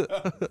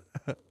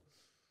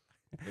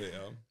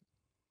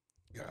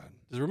 God.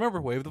 Just remember,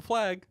 wave the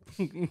flag.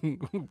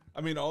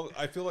 I mean,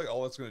 I feel like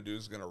all it's going to do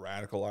is going to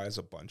radicalize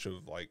a bunch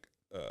of like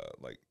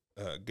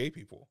gay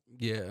people.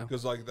 Yeah.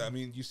 Because, like, I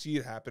mean, you see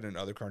it happen in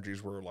other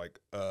countries where, like,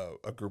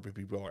 a group of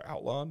people are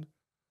outlawed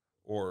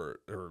or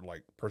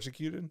like,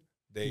 persecuted.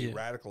 They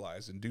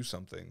radicalize and do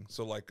something.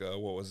 So, like,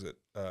 what was it?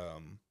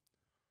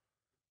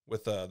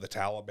 With the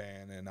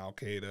Taliban and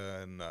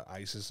Al-Qaeda and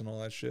ISIS and all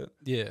that shit.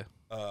 Yeah.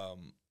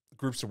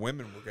 Groups of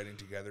women were getting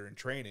together and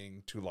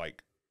training to,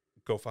 like,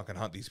 go fucking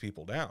hunt these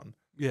people down.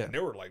 Yeah. And they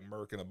were, like,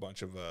 murking a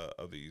bunch of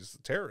these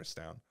terrorists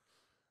down.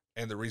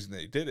 And the reason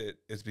they did it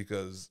is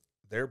because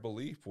their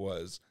belief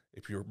was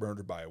if you were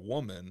murdered by a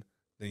woman,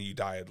 then you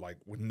died, like,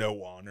 with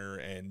no honor,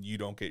 and you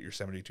don't get your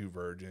 72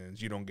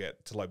 virgins. You don't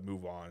get to, like,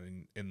 move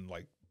on in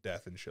like,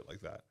 death and shit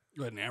like that.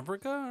 In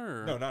Africa?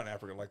 Or? No, not in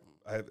Africa. Like,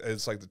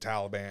 it's like the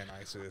Taliban,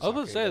 ISIS. I was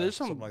going to say, there's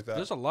something like that.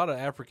 There's a lot of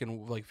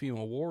African, like,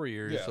 female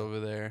warriors over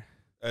there.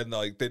 And,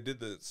 like, they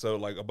did so,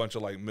 like, a bunch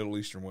of, like, Middle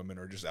Eastern women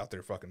are just out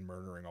there fucking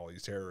murdering all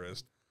these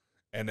terrorists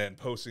and then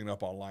posting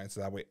up online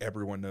so that way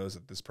everyone knows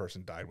that this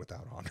person died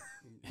without honor.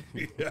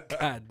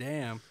 God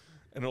damn.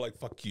 And they're like,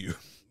 fuck you.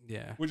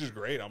 Yeah. Which is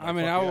great.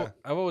 I've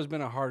always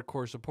been a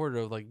hardcore supporter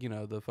of, like, you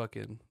know, the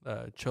fucking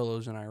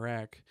cholos in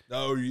Iraq.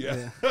 Oh,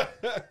 yeah.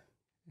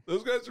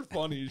 Those guys are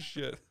funny as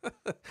shit.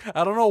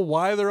 I don't know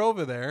why they're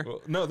over there.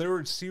 Well, no, they were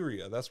in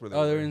Syria. That's where they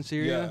were. Oh, they're in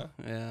Syria?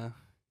 Yeah.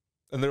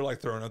 And they're, like,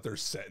 throwing out their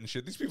set and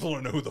shit. These people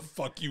don't know who the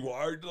fuck you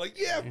are. They're like,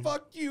 yeah,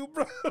 fuck you,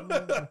 bro.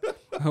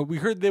 We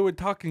heard they were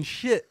talking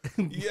shit.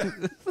 Yeah.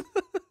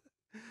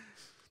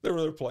 They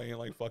were there playing,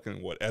 like,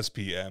 fucking,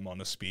 SPM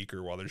on a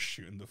speaker while they're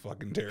shooting the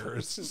fucking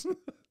terrorists.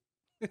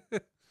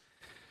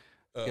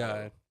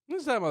 God.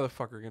 When's that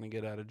motherfucker going to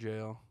get out of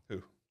jail?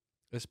 Who?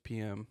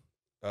 SPM.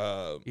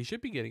 He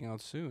should be getting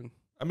out soon.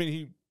 I mean,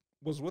 he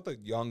was with a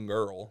young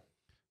girl.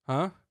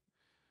 Huh?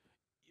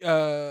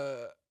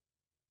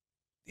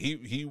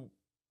 He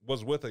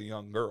was with a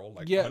young girl,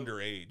 like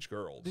underage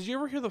girls. Did you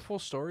ever hear the full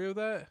story of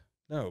that?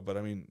 No, but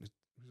I mean,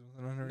 he was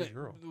an underage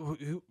girl.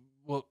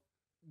 Well,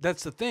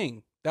 that's the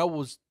thing. That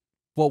was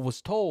what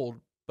was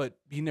told, but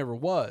he never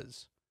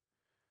was.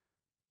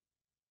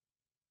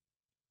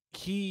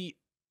 She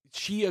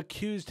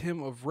accused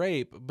him of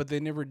rape, but they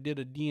never did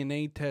a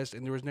DNA test,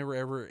 and there was never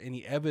ever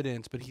any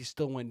evidence, but he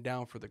still went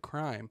down for the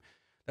crime.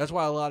 That's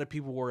why a lot of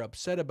people were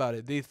upset about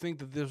it. They think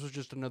that this was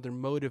just another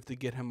motive to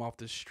get him off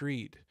the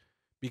street.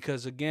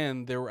 Because,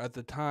 again, there were, at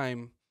the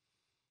time,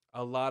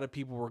 a lot of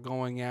people were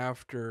going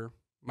after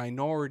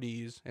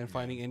minorities and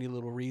finding any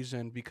little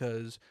reason,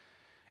 because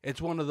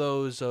it's one of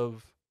those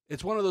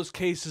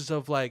cases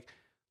of, like,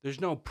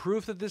 there's no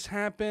proof that this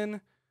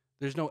happened.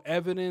 There's no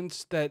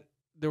evidence that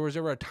there was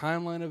ever a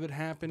timeline of it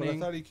happening. But I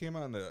thought he came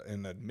out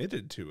and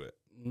admitted to it.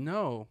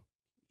 No.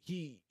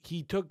 He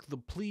took the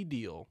plea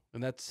deal,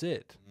 and that's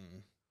it.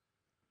 Mm.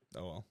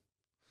 Oh, well.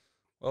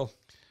 Well,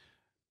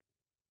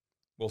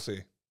 we'll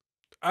see.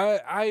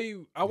 I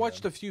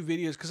watched a few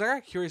videos because I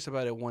got curious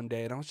about it one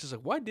day, and I was just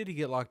like, why did he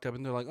get locked up?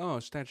 And they're like, oh,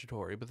 it's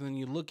statutory. But then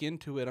you look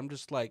into it, I'm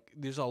just like,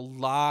 there's a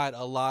lot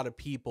of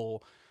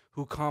people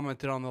who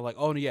commented on, they're like,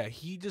 oh, yeah,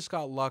 he just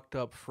got locked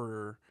up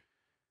for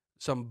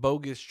some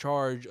bogus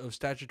charge of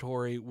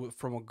statutory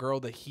from a girl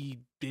that he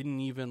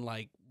didn't even,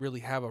 like, really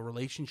have a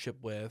relationship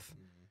with.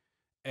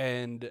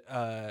 And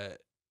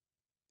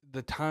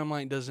the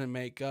timeline doesn't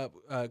make up,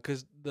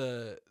 because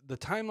the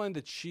timeline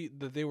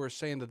that they were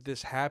saying that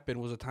this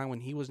happened was a time when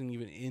he wasn't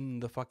even in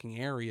the fucking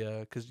area,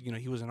 because, you know,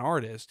 he was an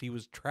artist, he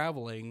was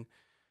traveling,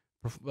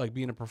 like,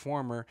 being a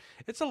performer.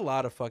 It's a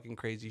lot of fucking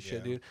crazy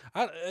shit, dude.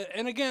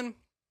 And again,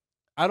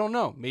 I don't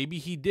know, maybe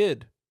he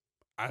did,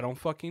 I don't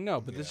fucking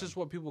know, but this is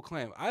what people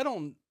claim. I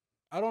don't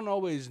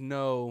always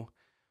know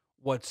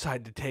what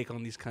side to take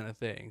on these kind of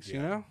things, you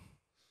know?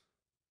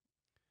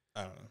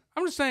 I don't know.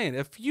 I'm just saying,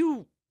 if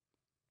you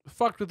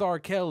fucked with R.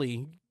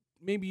 Kelly,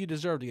 maybe you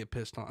deserve to get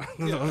pissed on.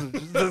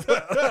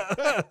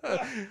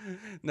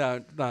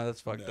 No,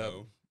 that's fucked up.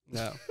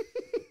 No.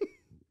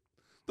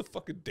 The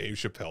fucking Dave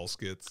Chappelle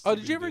skits. Oh,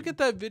 did you ever get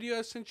that video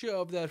I sent you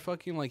of that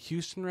fucking, like,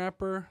 Houston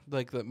rapper,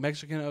 like the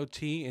Mexican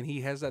OT, and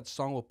he has that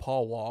song with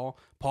Paul Wall?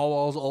 Paul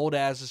Wall's old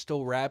ass is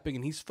still rapping,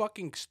 and he's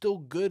fucking still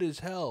good as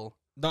hell.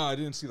 No, I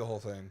didn't see the whole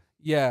thing.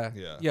 Yeah.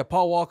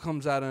 Paul Wall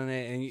comes out on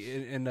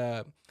it, and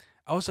I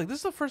was like, this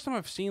is the first time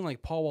I've seen,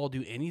 like, Paul Wall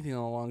do anything in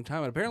a long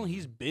time. And apparently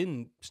he's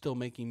been still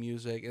making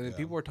music. And then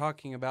people were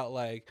talking about,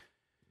 like,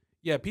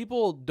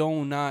 people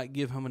do not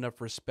give him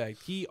enough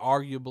respect. He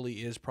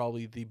arguably is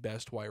probably the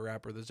best white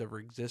rapper that's ever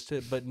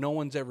existed, but no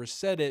one's ever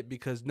said it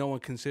because no one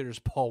considers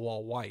Paul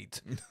Wall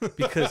white.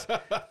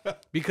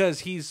 Because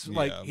he's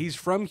like, he's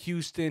from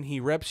Houston. He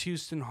reps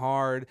Houston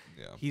hard.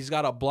 He's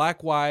got a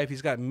black wife.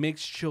 He's got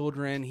mixed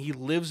children. He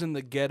lives in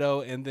the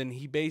ghetto. And then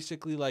he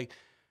basically, like,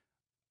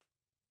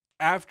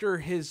 after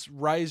his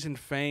rise in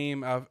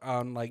fame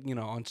on, like, you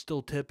know, on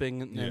Still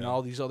Tipping and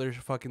all these other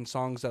fucking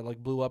songs that, like,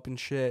 blew up and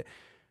shit,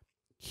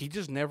 he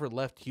just never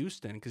left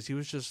Houston because he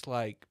was just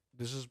like,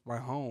 this is my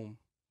home.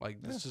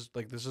 Like, this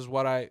is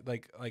what I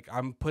like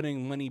I'm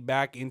putting money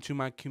back into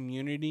my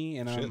community,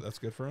 and that's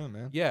good for him,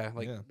 man.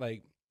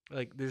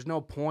 Like there's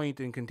no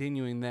point in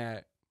continuing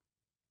that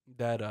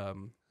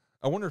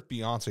I wonder if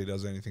Beyonce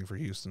does anything for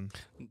Houston.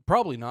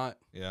 Probably not.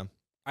 Yeah.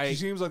 She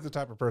seems like the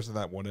type of person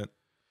that wouldn't.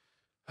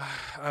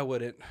 I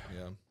wouldn't.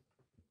 Yeah.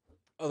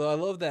 Although I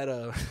love that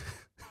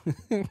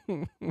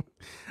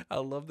I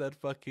love that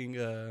fucking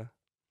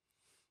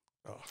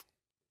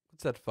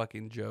what's that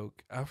fucking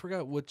joke? I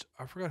forgot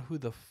who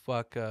the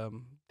fuck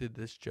did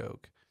this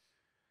joke.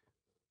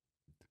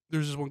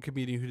 There's this one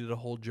comedian who did a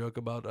whole joke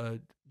about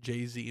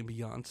Jay-Z and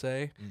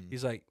Beyonce.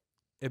 He's like,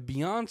 if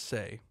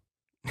Beyonce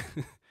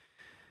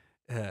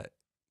if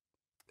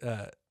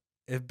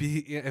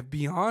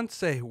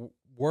Beyonce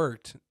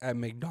worked at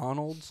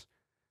McDonald's,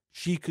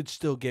 she could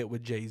still get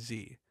with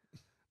Jay-Z.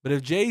 But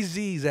if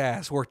Jay-Z's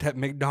ass worked at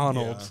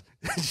McDonald's,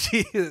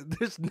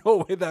 there's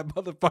no way that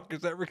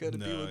motherfucker's ever gonna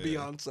be with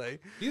Beyonce.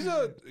 He's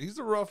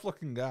a rough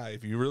looking guy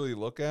if you really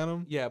look at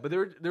him. Yeah, but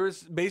there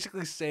was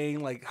basically saying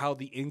like how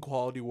the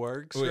inequality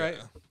works, right?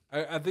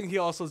 Yeah. I think he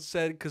also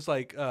said because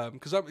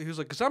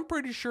I'm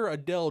pretty sure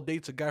Adele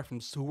dates a guy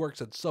who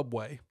works at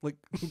Subway. Like,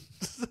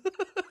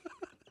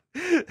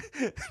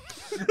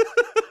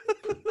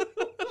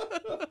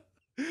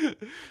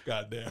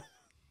 goddamn.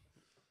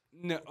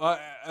 No,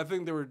 I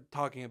think they were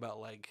talking about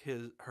like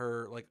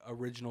her like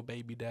original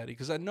baby daddy,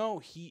 because I know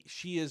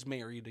she is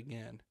married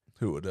again.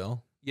 Who,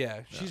 Adele?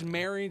 Yeah, she's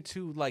married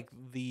to like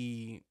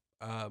the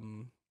I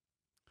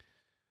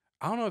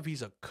don't know if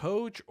he's a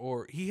coach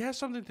or he has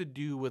something to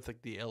do with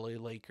like the LA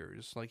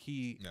Lakers. Like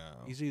he's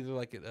either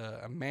like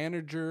a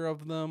manager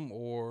of them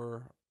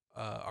or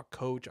a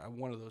coach.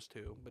 One of those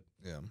two. But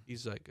yeah,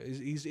 he's like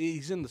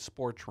he's in the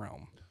sports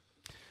realm.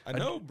 I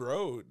know,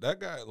 bro. That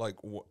guy, like,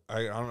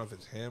 I don't know if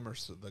it's him or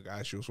the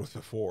guy she was with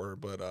before,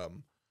 but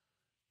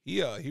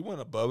he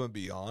went above and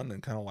beyond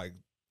and kind of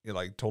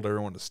like told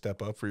everyone to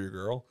step up for your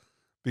girl,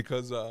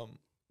 because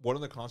one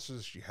of the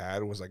concerts she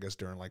had was, I guess,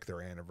 during like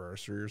their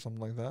anniversary or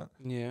something like that.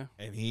 Yeah,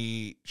 and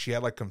she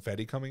had like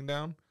confetti coming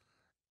down,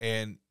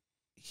 and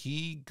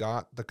he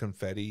got the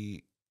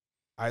confetti.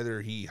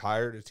 Either he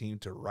hired a team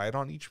to write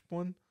on each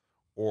one,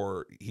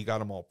 or he got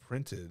them all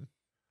printed.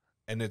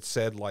 And it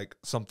said like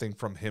something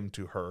from him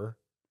to her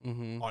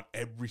on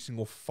every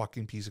single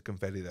fucking piece of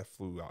confetti that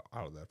flew out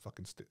of that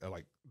fucking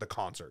like the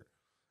concert.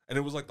 And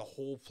it was like the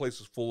whole place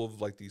was full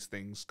of like these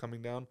things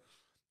coming down,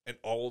 and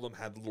all of them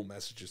had little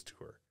messages to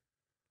her.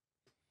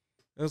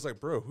 And I was like,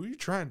 bro, who are you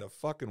trying to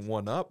fucking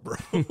one up, bro?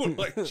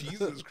 Like,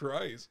 Jesus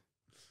Christ.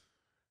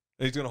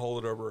 And he's gonna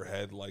hold it over her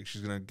head like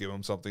she's gonna give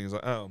him something. He's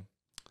like, oh,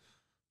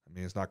 I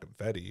mean, it's not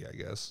confetti, I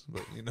guess,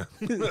 but you know.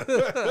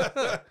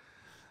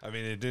 I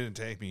mean, it didn't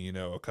take me,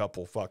 a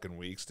couple fucking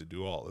weeks to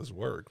do all this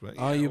work. But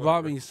yeah, you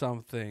bought me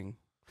something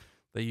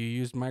that you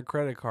used my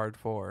credit card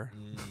for.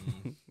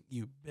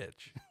 You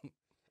bitch.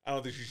 I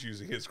don't think she's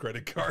using his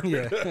credit card.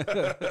 Yeah.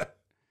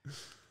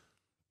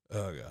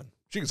 Oh, God.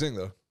 She can sing,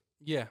 though.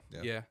 Yeah.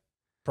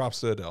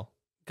 Props to Adele.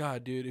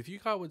 God, dude, if you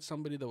got with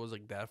somebody that was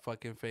like that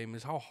fucking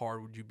famous, how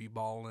hard would you be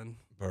balling?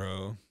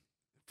 Bro.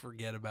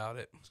 Forget about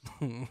it.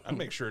 I'd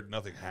make sure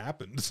nothing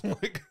happens.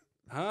 Like,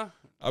 huh?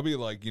 I'll be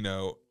like,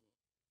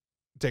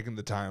 taking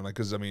the time, like,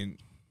 because I mean,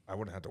 I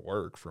wouldn't have to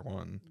work for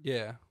one.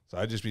 Yeah. So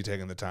I'd just be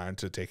taking the time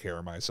to take care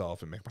of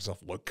myself and make myself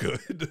look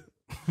good.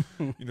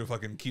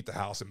 Fucking keep the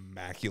house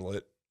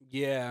immaculate.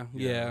 Yeah.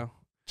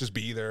 Just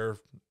be there.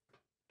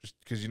 Just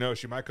because,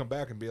 she might come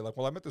back and be like,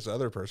 well, I met this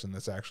other person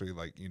that's actually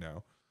like,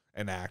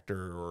 an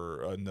actor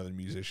or another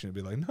musician, and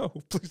be like, no,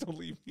 please don't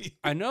leave me.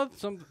 I know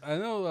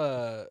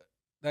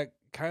that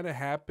kind of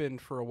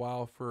happened for a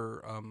while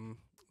for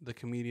the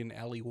comedian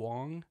Ali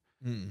Wong.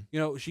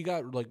 She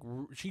got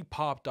she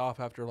popped off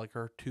after like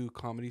her 2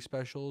 comedy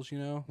specials, I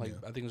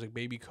think it was like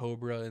Baby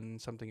Cobra and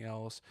something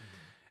else.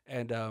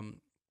 And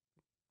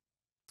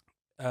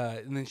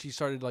then she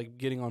started like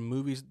getting on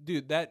movies.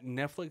 Dude, that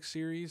Netflix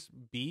series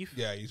Beef,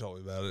 yeah, you told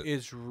me about it.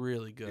 It's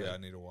really good. Yeah, I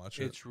need to watch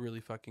it. It's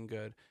really fucking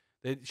good.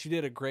 She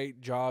did a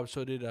great job.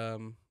 So did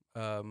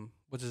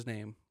what's his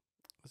name?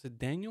 Was it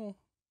Daniel,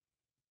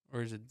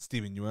 or is it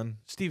Steven Yeun?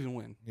 Steven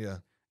Yeun. Yeah.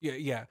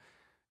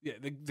 Yeah,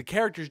 the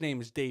character's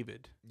name is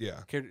David.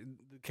 Yeah. The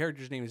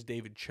character's name is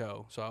David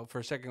Cho. So for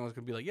a second I was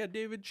going to be like, yeah,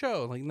 David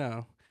Cho. Like,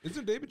 no.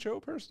 Isn't David Cho a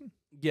person?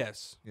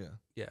 Yes. Yeah.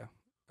 Yeah.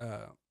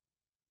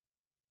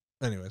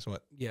 Anyways,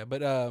 what? Yeah,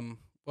 but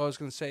what I was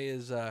going to say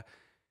is,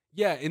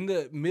 in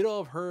the middle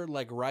of her,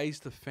 like, rise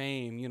to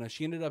fame,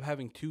 she ended up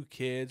having 2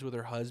 kids with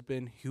her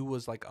husband, who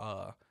was, like,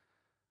 I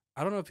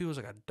don't know if he was,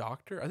 like, a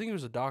doctor. I think he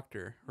was a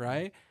doctor,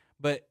 right?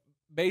 But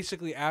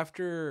basically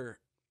after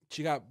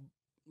she got,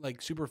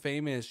 like, super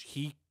famous,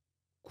 he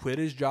quit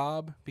his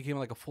job, became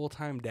like a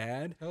full-time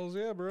dad. Hells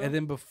yeah, bro. And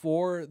then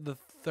before the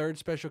 3rd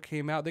special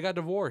came out, they got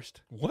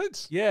divorced.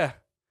 What? Yeah.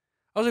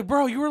 I was like,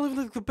 bro, you were living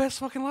like the best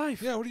fucking life.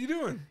 Yeah, what are you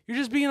doing? You're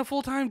just being a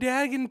full-time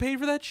dad getting paid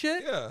for that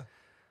shit? Yeah.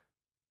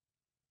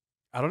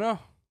 I don't know.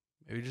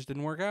 Maybe it just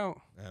didn't work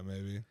out. Yeah,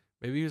 maybe.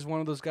 Maybe he was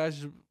one of those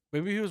guys.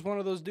 Maybe he was one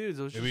of those dudes.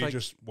 It was maybe he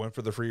just went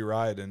for the free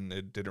ride and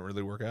it didn't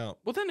really work out.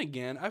 Well, then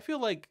again, I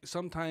feel like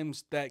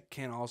sometimes that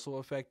can also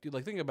affect you.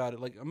 Like, think about it.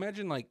 Like,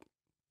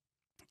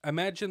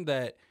 imagine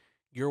that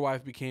your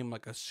wife became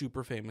like a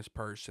super famous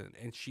person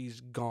and she's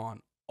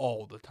gone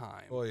all the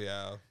time. Oh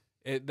yeah.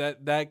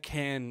 That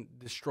can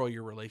destroy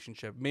your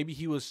relationship. Maybe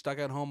he was stuck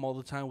at home all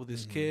the time with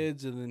his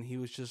kids, and then he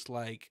was just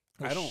like,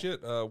 Oh, I don't.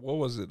 shit. What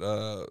was it?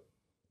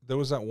 There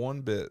was that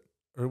one bit,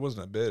 or it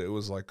wasn't a bit. It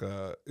was like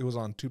it was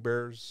on Two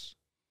Bears.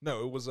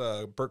 No, it was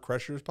Burt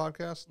Kreischer's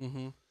podcast.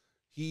 Mm-hmm.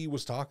 He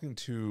was talking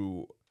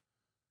to,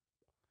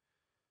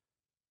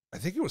 I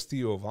think it was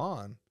Theo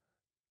Vaughn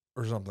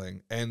or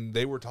something, and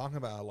they were talking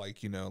about like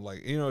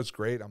it's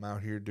great. I'm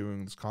out here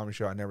doing this comedy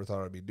show. I never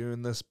thought I'd be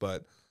doing this,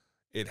 but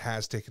it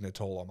has taken a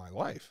toll on my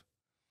life.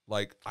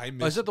 Like I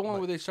miss. Oh, is that the one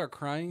where they start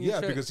crying? And yeah,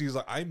 shit? because he's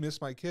like, I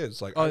miss my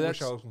kids. Like Oh, I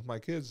wish I was with my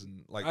kids,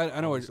 and like I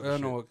know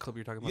what clip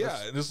you're talking about.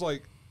 Yeah, and it's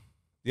like,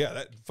 yeah,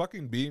 that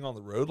fucking being on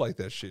the road like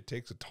that shit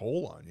takes a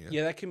toll on you.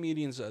 Yeah, that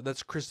comedian's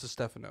that's Chris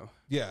Stefano.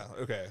 Yeah,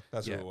 okay,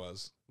 that's Yeah. who it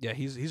was. Yeah,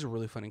 he's a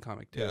really funny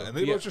comic too. Yeah, and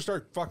they both just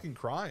start fucking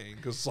crying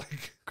because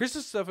like Chris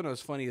Stefano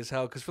is funny as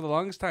hell because for the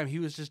longest time he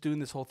was just doing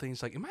this whole thing.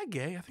 He's like, "Am I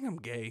gay? I think I'm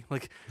gay."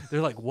 Like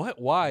they're like, "What?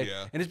 Why?"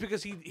 Yeah. And it's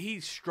because he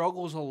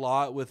struggles a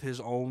lot with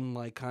his own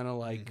like kind of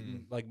like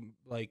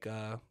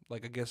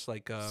I guess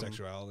like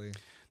sexuality.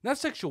 not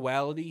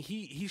sexuality.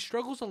 He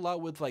struggles a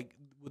lot with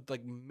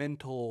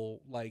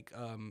mental like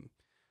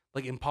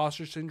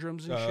imposter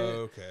syndromes and shit.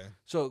 Okay.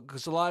 So,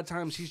 because a lot of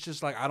times he's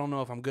just like, I don't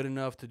know if I'm good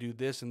enough to do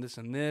this and this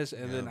and this,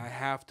 and then I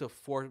have to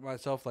force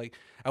myself. Like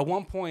at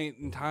one point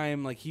in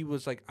time, like he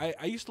was like,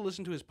 I used to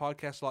listen to his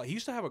podcast a lot. He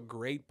used to have a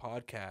great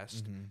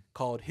podcast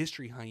called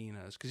History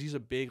Hyenas because he's a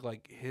big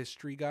like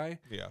history guy.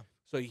 Yeah.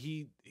 So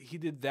he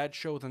did that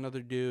show with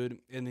another dude,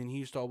 and then he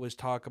used to always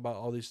talk about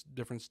all this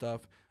different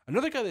stuff.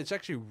 Another guy that's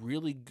actually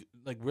really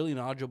really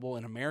knowledgeable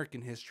in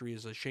American history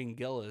is Shane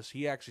Gillis.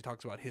 He actually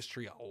talks about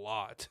history a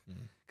lot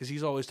because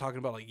he's always talking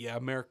about like, yeah,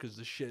 America's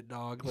the shit,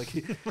 dog. Like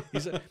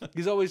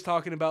he's always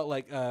talking about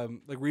like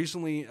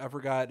recently I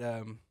forgot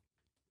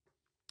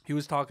he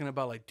was talking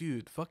about like,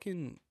 dude,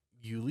 fucking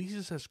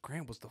Ulysses S.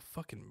 Grant was the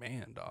fucking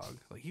man, dog.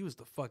 Like he was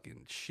the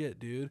fucking shit,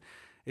 dude.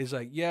 It's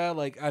like, yeah,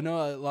 like I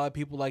know a lot of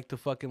people like to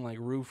fucking like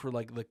root for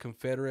like the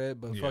Confederate,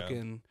 but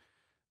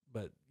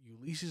but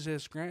Ulysses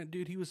S. Grant,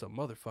 dude, he was a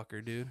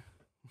motherfucker, dude.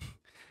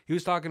 He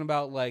was talking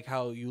about like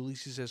how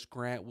Ulysses S.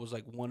 Grant was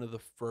like one of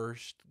the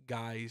first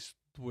guys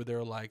where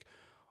they're like,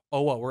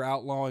 oh, what, we're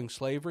outlawing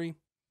slavery?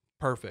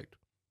 Perfect.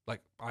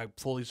 Like I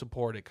fully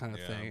support it kind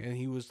of thing. And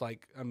he was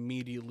like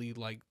immediately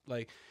like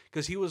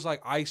because he was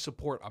like, I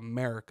support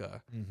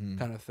America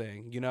kind of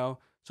thing, you know?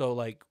 So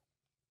like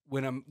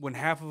when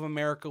half of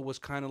America was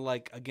kind of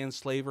like against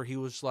slavery, he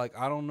was like,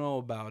 I don't know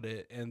about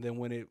it. And then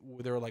when they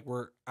were like,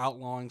 we're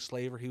outlawing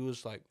slavery, he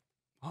was like,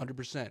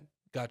 100%,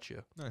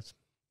 gotcha. Nice.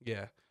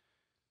 Yeah.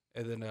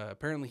 And then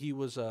apparently he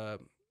was a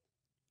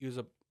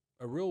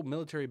real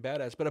military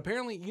badass. But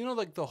apparently, you know,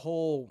 like the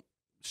whole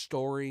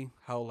story,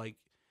 how like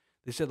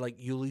they said like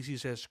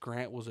Ulysses S.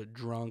 Grant was a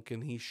drunk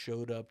and he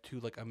showed up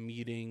to like a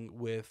meeting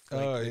with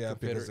like,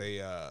 because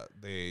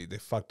they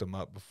fucked him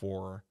up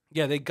before.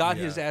 Yeah, they got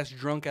his ass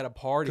drunk at a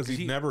party because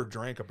he never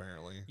drank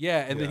apparently. Yeah,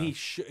 and then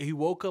he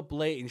woke up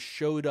late and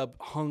showed up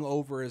hung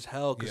over as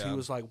hell because he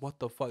was like, "What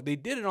the fuck?" They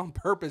did it on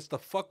purpose to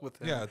fuck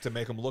with him. Yeah, to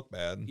make him look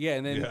bad. Yeah,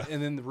 and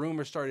then the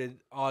rumor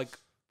started like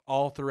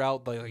all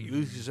throughout like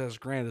Ulysses S.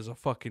 Grant is a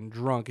fucking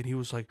drunk, and he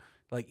was like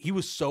he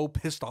was so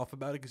pissed off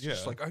about it because he's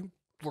just like, I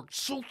worked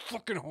so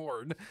fucking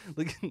hard.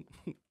 Like,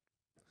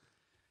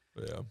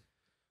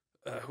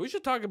 we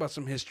should talk about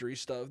some history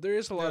stuff. There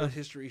is a lot of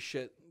history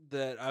shit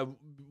that I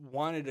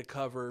wanted to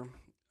cover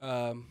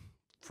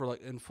for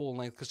like in full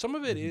length because some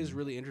of it is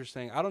really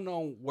interesting. I don't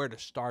know where to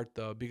start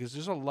though because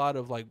there's a lot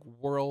of like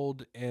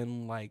world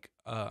and like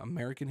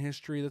American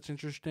history that's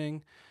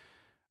interesting.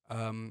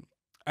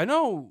 I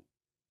know.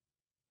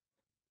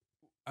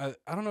 I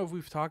don't know if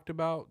we've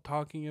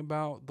talking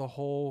about the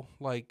whole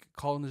like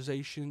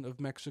colonization of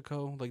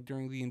Mexico like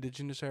during the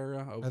indigenous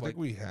era. I think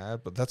we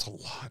had, but that's a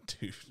lot,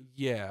 dude.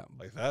 Yeah,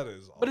 like that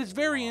is. But it's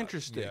very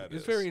interesting. Yeah,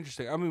 it's very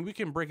interesting. I mean, we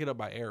can break it up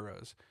by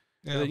eras.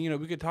 Yeah. And then,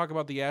 we could talk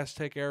about the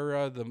Aztec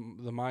era, the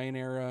Mayan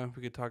era.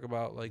 We could talk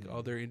about like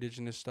other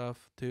indigenous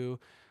stuff too.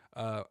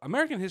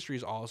 American history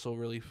is also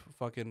really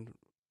fucking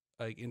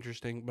like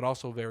interesting, but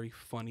also very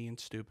funny and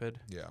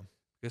stupid. Yeah.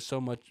 Because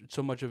so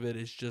much of it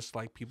is just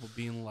like people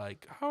being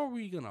like, "How are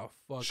we gonna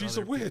fuck?" She's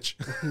a witch.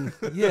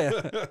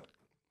 Yeah.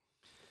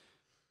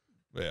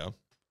 Yeah.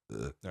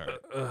 All right.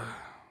 I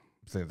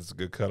think that's a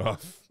good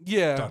cutoff.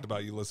 Yeah. Talked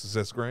about Ulysses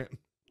S. Grant.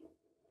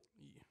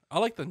 I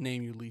like the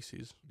name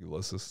Ulysses.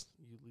 Ulysses.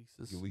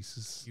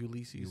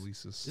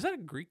 Is that a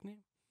Greek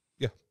name?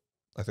 Yeah,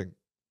 I think.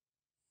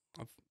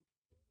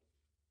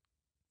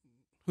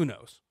 Who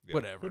knows? Yeah.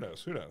 Whatever.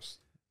 Who knows?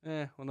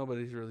 Well,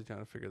 nobody's really trying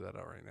to figure that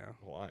out right now.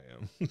 Well, I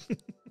am.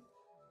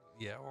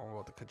 Yeah, well, I'm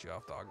about to cut you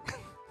off, dog.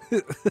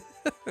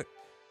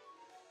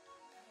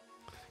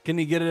 Can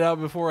you get it out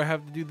before I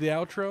have to do the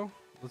outro?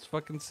 Let's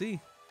fucking see.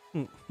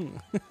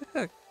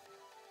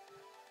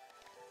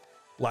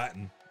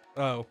 Latin.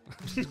 Oh.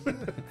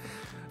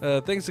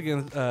 Thanks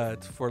again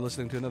for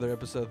listening to another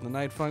episode of The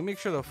Night Funk. Make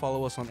sure to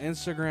follow us on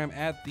Instagram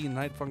at The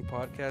Night Funk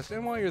Podcast.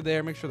 And while you're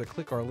there, make sure to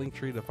click our link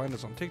tree to find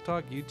us on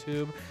TikTok,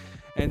 YouTube,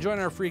 and join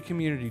our free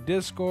community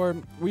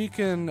Discord where you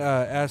can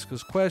ask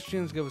us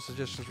questions, give us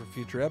suggestions for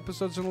future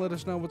episodes, and let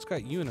us know what's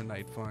got you in a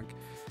night funk.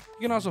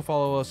 You can also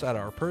follow us at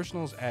our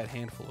personals at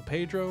Handful of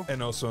Pedro.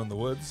 And also in the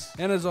woods.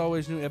 And as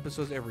always, new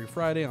episodes every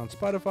Friday on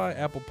Spotify,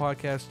 Apple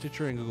Podcasts,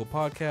 Stitcher, and Google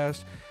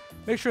Podcasts.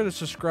 Make sure to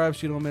subscribe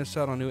so you don't miss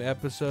out on new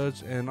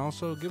episodes. And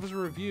also give us a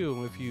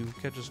review if you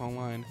catch us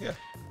online.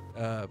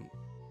 Yeah.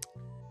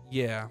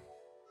 Yeah.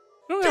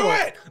 Do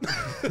it!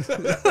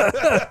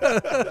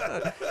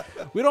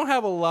 We don't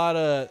have a lot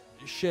of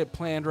shit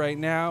planned right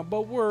now,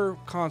 but we're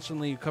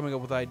constantly coming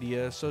up with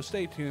ideas. So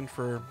stay tuned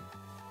for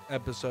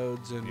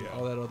episodes and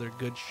all that other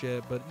good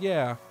shit. But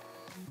yeah.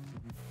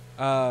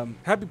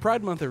 Happy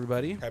Pride Month,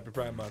 everybody. Happy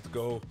Pride Month.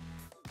 Go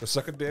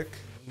suck a dick.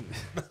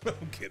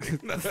 I'm kidding.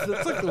 That's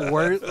like the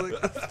worst.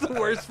 Like, that's the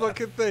worst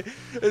fucking thing.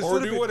 Or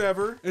do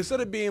whatever. Instead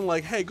of being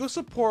like, "Hey, go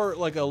support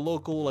like a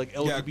local like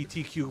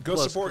LGBTQ." Go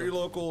support your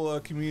local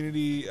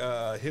community.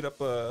 Hit up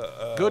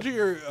go to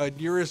your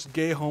nearest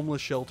gay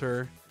homeless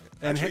shelter.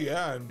 And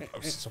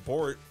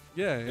support.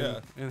 Yeah,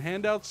 and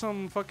hand out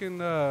some fucking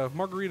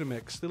margarita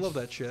mix. They love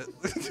that shit.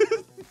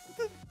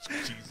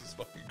 Jesus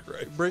fucking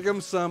Christ. Bring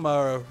them some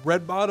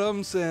red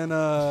bottoms and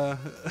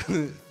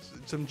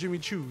some Jimmy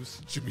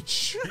Choos. Jimmy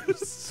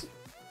Choos.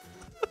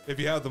 If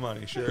you have the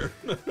money, sure.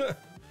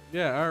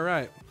 Yeah, all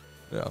right.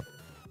 Yeah.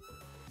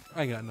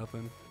 I got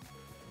nothing.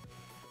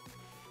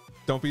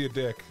 Don't be a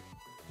dick.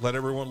 Let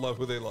everyone love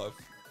who they love.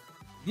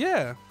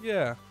 Yeah.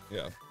 Yeah.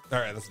 All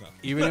right, that's enough.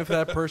 Even if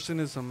that person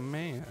is a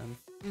man.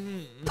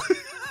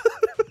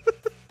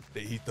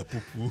 They eat the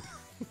poo-poo.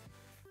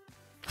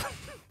 I'm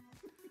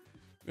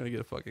gonna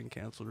get fucking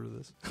canceled for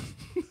this.